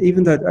waveform,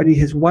 even though it only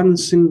has one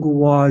single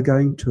wire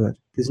going to it.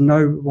 There's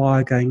no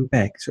wire going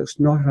back, so it's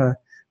not a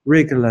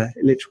regular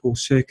electrical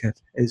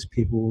circuit, as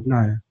people would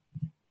know.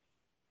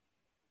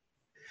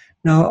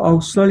 Now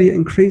I'll slowly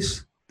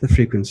increase the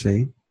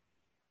frequency.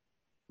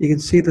 You can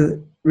see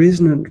the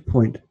resonant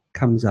point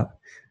comes up.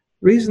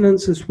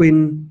 Resonance is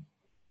when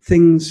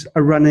things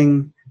are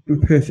running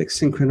in perfect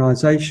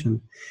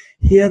synchronization.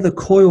 Here the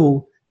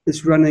coil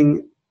is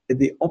running at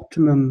the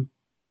optimum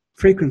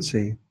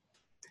frequency.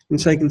 And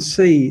so you can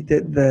see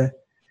that the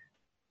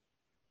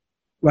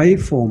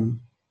waveform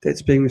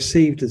that's being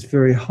received is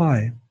very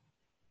high.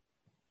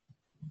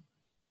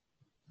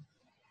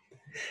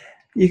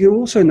 You can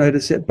also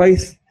notice that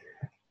both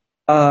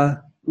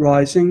are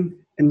rising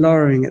and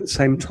lowering at the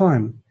same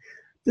time.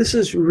 This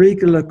is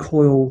regular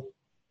coil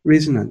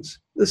resonance.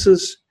 This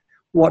is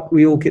what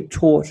we all get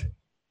taught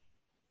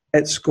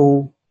at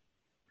school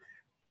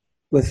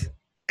with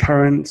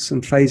currents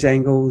and phase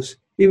angles.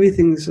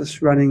 Everything's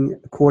just running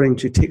according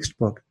to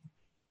textbook.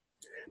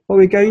 But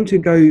we're going to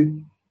go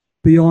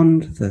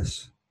beyond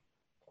this.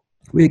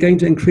 We're going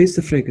to increase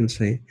the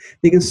frequency.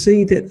 You can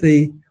see that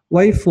the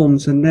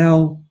waveforms are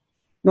now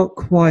not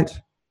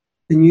quite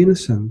in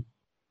unison.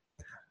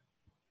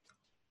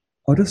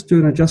 I'll just do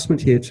an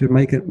adjustment here to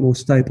make it more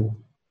stable.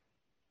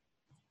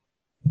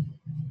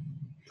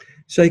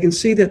 So you can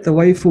see that the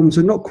waveforms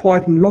are not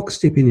quite in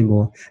lockstep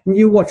anymore. And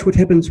you watch what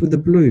happens with the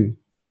blue.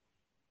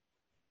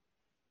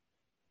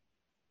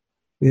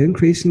 We're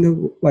increasing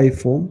the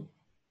waveform,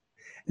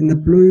 and the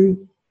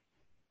blue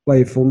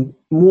waveform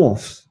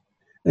morphs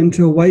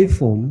into a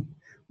waveform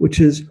which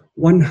is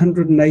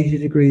 180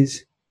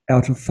 degrees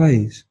out of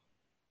phase.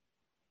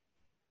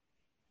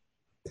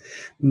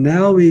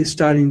 Now we're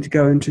starting to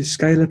go into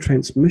scalar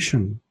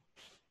transmission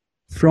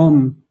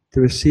from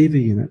the receiver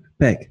unit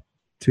back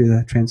to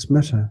the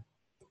transmitter.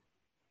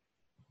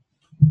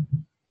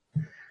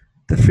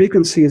 The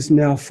frequency is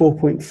now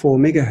 4.4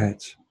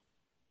 megahertz.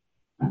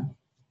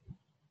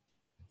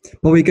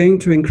 But we're going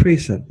to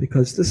increase it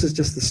because this is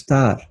just the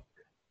start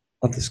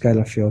of the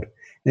scalar field.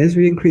 And as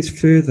we increase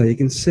further, you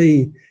can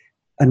see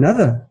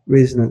another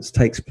resonance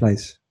takes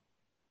place.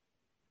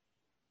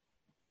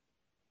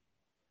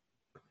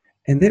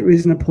 And that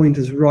resonant point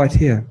is right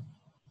here.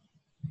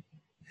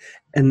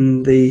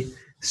 And the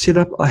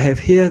setup I have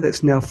here,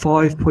 that's now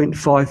 5.5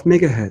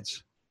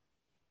 megahertz.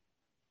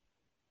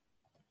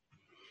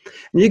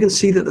 And you can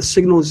see that the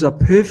signals are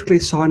perfectly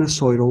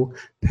sinusoidal,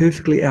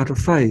 perfectly out of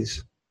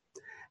phase,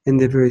 and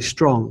they're very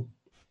strong.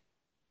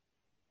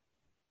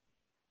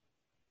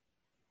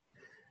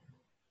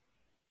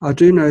 I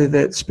do know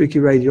that Spooky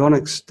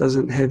Radionics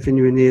doesn't have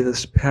anywhere near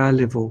this power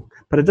level,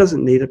 but it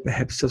doesn't need it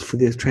perhaps just for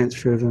the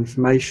transfer of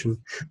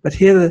information. But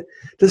here the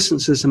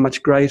distances are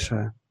much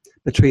greater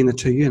between the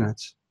two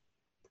units.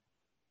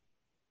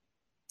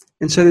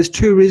 And so there's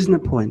two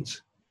resonant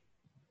points.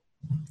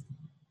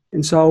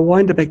 And so I'll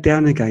wind it back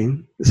down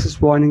again. This is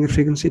winding the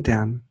frequency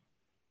down.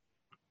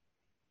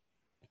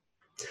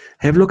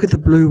 Have a look at the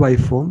blue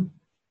waveform.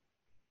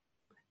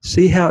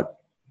 See how it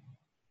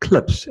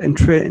clips and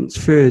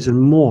transfers and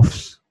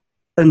morphs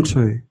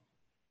into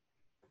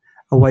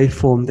a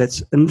waveform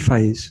that's in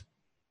phase.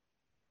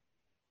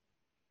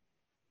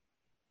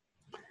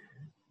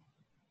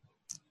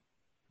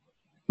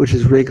 Which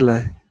is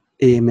regular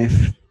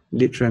EMF,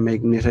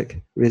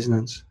 electromagnetic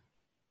resonance.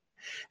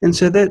 And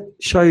so that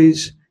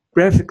shows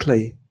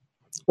graphically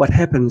what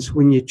happens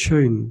when you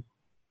tune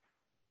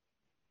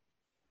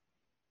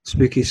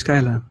Spooky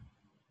Scalar.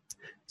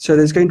 So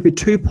there's going to be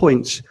 2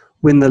 points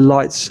when the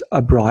lights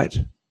are bright.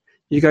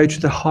 You go to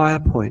the higher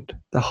point,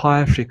 the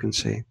higher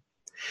frequency.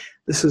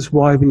 This is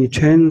why when you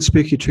turn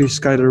Spooky True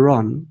Scalar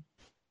on,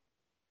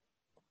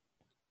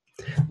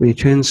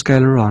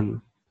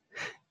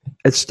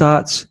 it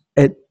starts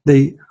at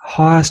the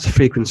highest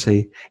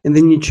frequency and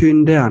then you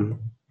tune down.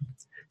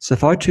 So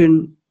if I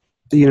turn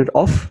the unit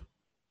off,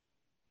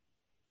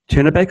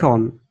 turn it back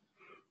on,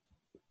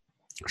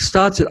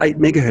 starts at 8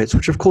 megahertz,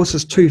 which of course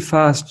is too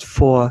fast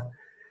for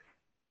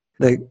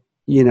the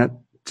unit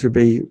to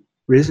be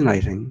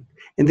resonating,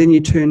 and then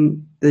you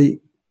turn the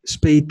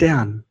speed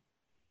down.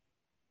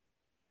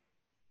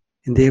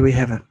 And there we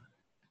have it.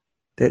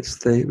 That's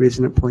the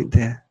resonant point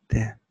there,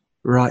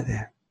 right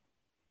there.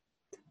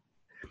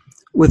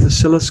 With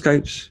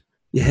oscilloscopes,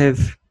 you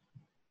have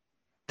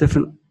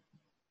different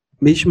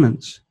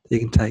measurements that you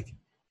can take.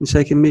 And so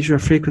you can measure a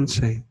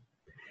frequency.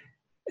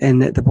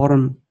 And at the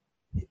bottom,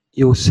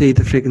 you'll see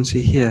the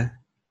frequency here.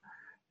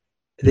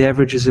 The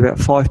average is about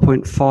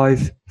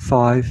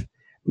 5.55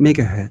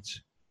 megahertz.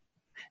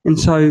 And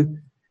so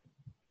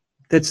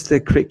that's the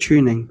correct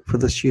tuning for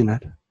this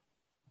unit.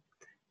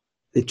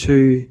 The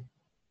two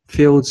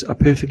fields are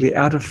perfectly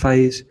out of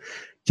phase,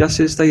 just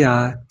as they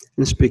are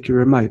in Spooky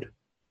Remote,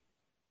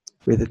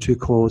 where the two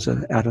coils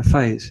are out of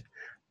phase.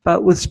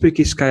 But with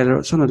Spooky Scalar,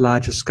 it's on a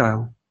larger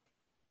scale.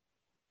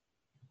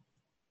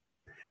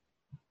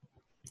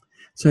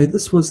 So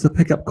this was the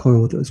pickup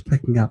coil that was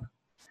picking up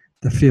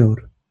the field.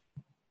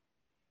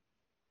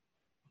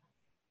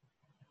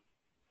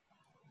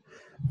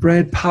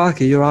 Brad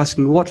Parker, you're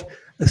asking, what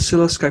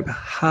oscilloscope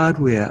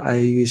hardware are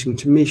you using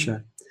to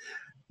measure?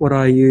 What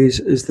I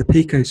use is the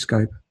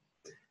Picoscope.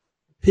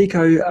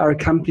 Pico are a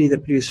company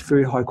that produce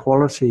very high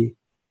quality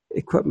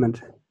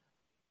equipment.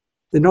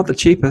 They're not the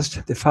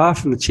cheapest, they're far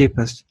from the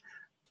cheapest,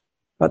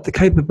 but the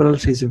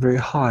capabilities are very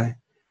high.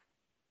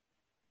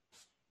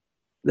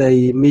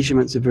 The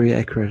measurements are very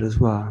accurate as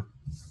well.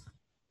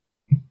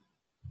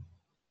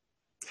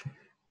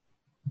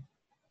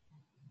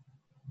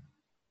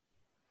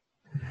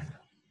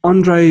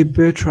 Andre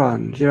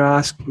Bertrand, you're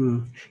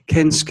asking,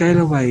 can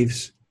scalar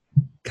waves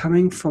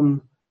coming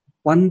from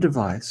one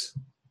device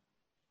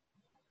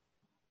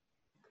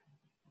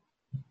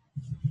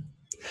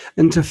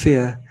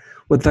interfere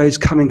with those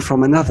coming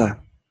from another?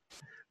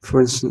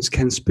 For instance,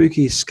 can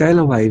Spooky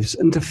Scalar waves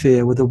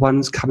interfere with the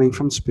ones coming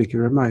from Spooky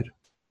Remote?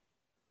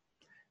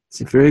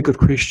 It's a very good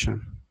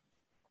question.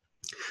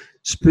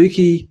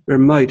 Spooky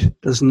Remote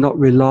does not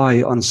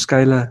rely on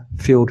scalar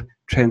field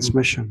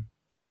transmission.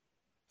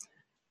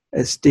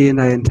 It's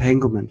DNA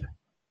entanglement.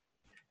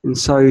 And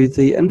so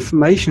the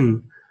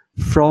information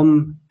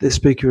from the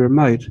Spooky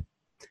Remote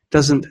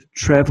doesn't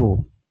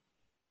travel.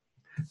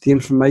 The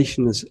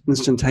information is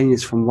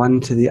instantaneous from one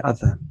to the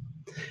other.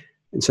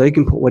 And so you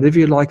can put whatever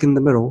you like in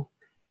the middle,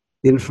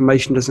 the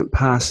information doesn't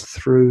pass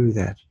through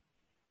that.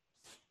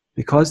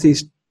 Because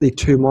the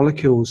two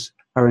molecules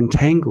are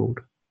entangled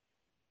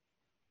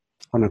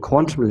on a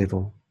quantum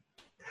level,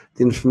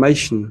 the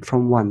information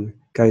from one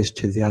goes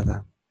to the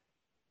other.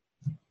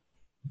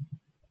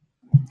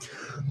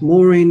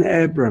 Maureen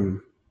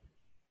Abram,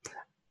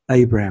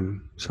 I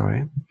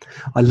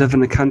live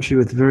in a country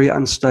with very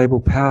unstable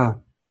power.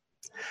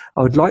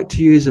 I would like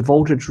to use a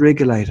voltage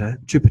regulator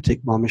to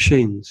protect my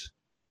machines.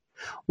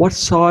 What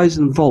size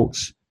and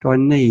volts do I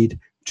need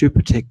to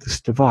protect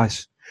this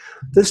device?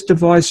 This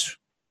device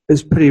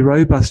is pretty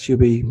robust, you'll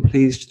be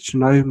pleased to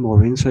know,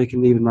 Maureen, so you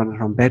can even run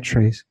it on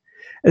batteries.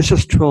 It's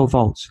just 12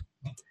 volts.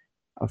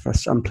 I've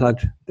just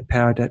unplugged the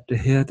power adapter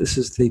here. This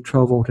is the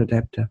 12 volt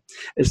adapter.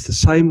 It's the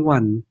same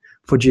one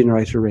for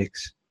Generator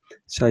X.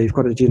 So you've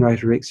got a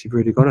Generator X, you've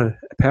already got a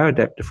power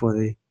adapter for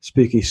the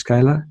Spooky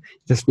Scalar, you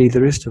just need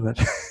the rest of it.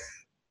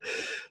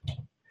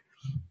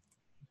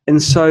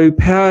 And so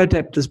power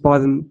adapters by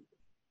them,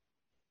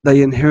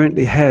 they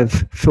inherently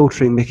have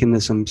filtering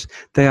mechanisms.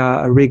 They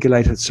are a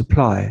regulated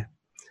supply.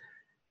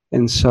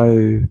 And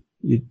so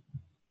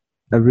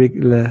a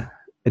regular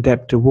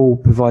adapter will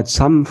provide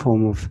some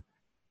form of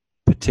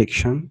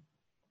protection.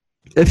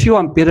 If you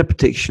want better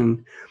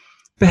protection,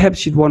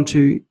 perhaps you'd want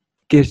to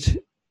get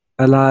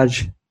a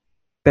large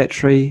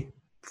battery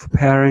for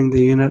powering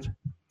the unit.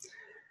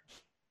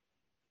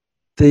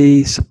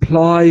 The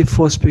supply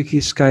for Spooky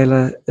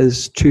Scalar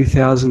is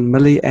 2000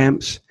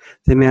 milliamps.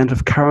 The amount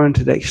of current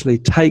it actually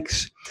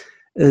takes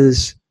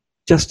is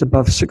just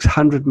above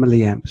 600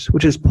 milliamps,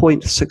 which is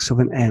 0.6 of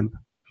an amp.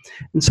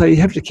 And so you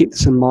have to keep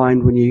this in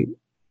mind when you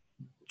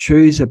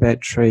choose a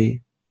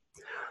battery.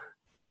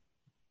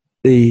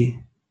 The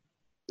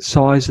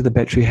size of the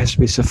battery has to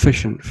be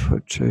sufficient for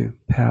it to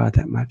power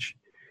that much.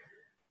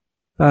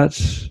 But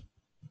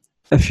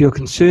if you're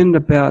concerned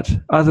about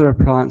other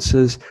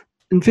appliances,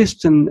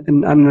 invest in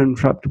an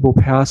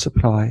uninterruptible power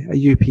supply,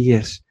 a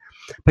UPS.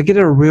 But get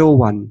a real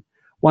one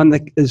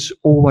that is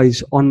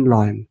always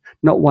online,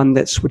 not one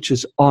that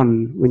switches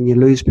on when you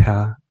lose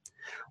power.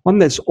 One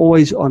that's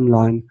always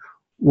online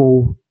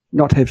will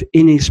not have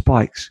any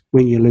spikes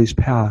when you lose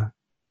power.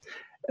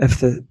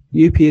 If the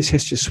UPS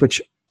has to switch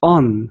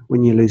on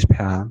when you lose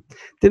power,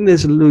 then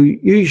there's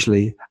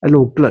usually a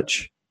little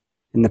glitch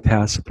in the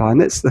power supply, and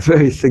that's the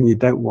very thing you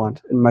don't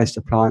want in most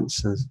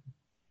appliances.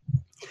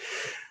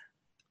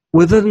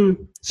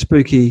 Within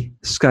Spooky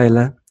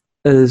Scalar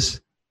is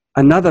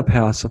another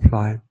power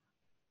supply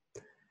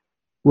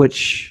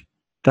which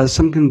does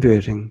some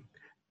converting,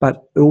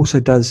 but also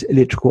does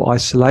electrical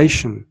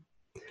isolation,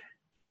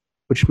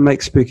 which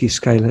makes Spooky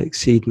Scalar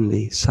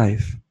exceedingly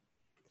safe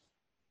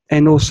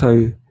and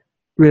also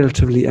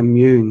relatively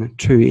immune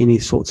to any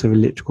sorts of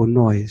electrical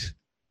noise.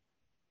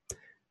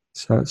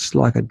 So it's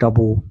like a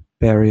double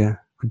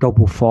barrier, a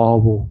double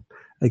firewall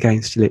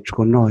against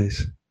electrical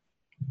noise.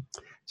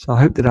 So I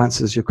hope that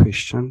answers your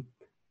question.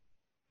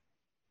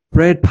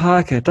 Brad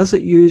Parker, does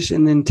it use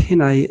an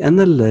antennae in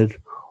the lid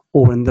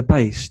or in the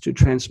base to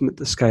transmit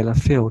the scalar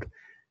field?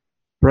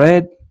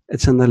 Brad,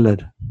 it's in the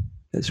lid.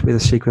 That's where the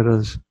secret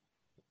is.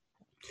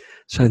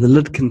 So the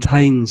lid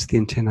contains the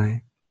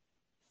antennae,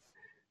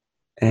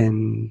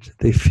 and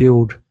the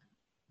field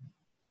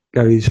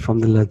goes from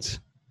the lids.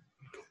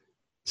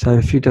 So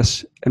if you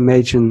just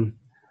imagine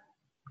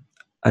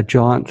a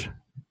giant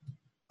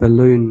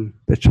balloon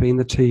between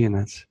the two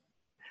units,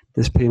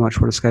 that's pretty much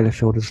what a scalar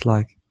field is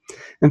like.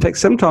 In fact,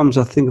 sometimes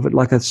I think of it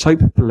like a soap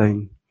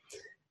balloon.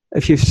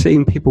 If you've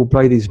seen people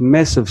blow these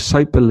massive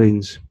soap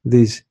balloons,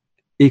 these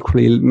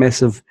equally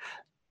massive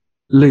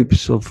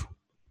loops of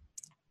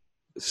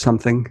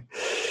something,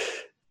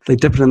 they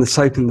dip it in the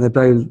soap and they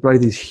blow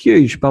these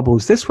huge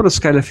bubbles. That's what a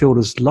scalar field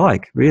is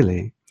like,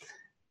 really.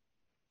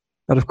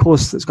 But of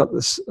course, it's got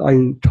this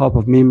own type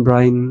of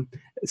membrane.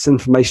 Its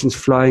information's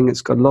flowing.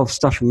 It's got a lot of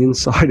stuff on the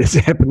inside that's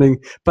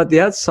happening. But the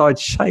outside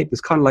shape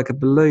is kind of like a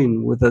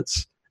balloon with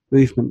its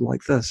movement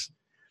like this.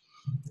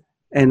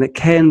 And it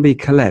can be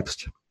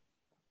collapsed.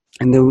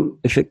 And then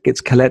if it gets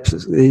collapsed,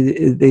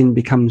 it then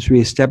becomes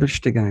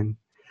re-established again.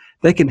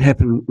 They can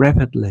happen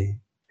rapidly,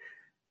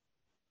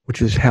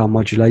 which is how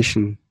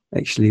modulation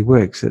actually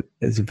works. It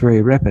is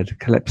very rapid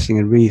collapsing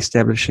and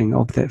re-establishing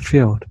of that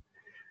field.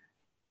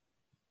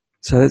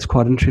 So that's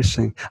quite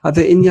interesting. Are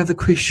there any other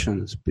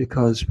questions?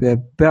 Because we're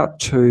about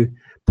to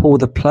pull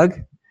the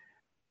plug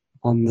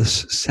on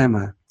this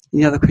SAMR.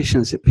 Any other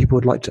questions that people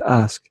would like to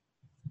ask?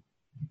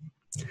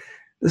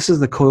 This is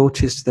the coil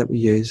test that we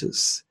use.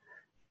 It's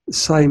the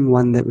same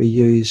one that we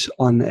use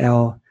on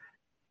our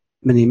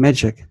Mini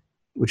Magic,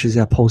 which is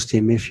our pulsed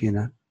EMF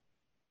unit.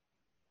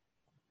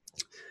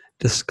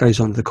 This goes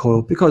onto the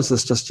coil because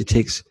this just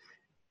detects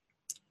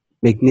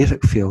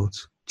magnetic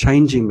fields,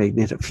 changing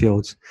magnetic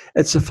fields.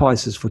 It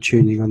suffices for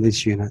tuning on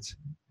these units.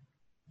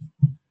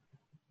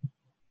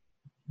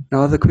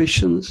 No other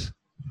questions?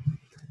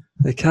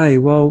 Okay,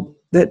 well,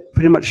 that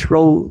pretty much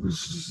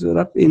rolls it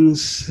up,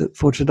 ends it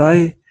for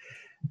today.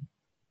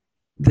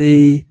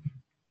 The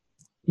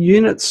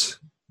units,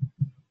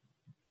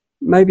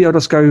 maybe I'll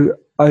just go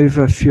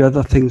over a few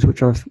other things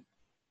which I've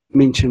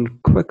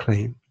mentioned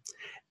quickly.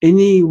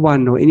 Any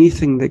one or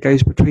anything that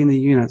goes between the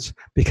units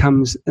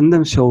becomes in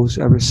themselves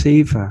a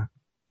receiver.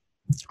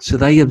 So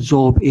they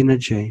absorb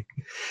energy.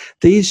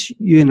 These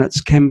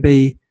units can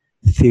be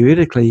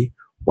theoretically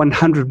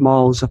 100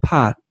 miles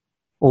apart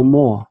or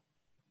more.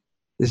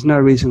 There's no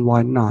reason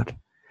why not.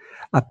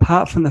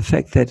 Apart from the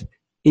fact that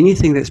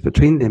anything that's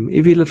between them,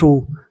 every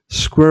little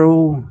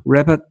squirrel,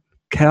 rabbit,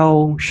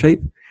 cow,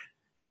 sheep,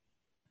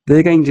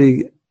 they're going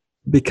to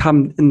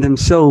become in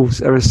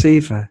themselves a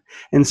receiver.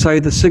 And so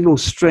the signal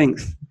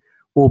strength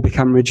will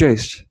become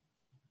reduced.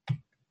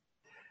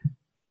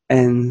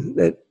 And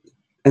that,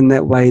 in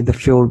that way, the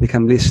field will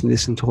become less and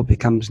less until it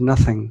becomes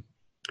nothing.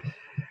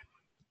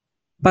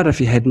 But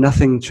if you had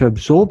nothing to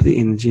absorb the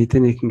energy,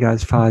 then you can go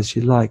as far as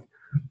you like.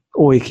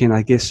 Or you can,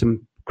 I guess,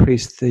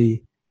 increase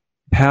the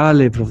power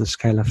level of the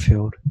scalar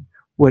field,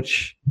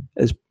 which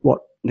is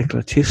what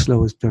Nikola Tesla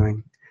was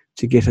doing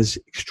to get his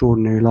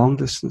extraordinary long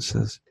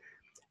distances.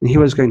 And he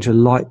was going to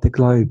light the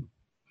globe,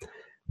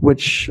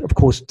 which, of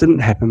course, didn't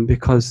happen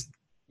because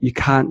you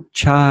can't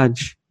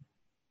charge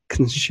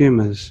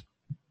consumers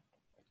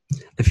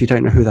if you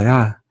don't know who they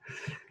are.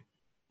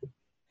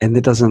 And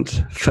that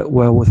doesn't fit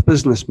well with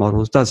business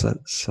models, does it?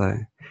 So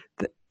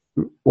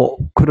what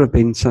could have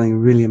been something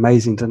really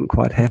amazing didn't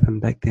quite happen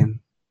back then.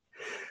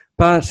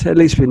 But at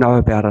least we know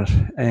about it,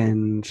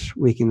 and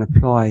we can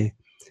apply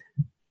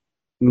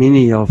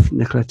many of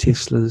Nikola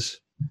Tesla's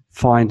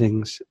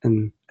findings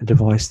in a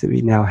device that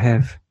we now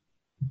have.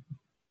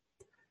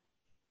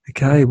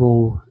 Okay,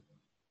 well,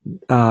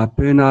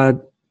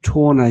 Bernard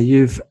Torner,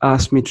 you've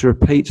asked me to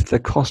repeat the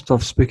cost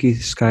of Spooky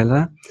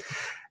Scalar.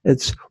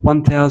 It's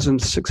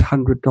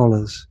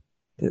 $1,600.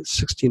 That's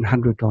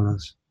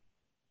 $1,600.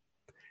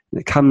 And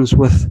it comes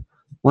with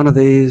one of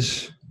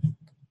these,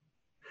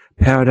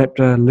 power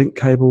adapter, link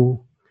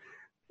cable.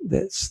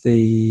 That's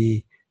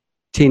the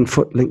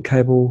 10-foot link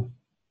cable.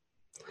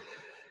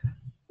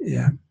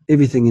 Yeah,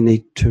 everything you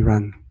need to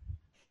run.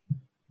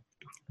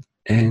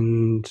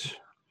 And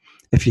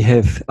if you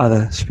have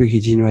other spooky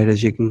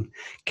generators, you can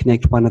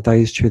connect one of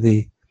those to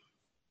the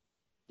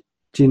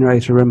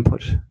generator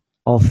input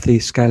of the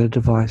scalar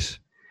device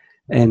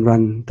and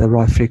run the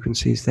right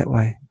frequencies that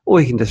way. Or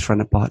you can just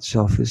run it by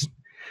itself. It's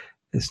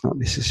not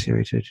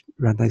necessary to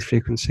run those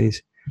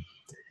frequencies.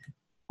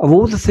 Of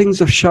all the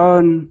things I've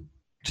shown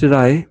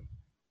today,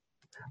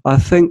 I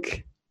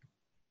think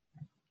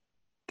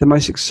the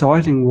most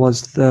exciting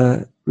was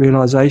the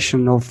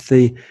realization of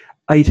the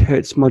 8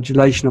 Hertz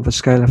modulation of a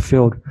scalar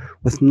field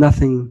with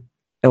nothing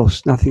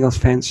else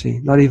fancy,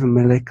 not even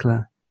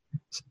molecular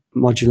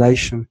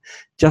modulation.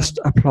 Just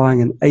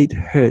applying an 8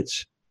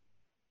 Hertz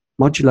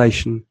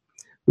modulation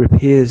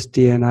repairs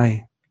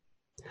DNA.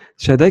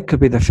 So that could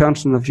be the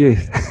fountain of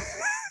youth.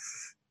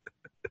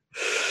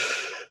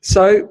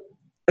 So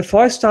if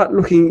I start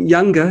looking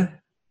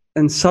younger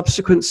in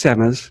subsequent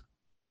summers,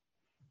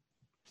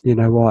 you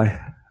know why.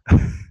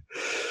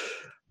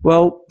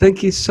 Well,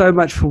 thank you so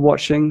much for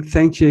watching.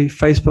 Thank you,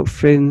 Facebook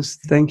friends.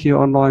 Thank you,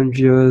 online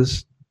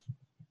viewers,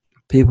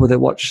 people that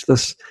watch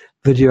this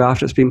video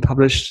after it's been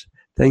published.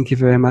 Thank you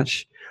very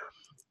much.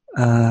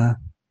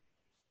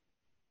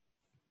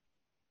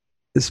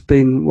 It's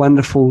been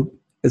wonderful.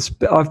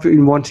 I've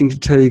been wanting to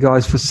tell you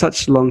guys for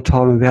such a long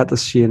time about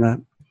this unit.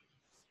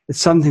 It's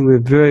something we're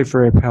very,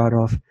 very proud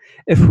of.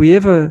 If we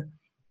ever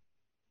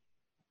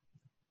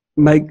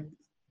make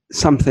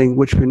something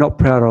which we're not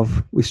proud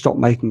of, we stop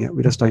making it.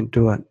 We just don't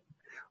do it.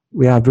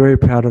 We are very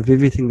proud of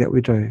everything that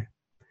we do.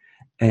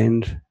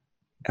 And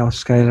our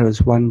scalar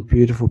is one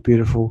beautiful,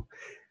 beautiful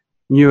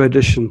new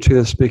addition to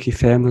the Spooky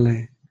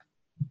family.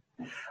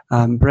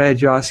 Brad,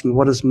 you're asking,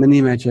 what is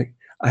Mini Magic?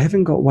 I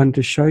haven't got one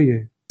to show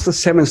you. The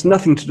salmon's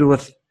nothing to do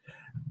with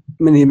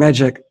Mini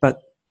Magic,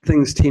 but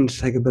things tend to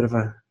take a bit of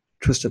a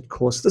twisted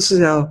course. This is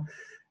our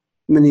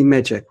Mini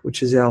Magic,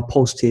 which is our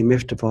pulse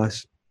TMF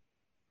device.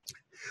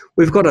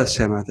 We've got a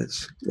SAMR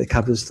that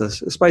covers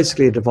this. It's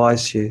basically a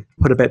device you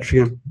put a battery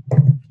in.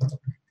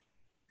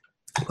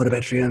 Put a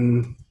battery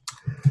in.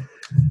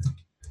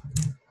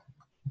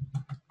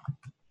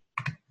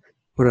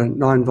 Put a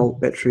 9-volt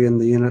battery in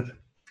the unit.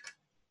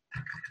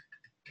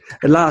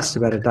 It lasts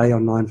about a day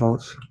on 9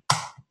 volts.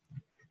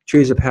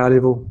 Choose a power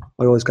level.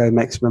 I always go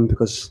maximum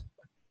because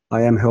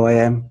I am who I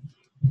am.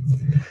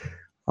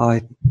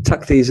 I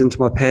tuck these into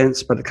my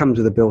pants, but it comes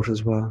with a belt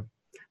as well.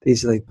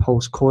 These are the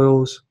pulse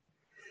coils.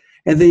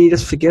 And then you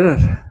just forget it.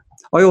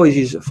 I always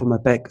use it for my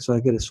back because I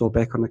get a sore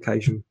back on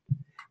occasion.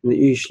 And it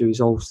usually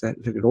resolves that.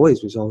 In fact, it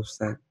always resolves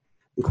that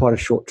in quite a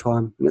short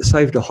time. And it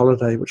saved a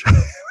holiday, which I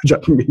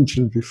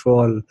mentioned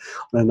before on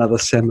another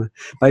SAMR.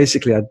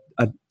 Basically, I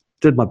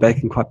did my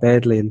back in quite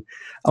badly, and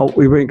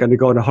we weren't going to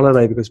go on a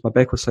holiday because my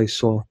back was so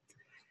sore.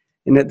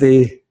 And on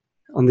the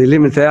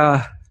 11th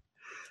hour,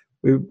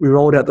 we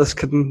rolled out this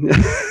kitten,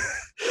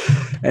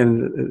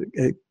 and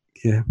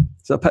yeah,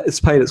 so it's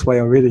paid its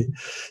way already.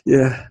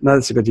 Yeah, no,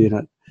 it's a good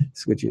unit.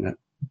 It's a good unit.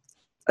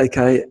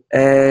 Okay,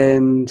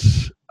 and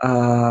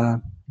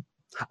can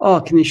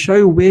you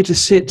show where to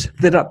set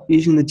that up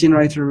using the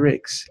Generator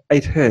Rex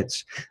 8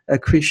 Hertz? A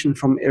question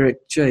from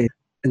Eric G.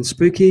 In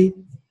Spooky,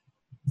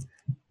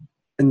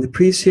 in the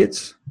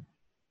presets,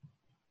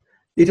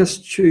 you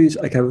just choose.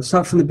 Okay, we'll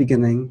start from the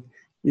beginning.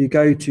 You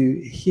go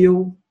to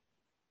Heal.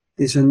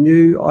 There's a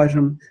new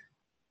item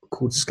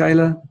called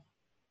Scalar,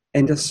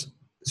 and just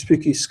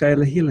Spooky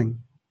Scalar Healing.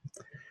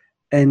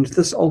 And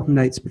this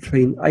alternates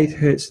between 8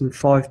 Hertz and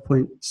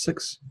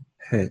 5.6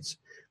 Hertz.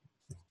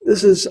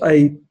 This is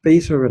a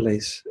beta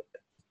release,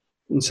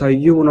 and so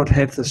you will not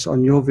have this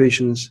on your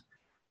versions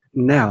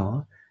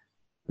now,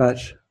 but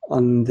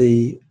around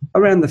the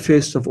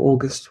 1st of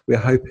August, we're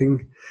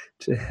hoping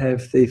to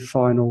have the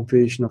final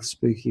version of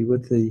Spooky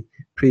with the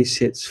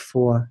presets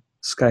for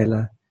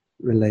Scalar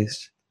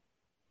released.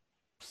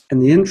 In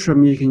the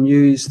interim, you can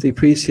use the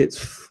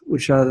presets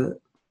which are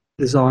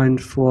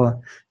designed for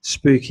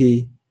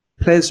Spooky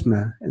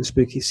Plasma and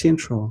Spooky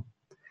Central,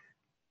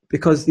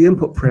 because the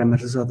input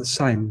parameters are the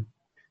same.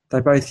 They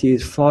both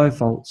use 5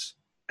 volts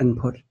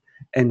input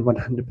and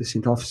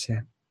 100%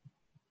 offset.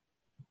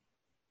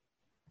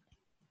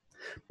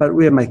 But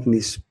we're making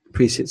these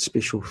presets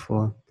special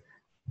for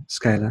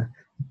Scalar.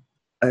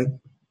 A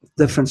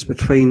difference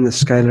between the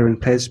Scalar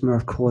and Plasma,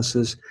 of course,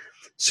 is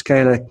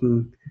Scalar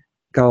can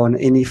go on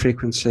any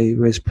frequency,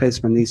 whereas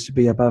Plasma needs to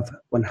be above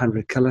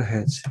 100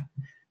 kilohertz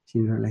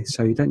generally.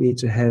 So you don't need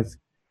to have,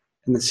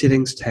 in the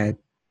settings tab,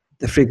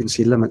 the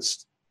frequency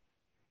limits,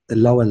 the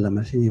lower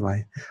limit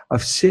anyway.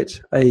 I've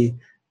set a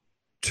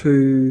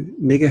 2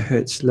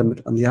 megahertz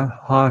limit on the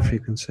higher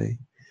frequency.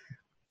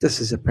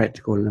 This is a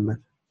practical limit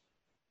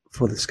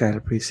for the Scalar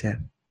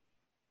preset.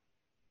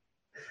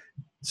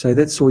 So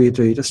that's all you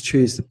do. You just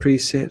choose the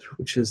preset,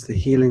 which is the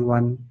healing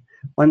one.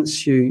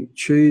 Once you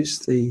choose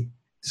the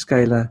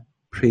scalar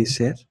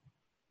preset,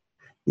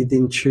 you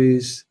then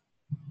choose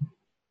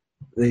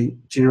the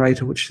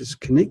generator, which is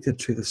connected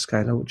to the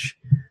scalar, which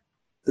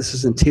this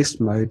is in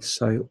test mode,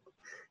 so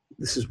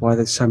this is why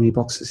there's so many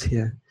boxes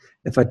here.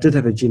 If I did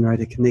have a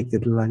generator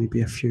connected, it'll only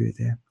be a few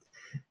there.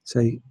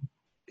 So you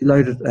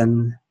load it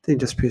in, then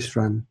just press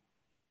run.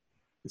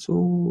 That's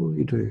all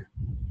you do.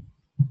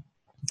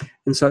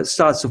 And so it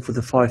starts off with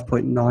a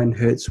 5.9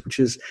 hertz, which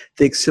is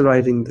the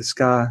accelerating the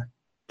scar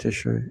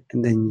tissue,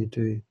 and then you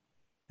do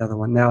the other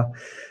one. Now,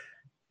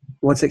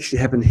 what's actually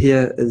happened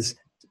here is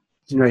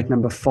generator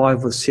number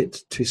 5 was set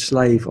to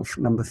slave of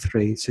number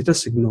 3. So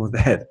just ignore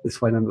that.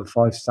 That's why number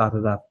 5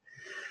 started up.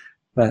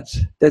 But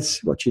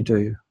that's what you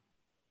do.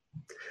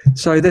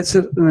 So that's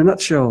it in a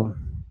nutshell.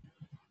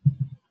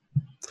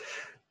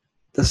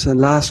 This is the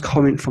last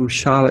comment from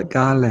Charlotte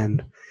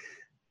Garland.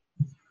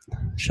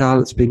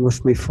 Charlotte's been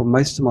with me for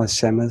most of my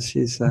SAMAs.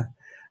 She's a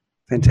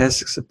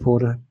fantastic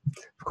supporter.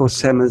 Of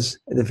course, SAMAs,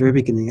 at the very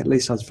beginning, at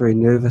least I was very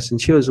nervous, and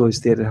she was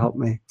always there to help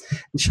me.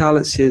 And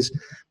Charlotte says,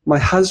 my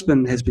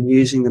husband has been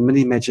using the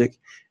Mini Magic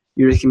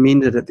you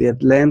recommended at the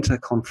Atlanta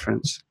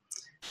conference.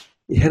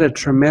 He had a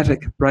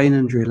traumatic brain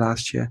injury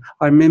last year.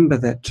 I remember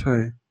that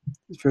too.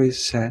 It's very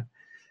sad.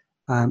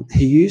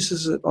 He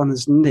uses it on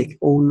his neck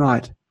all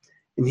night,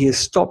 and he has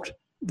stopped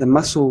the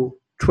muscle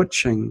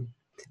twitching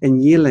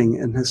and yelling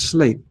in his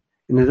sleep,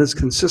 and it is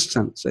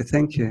consistent, so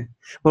thank you.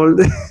 Well,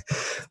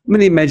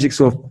 Mini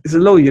Magic's it's a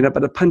little unit,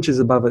 but it punches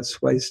above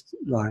its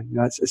waistline. You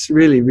know, it's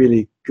really,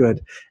 really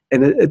good.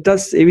 And it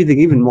does everything,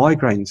 even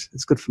migraines.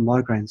 It's good for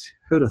migraines.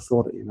 Who'd have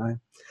thought it, you know?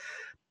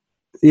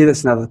 Yeah,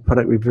 that's another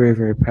product we're very,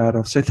 very proud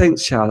of. So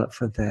thanks, Charlotte,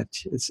 for that.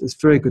 It's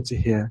very good to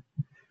hear.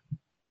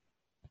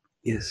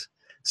 Yes.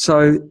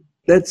 So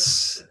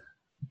that's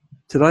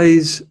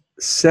today's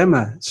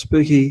SAMA,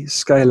 Spooky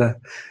Scalar.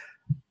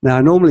 Now,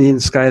 I normally end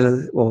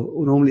Scalar,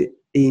 or normally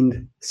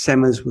end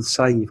SAMAs with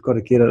saying you've got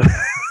to get it.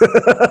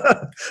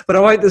 But I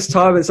won't this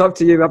time. It's up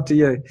to you, up to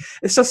you.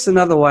 It's just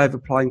another way of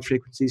applying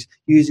frequencies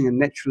using a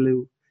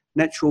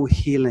natural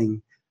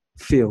healing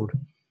field.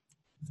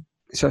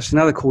 So it's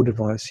another cool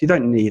device. You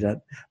don't need it,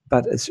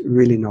 but it's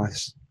really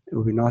nice. It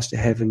would be nice to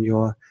have in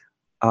your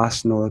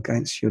arsenal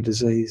against your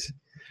disease.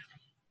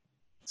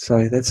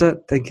 So that's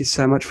it. Thank you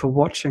so much for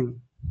watching.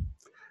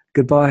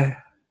 Goodbye.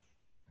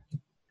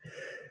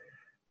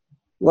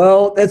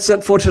 Well, that's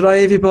it for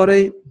today,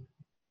 everybody.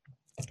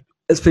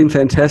 It's been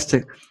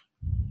fantastic.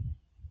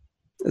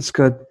 It's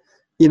good.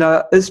 You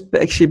know, it's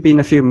actually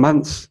been a few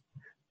months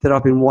that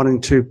I've been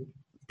wanting to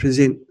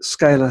present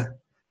Scalar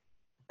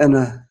in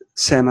a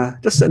SAMA.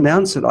 Just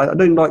announce it. I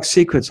don't like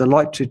secrets. I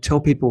like to tell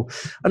people.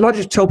 I'd like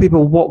to tell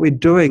people what we're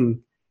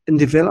doing in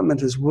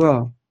development as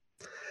well.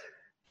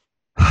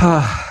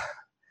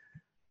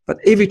 But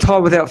every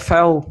time without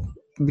fail,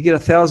 we get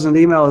 1,000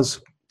 emails.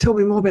 Tell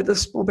me more about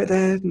this, more about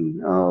that. And,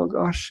 oh,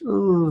 gosh.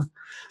 Oh.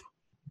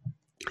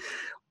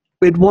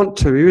 We'd want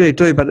to, we really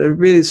do, but it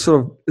really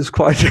sort of is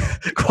quite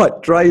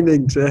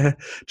draining to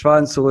try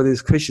and answer all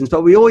these questions.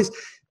 But we always,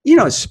 you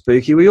know,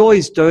 spooky. We're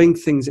always doing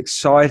things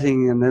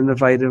exciting and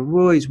innovative.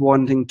 We're always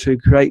wanting to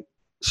create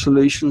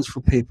solutions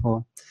for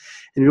people.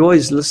 And we're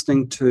always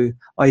listening to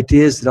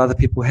ideas that other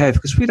people have,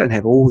 because we don't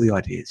have all the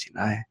ideas, you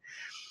know.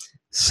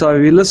 So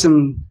we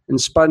listen and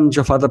sponge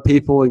off other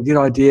people and get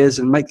ideas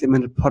and make them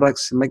into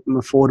products and make them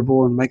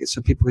affordable and make it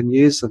so people can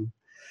use them.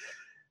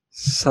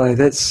 So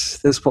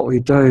that's what we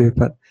do.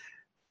 But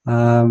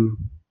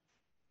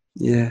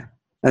yeah,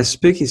 now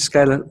Spooky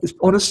Scalar, it's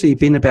honestly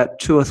been about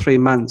 2 or 3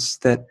 months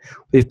that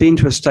we've been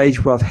to a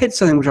stage where I've had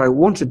something which I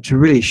wanted to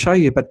really show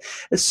you, but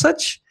it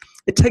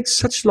takes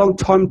such a long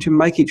time to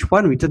make each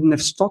one. We didn't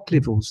have stock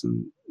levels,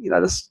 and you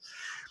know,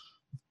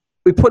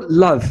 we put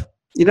love.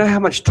 You know how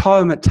much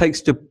time it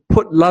takes to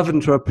put love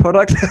into a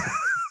product?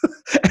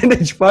 And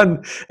each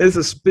one is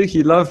a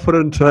spooky love put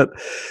into it.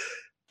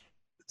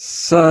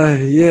 So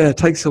yeah, it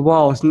takes a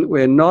while.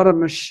 We're not a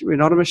machine. We're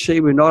not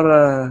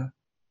a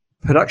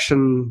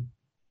production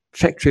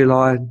factory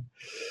line.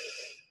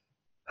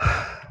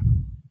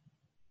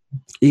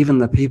 Even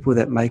the people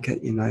that make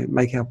it, you know,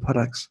 make our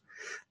products,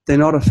 they're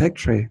not a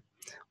factory.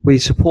 We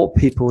support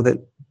people that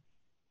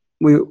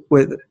we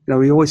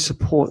always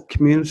support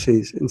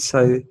communities, and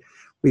so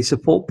we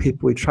support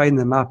people. We train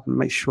them up and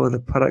make sure the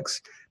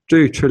products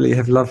do truly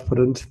have love put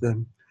into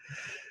them.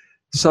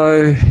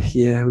 So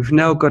yeah, we've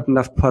now got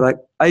enough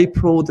product.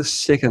 April the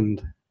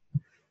 2nd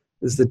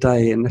is the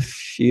day, and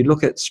if you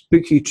look at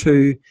Spooky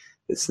 2,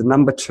 it's the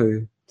number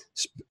 2.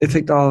 In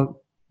fact, I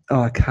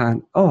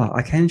can't. Oh,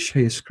 I can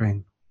share your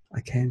screen. I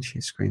can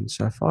share screen.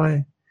 So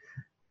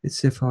let's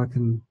see if I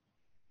can.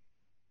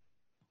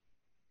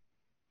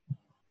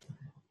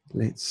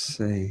 Let's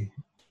see.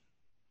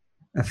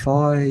 If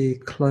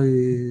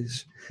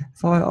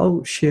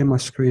I'll share my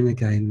screen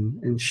again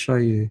and show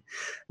you.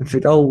 In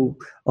fact, I'll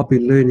be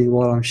learning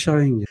while I'm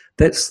showing you.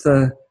 That's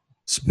the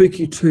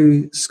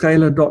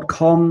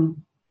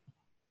spooky2scalar.com.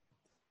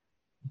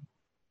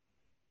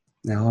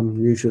 Now I'm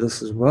new to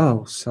this as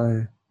well,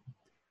 so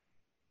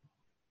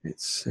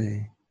Let's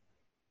see.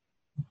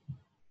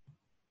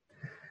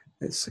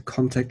 That's the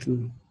contact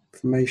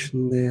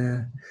information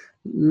there.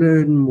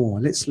 Learn more.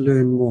 Let's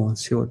learn more and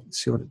see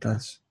what it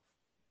does.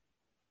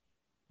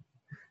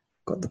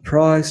 Got the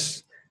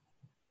price,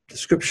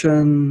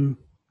 description.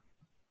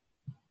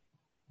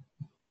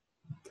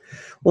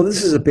 Well,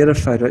 this is a better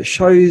photo. It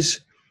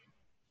shows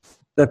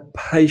the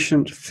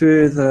patient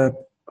further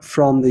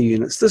from the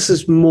units. This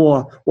is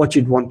more what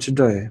you'd want to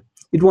do.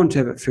 You'd want to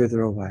have it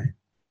further away.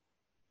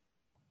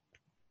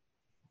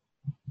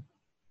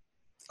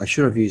 I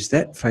should have used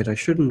that photo,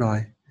 shouldn't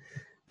I,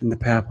 in the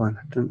PowerPoint?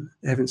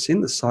 I haven't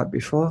seen the site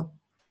before.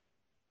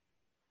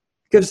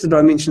 Gives the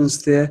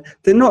dimensions there.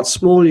 They're not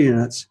small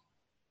units,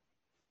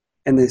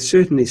 and they're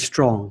certainly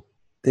strong.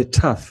 They're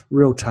tough,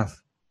 real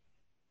tough.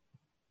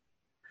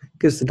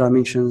 Gives the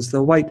dimensions.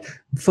 The weight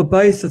for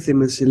both of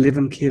them is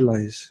 11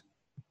 kilos.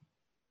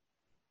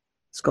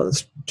 It's got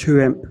this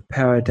 2 amp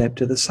power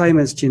adapter, the same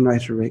as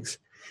Generator X.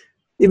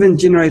 Even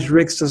Generator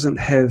X doesn't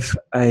have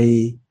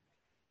a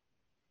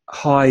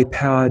high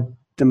power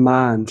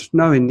demand,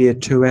 nowhere near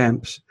 2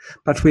 amps,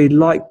 but we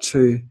like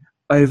to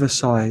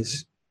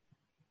oversize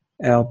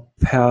our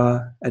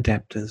power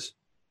adapters.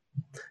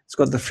 It's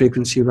got the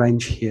frequency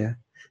range here.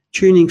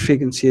 Tuning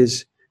frequency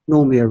is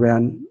normally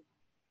around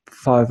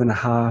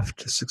 5.5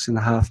 to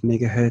 6.5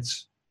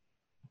 megahertz.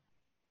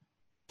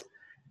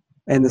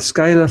 And the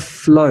scalar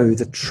flow,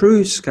 the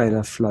true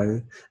scalar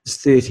flow, is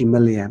 30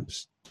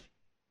 milliamps.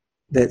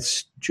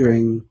 That's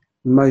during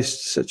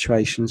most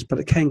situations, but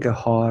it can go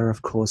higher,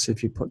 of course,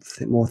 if you put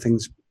more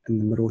things in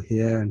the middle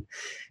here and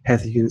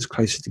have the units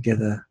closer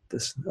together,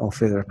 or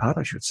further apart,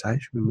 I should say.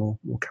 It should be more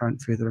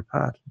current further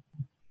apart.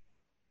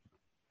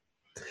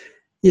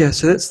 Yeah,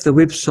 so that's the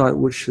website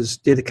which is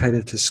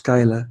dedicated to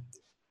scalar.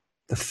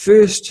 The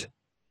first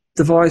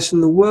device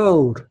in the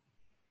world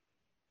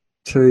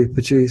to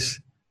produce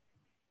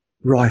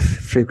rife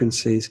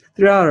frequencies.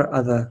 There are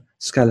other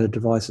scalar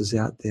devices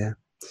out there.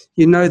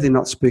 You know they're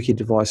not spooky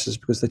devices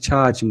because they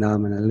charge an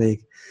arm and a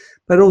leg,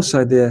 but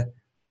also they're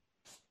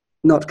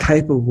not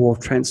capable of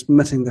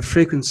transmitting the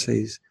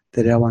frequencies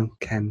that our one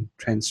can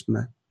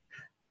transmit.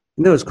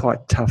 And that was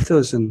quite tough. That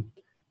was a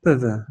bit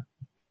of a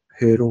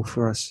hurdle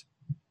for us.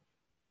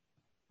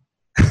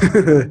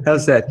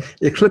 How's that?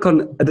 You click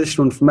on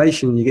additional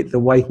information, you get the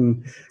weight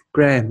in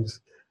grams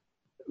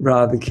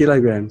rather than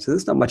kilograms. So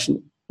there's not much.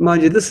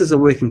 Mind you, this is a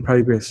work in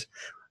progress.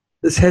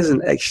 This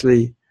hasn't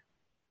actually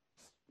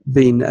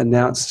been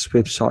announced, this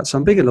website, so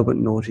I'm being a little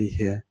bit naughty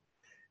here.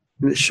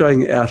 And it's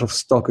showing it out of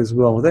stock as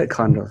well. That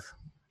kind of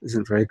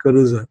isn't very good,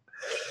 is it?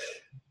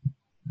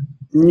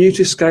 New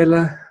to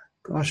scalar.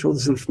 Gosh, all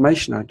this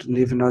information I didn't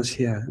even know is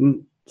here.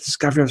 And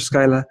discovery of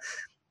scalar.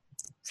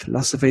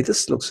 Philosophy.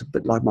 This looks a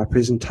bit like my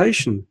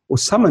presentation. Or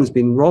someone's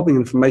been robbing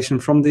information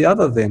from the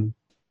other then.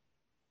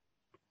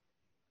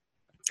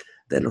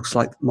 That looks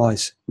like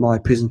my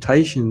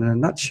presentation in a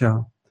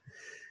nutshell.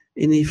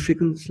 Any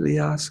frequently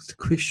asked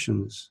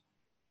questions?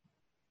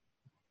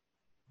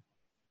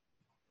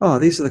 Oh,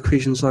 these are the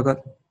questions I got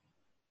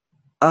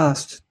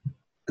asked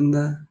in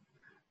the...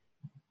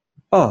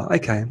 Oh,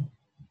 okay.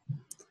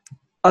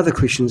 Other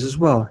questions as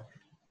well.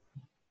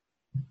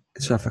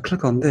 So if I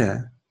click on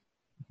there,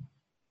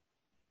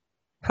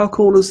 how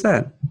cool is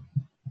that?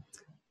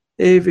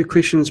 Every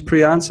question is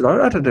pre-answered.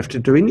 I don't have to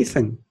do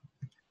anything.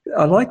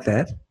 I like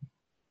that.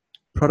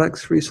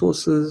 Products,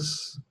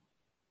 resources,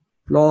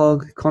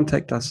 blog,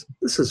 contact us.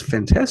 This is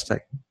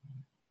fantastic.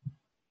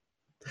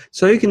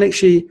 So you can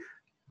actually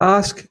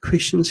ask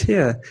questions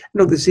here.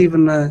 Look, there's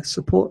even a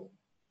support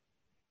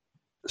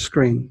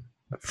screen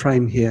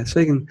frame here. So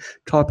you can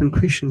type in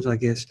questions, I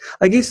guess.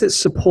 I guess it's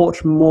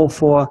support more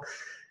for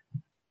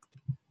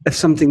if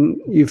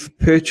something you've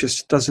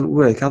purchased doesn't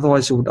work.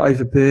 Otherwise it would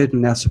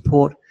overburden our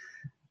support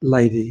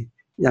lady,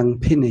 young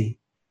Penny.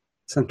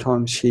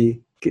 Sometimes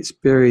she gets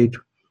buried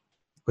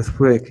with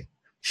work.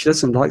 She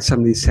doesn't like some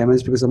of these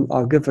salmons because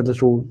I'll give a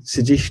little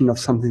suggestion of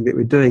something that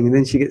we're doing, and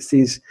then she gets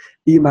these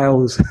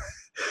emails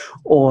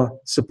or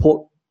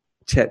support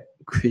chat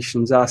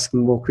questions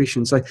asking more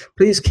questions. So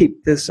please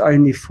keep this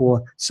only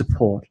for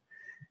support.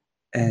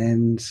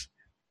 And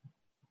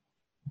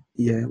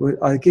yeah,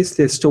 I guess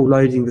they're still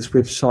loading this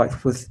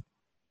website with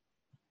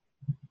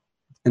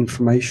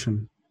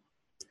information.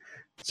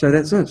 So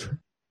that's it.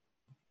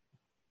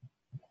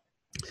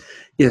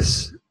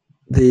 Yes,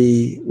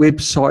 the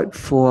website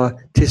for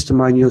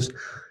testimonials.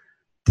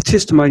 The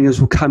testimonials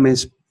will come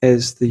as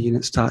the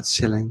unit starts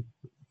selling.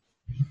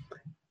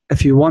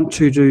 If you want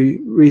to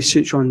do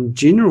research on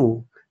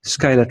general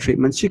scalar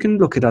treatments, you can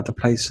look at other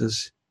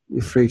places.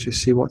 You're free to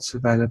see what's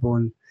available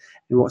and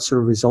what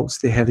sort of results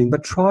they're having,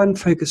 but try and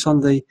focus on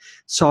the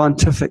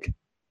scientific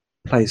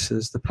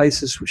places, the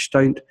places which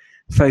don't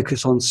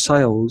focus on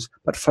sales,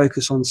 but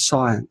focus on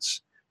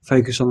science,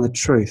 focus on the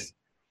truth,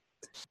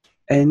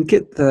 and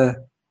get the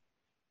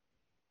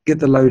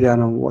lowdown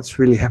on what's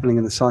really happening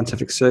in the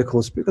scientific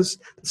circles, because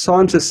the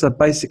scientists are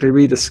basically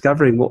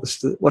rediscovering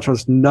what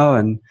was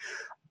known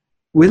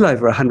well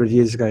over 100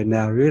 years ago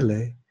now,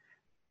 really.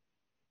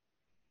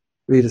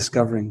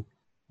 Rediscovering.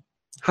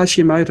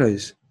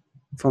 Hashimoto's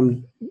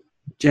from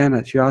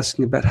Janet. You're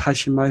asking about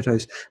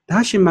Hashimoto's. The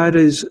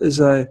Hashimoto's is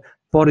a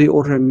body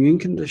autoimmune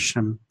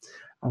condition.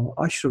 Oh,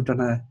 I should have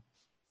done a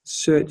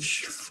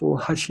search for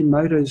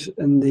Hashimoto's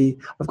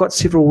I've got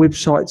several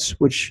websites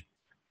which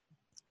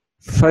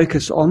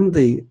focus on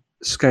the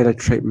scalar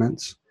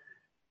treatments,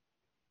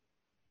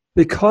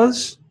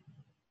 because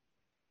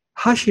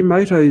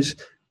Hashimoto's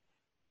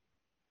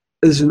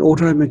is an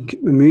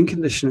autoimmune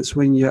condition. It's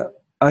when your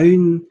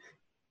own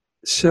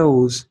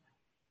cells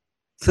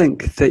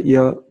think that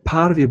your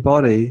part of your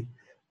body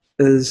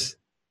is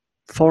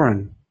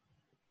foreign.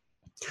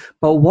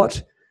 But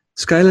what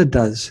scalar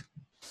does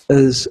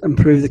is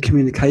improve the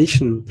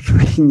communication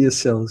between your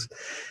cells.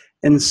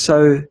 And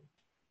so,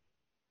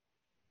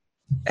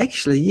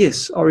 actually,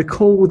 yes, I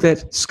recall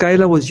that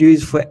scalar was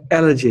used for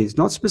allergies,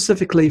 not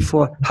specifically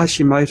for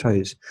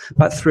Hashimoto's,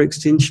 but through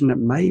extension it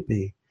may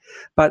be.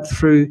 But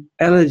through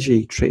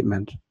allergy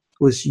treatment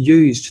was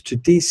used to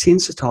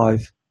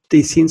desensitize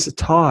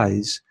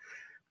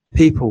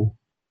people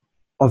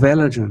of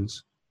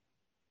allergens.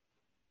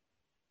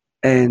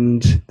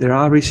 And there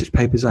are research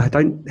papers. I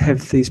don't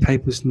have these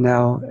papers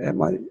now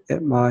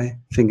at my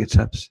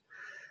fingertips,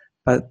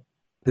 but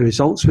the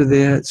results were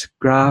there. It's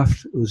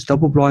graphed. It was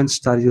double-blind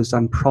study. It was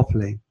done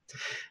properly.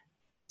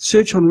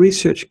 Search on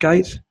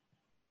ResearchGate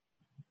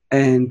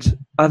and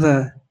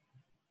other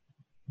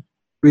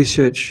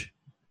research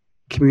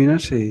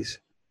communities,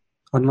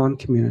 online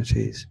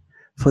communities,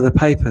 for the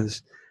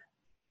papers.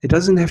 It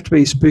doesn't have to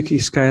be spooky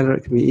scalar.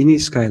 It can be any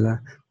scalar.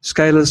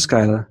 Scalar is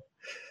scalar.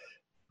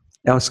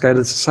 Our scalar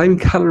is the same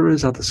color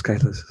as other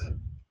scalars.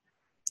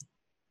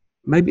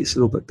 Maybe it's a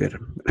little bit better.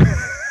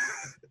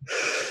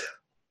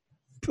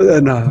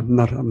 But no,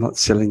 I'm not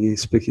selling you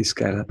spooky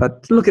scalar.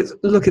 But look at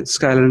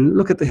scalar and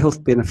look at the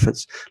health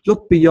benefits.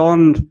 Look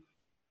beyond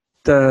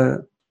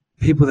the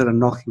people that are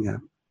knocking it,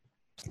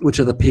 which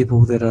are the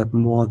people that are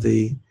more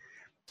the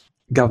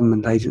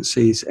government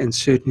agencies and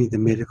certainly the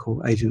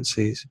medical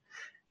agencies.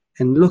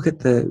 And look at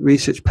the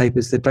research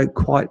papers that don't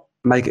quite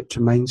make it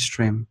to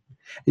mainstream.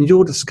 And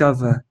you'll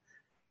discover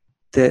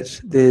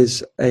that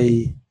there's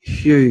a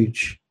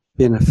huge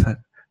benefit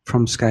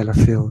from scalar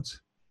fields.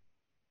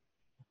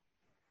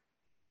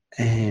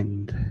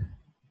 And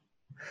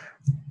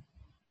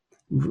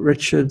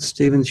Richard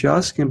Stevens, you're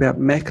asking about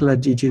macular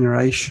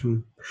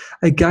degeneration.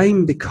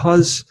 Again,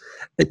 because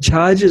it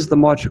charges the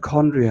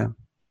mitochondria.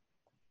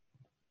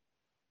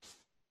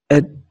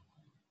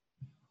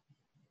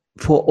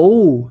 For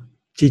all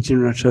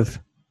degenerative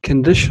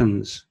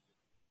conditions,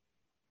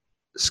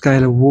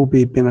 scalar will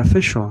be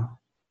beneficial.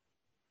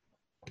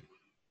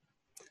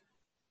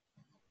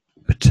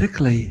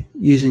 Particularly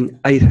using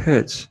 8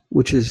 Hertz,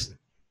 which is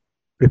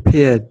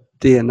repaired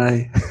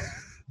DNA.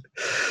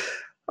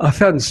 I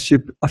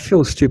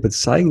feel stupid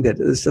saying that.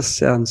 It just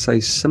sounds so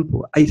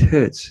simple. 8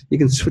 Hertz. You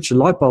can switch a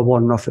light bulb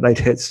on and off at 8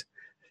 Hertz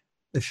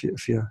if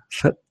you're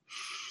fit.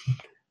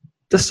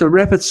 Just a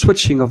rapid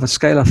switching of a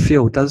scalar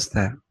field does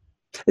that.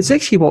 It's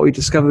actually what we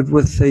discovered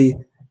with the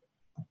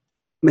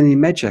Mini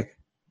Magic.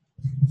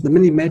 The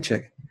Mini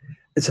Magic.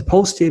 It's a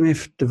pulsed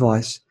EMF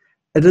device.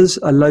 It is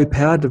a low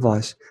power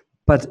device,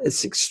 but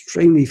it's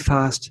extremely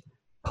fast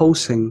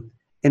pulsing,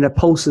 and it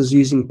pulses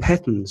using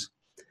patterns.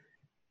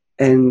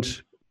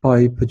 And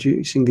by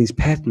producing these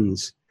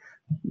patterns,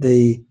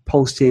 the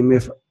pulsed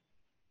EMF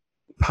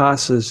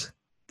passes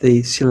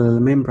the cellular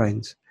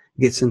membranes,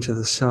 gets into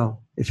the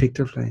cell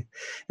effectively.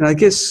 And I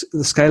guess the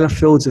scalar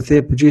fields, if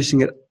they're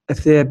producing it,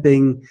 if they're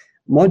being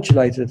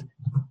modulated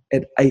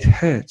at 8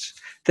 Hertz,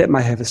 that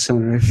may have a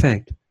similar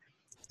effect.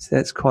 So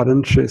that's quite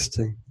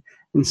interesting.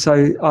 And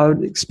so I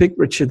would expect,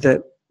 Richard,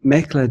 that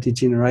macular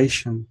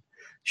degeneration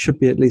should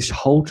be at least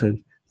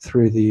halted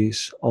through the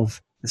use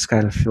of the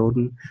scalar field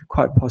and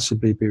quite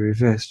possibly be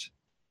reversed.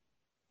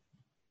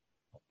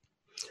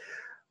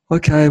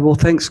 Okay, well,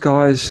 thanks,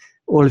 guys.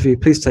 All of you,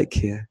 please take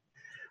care.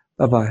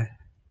 Bye-bye.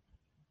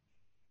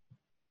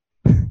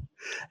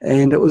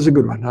 And it was a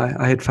good one.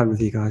 I had fun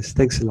with you guys.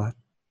 Thanks a lot.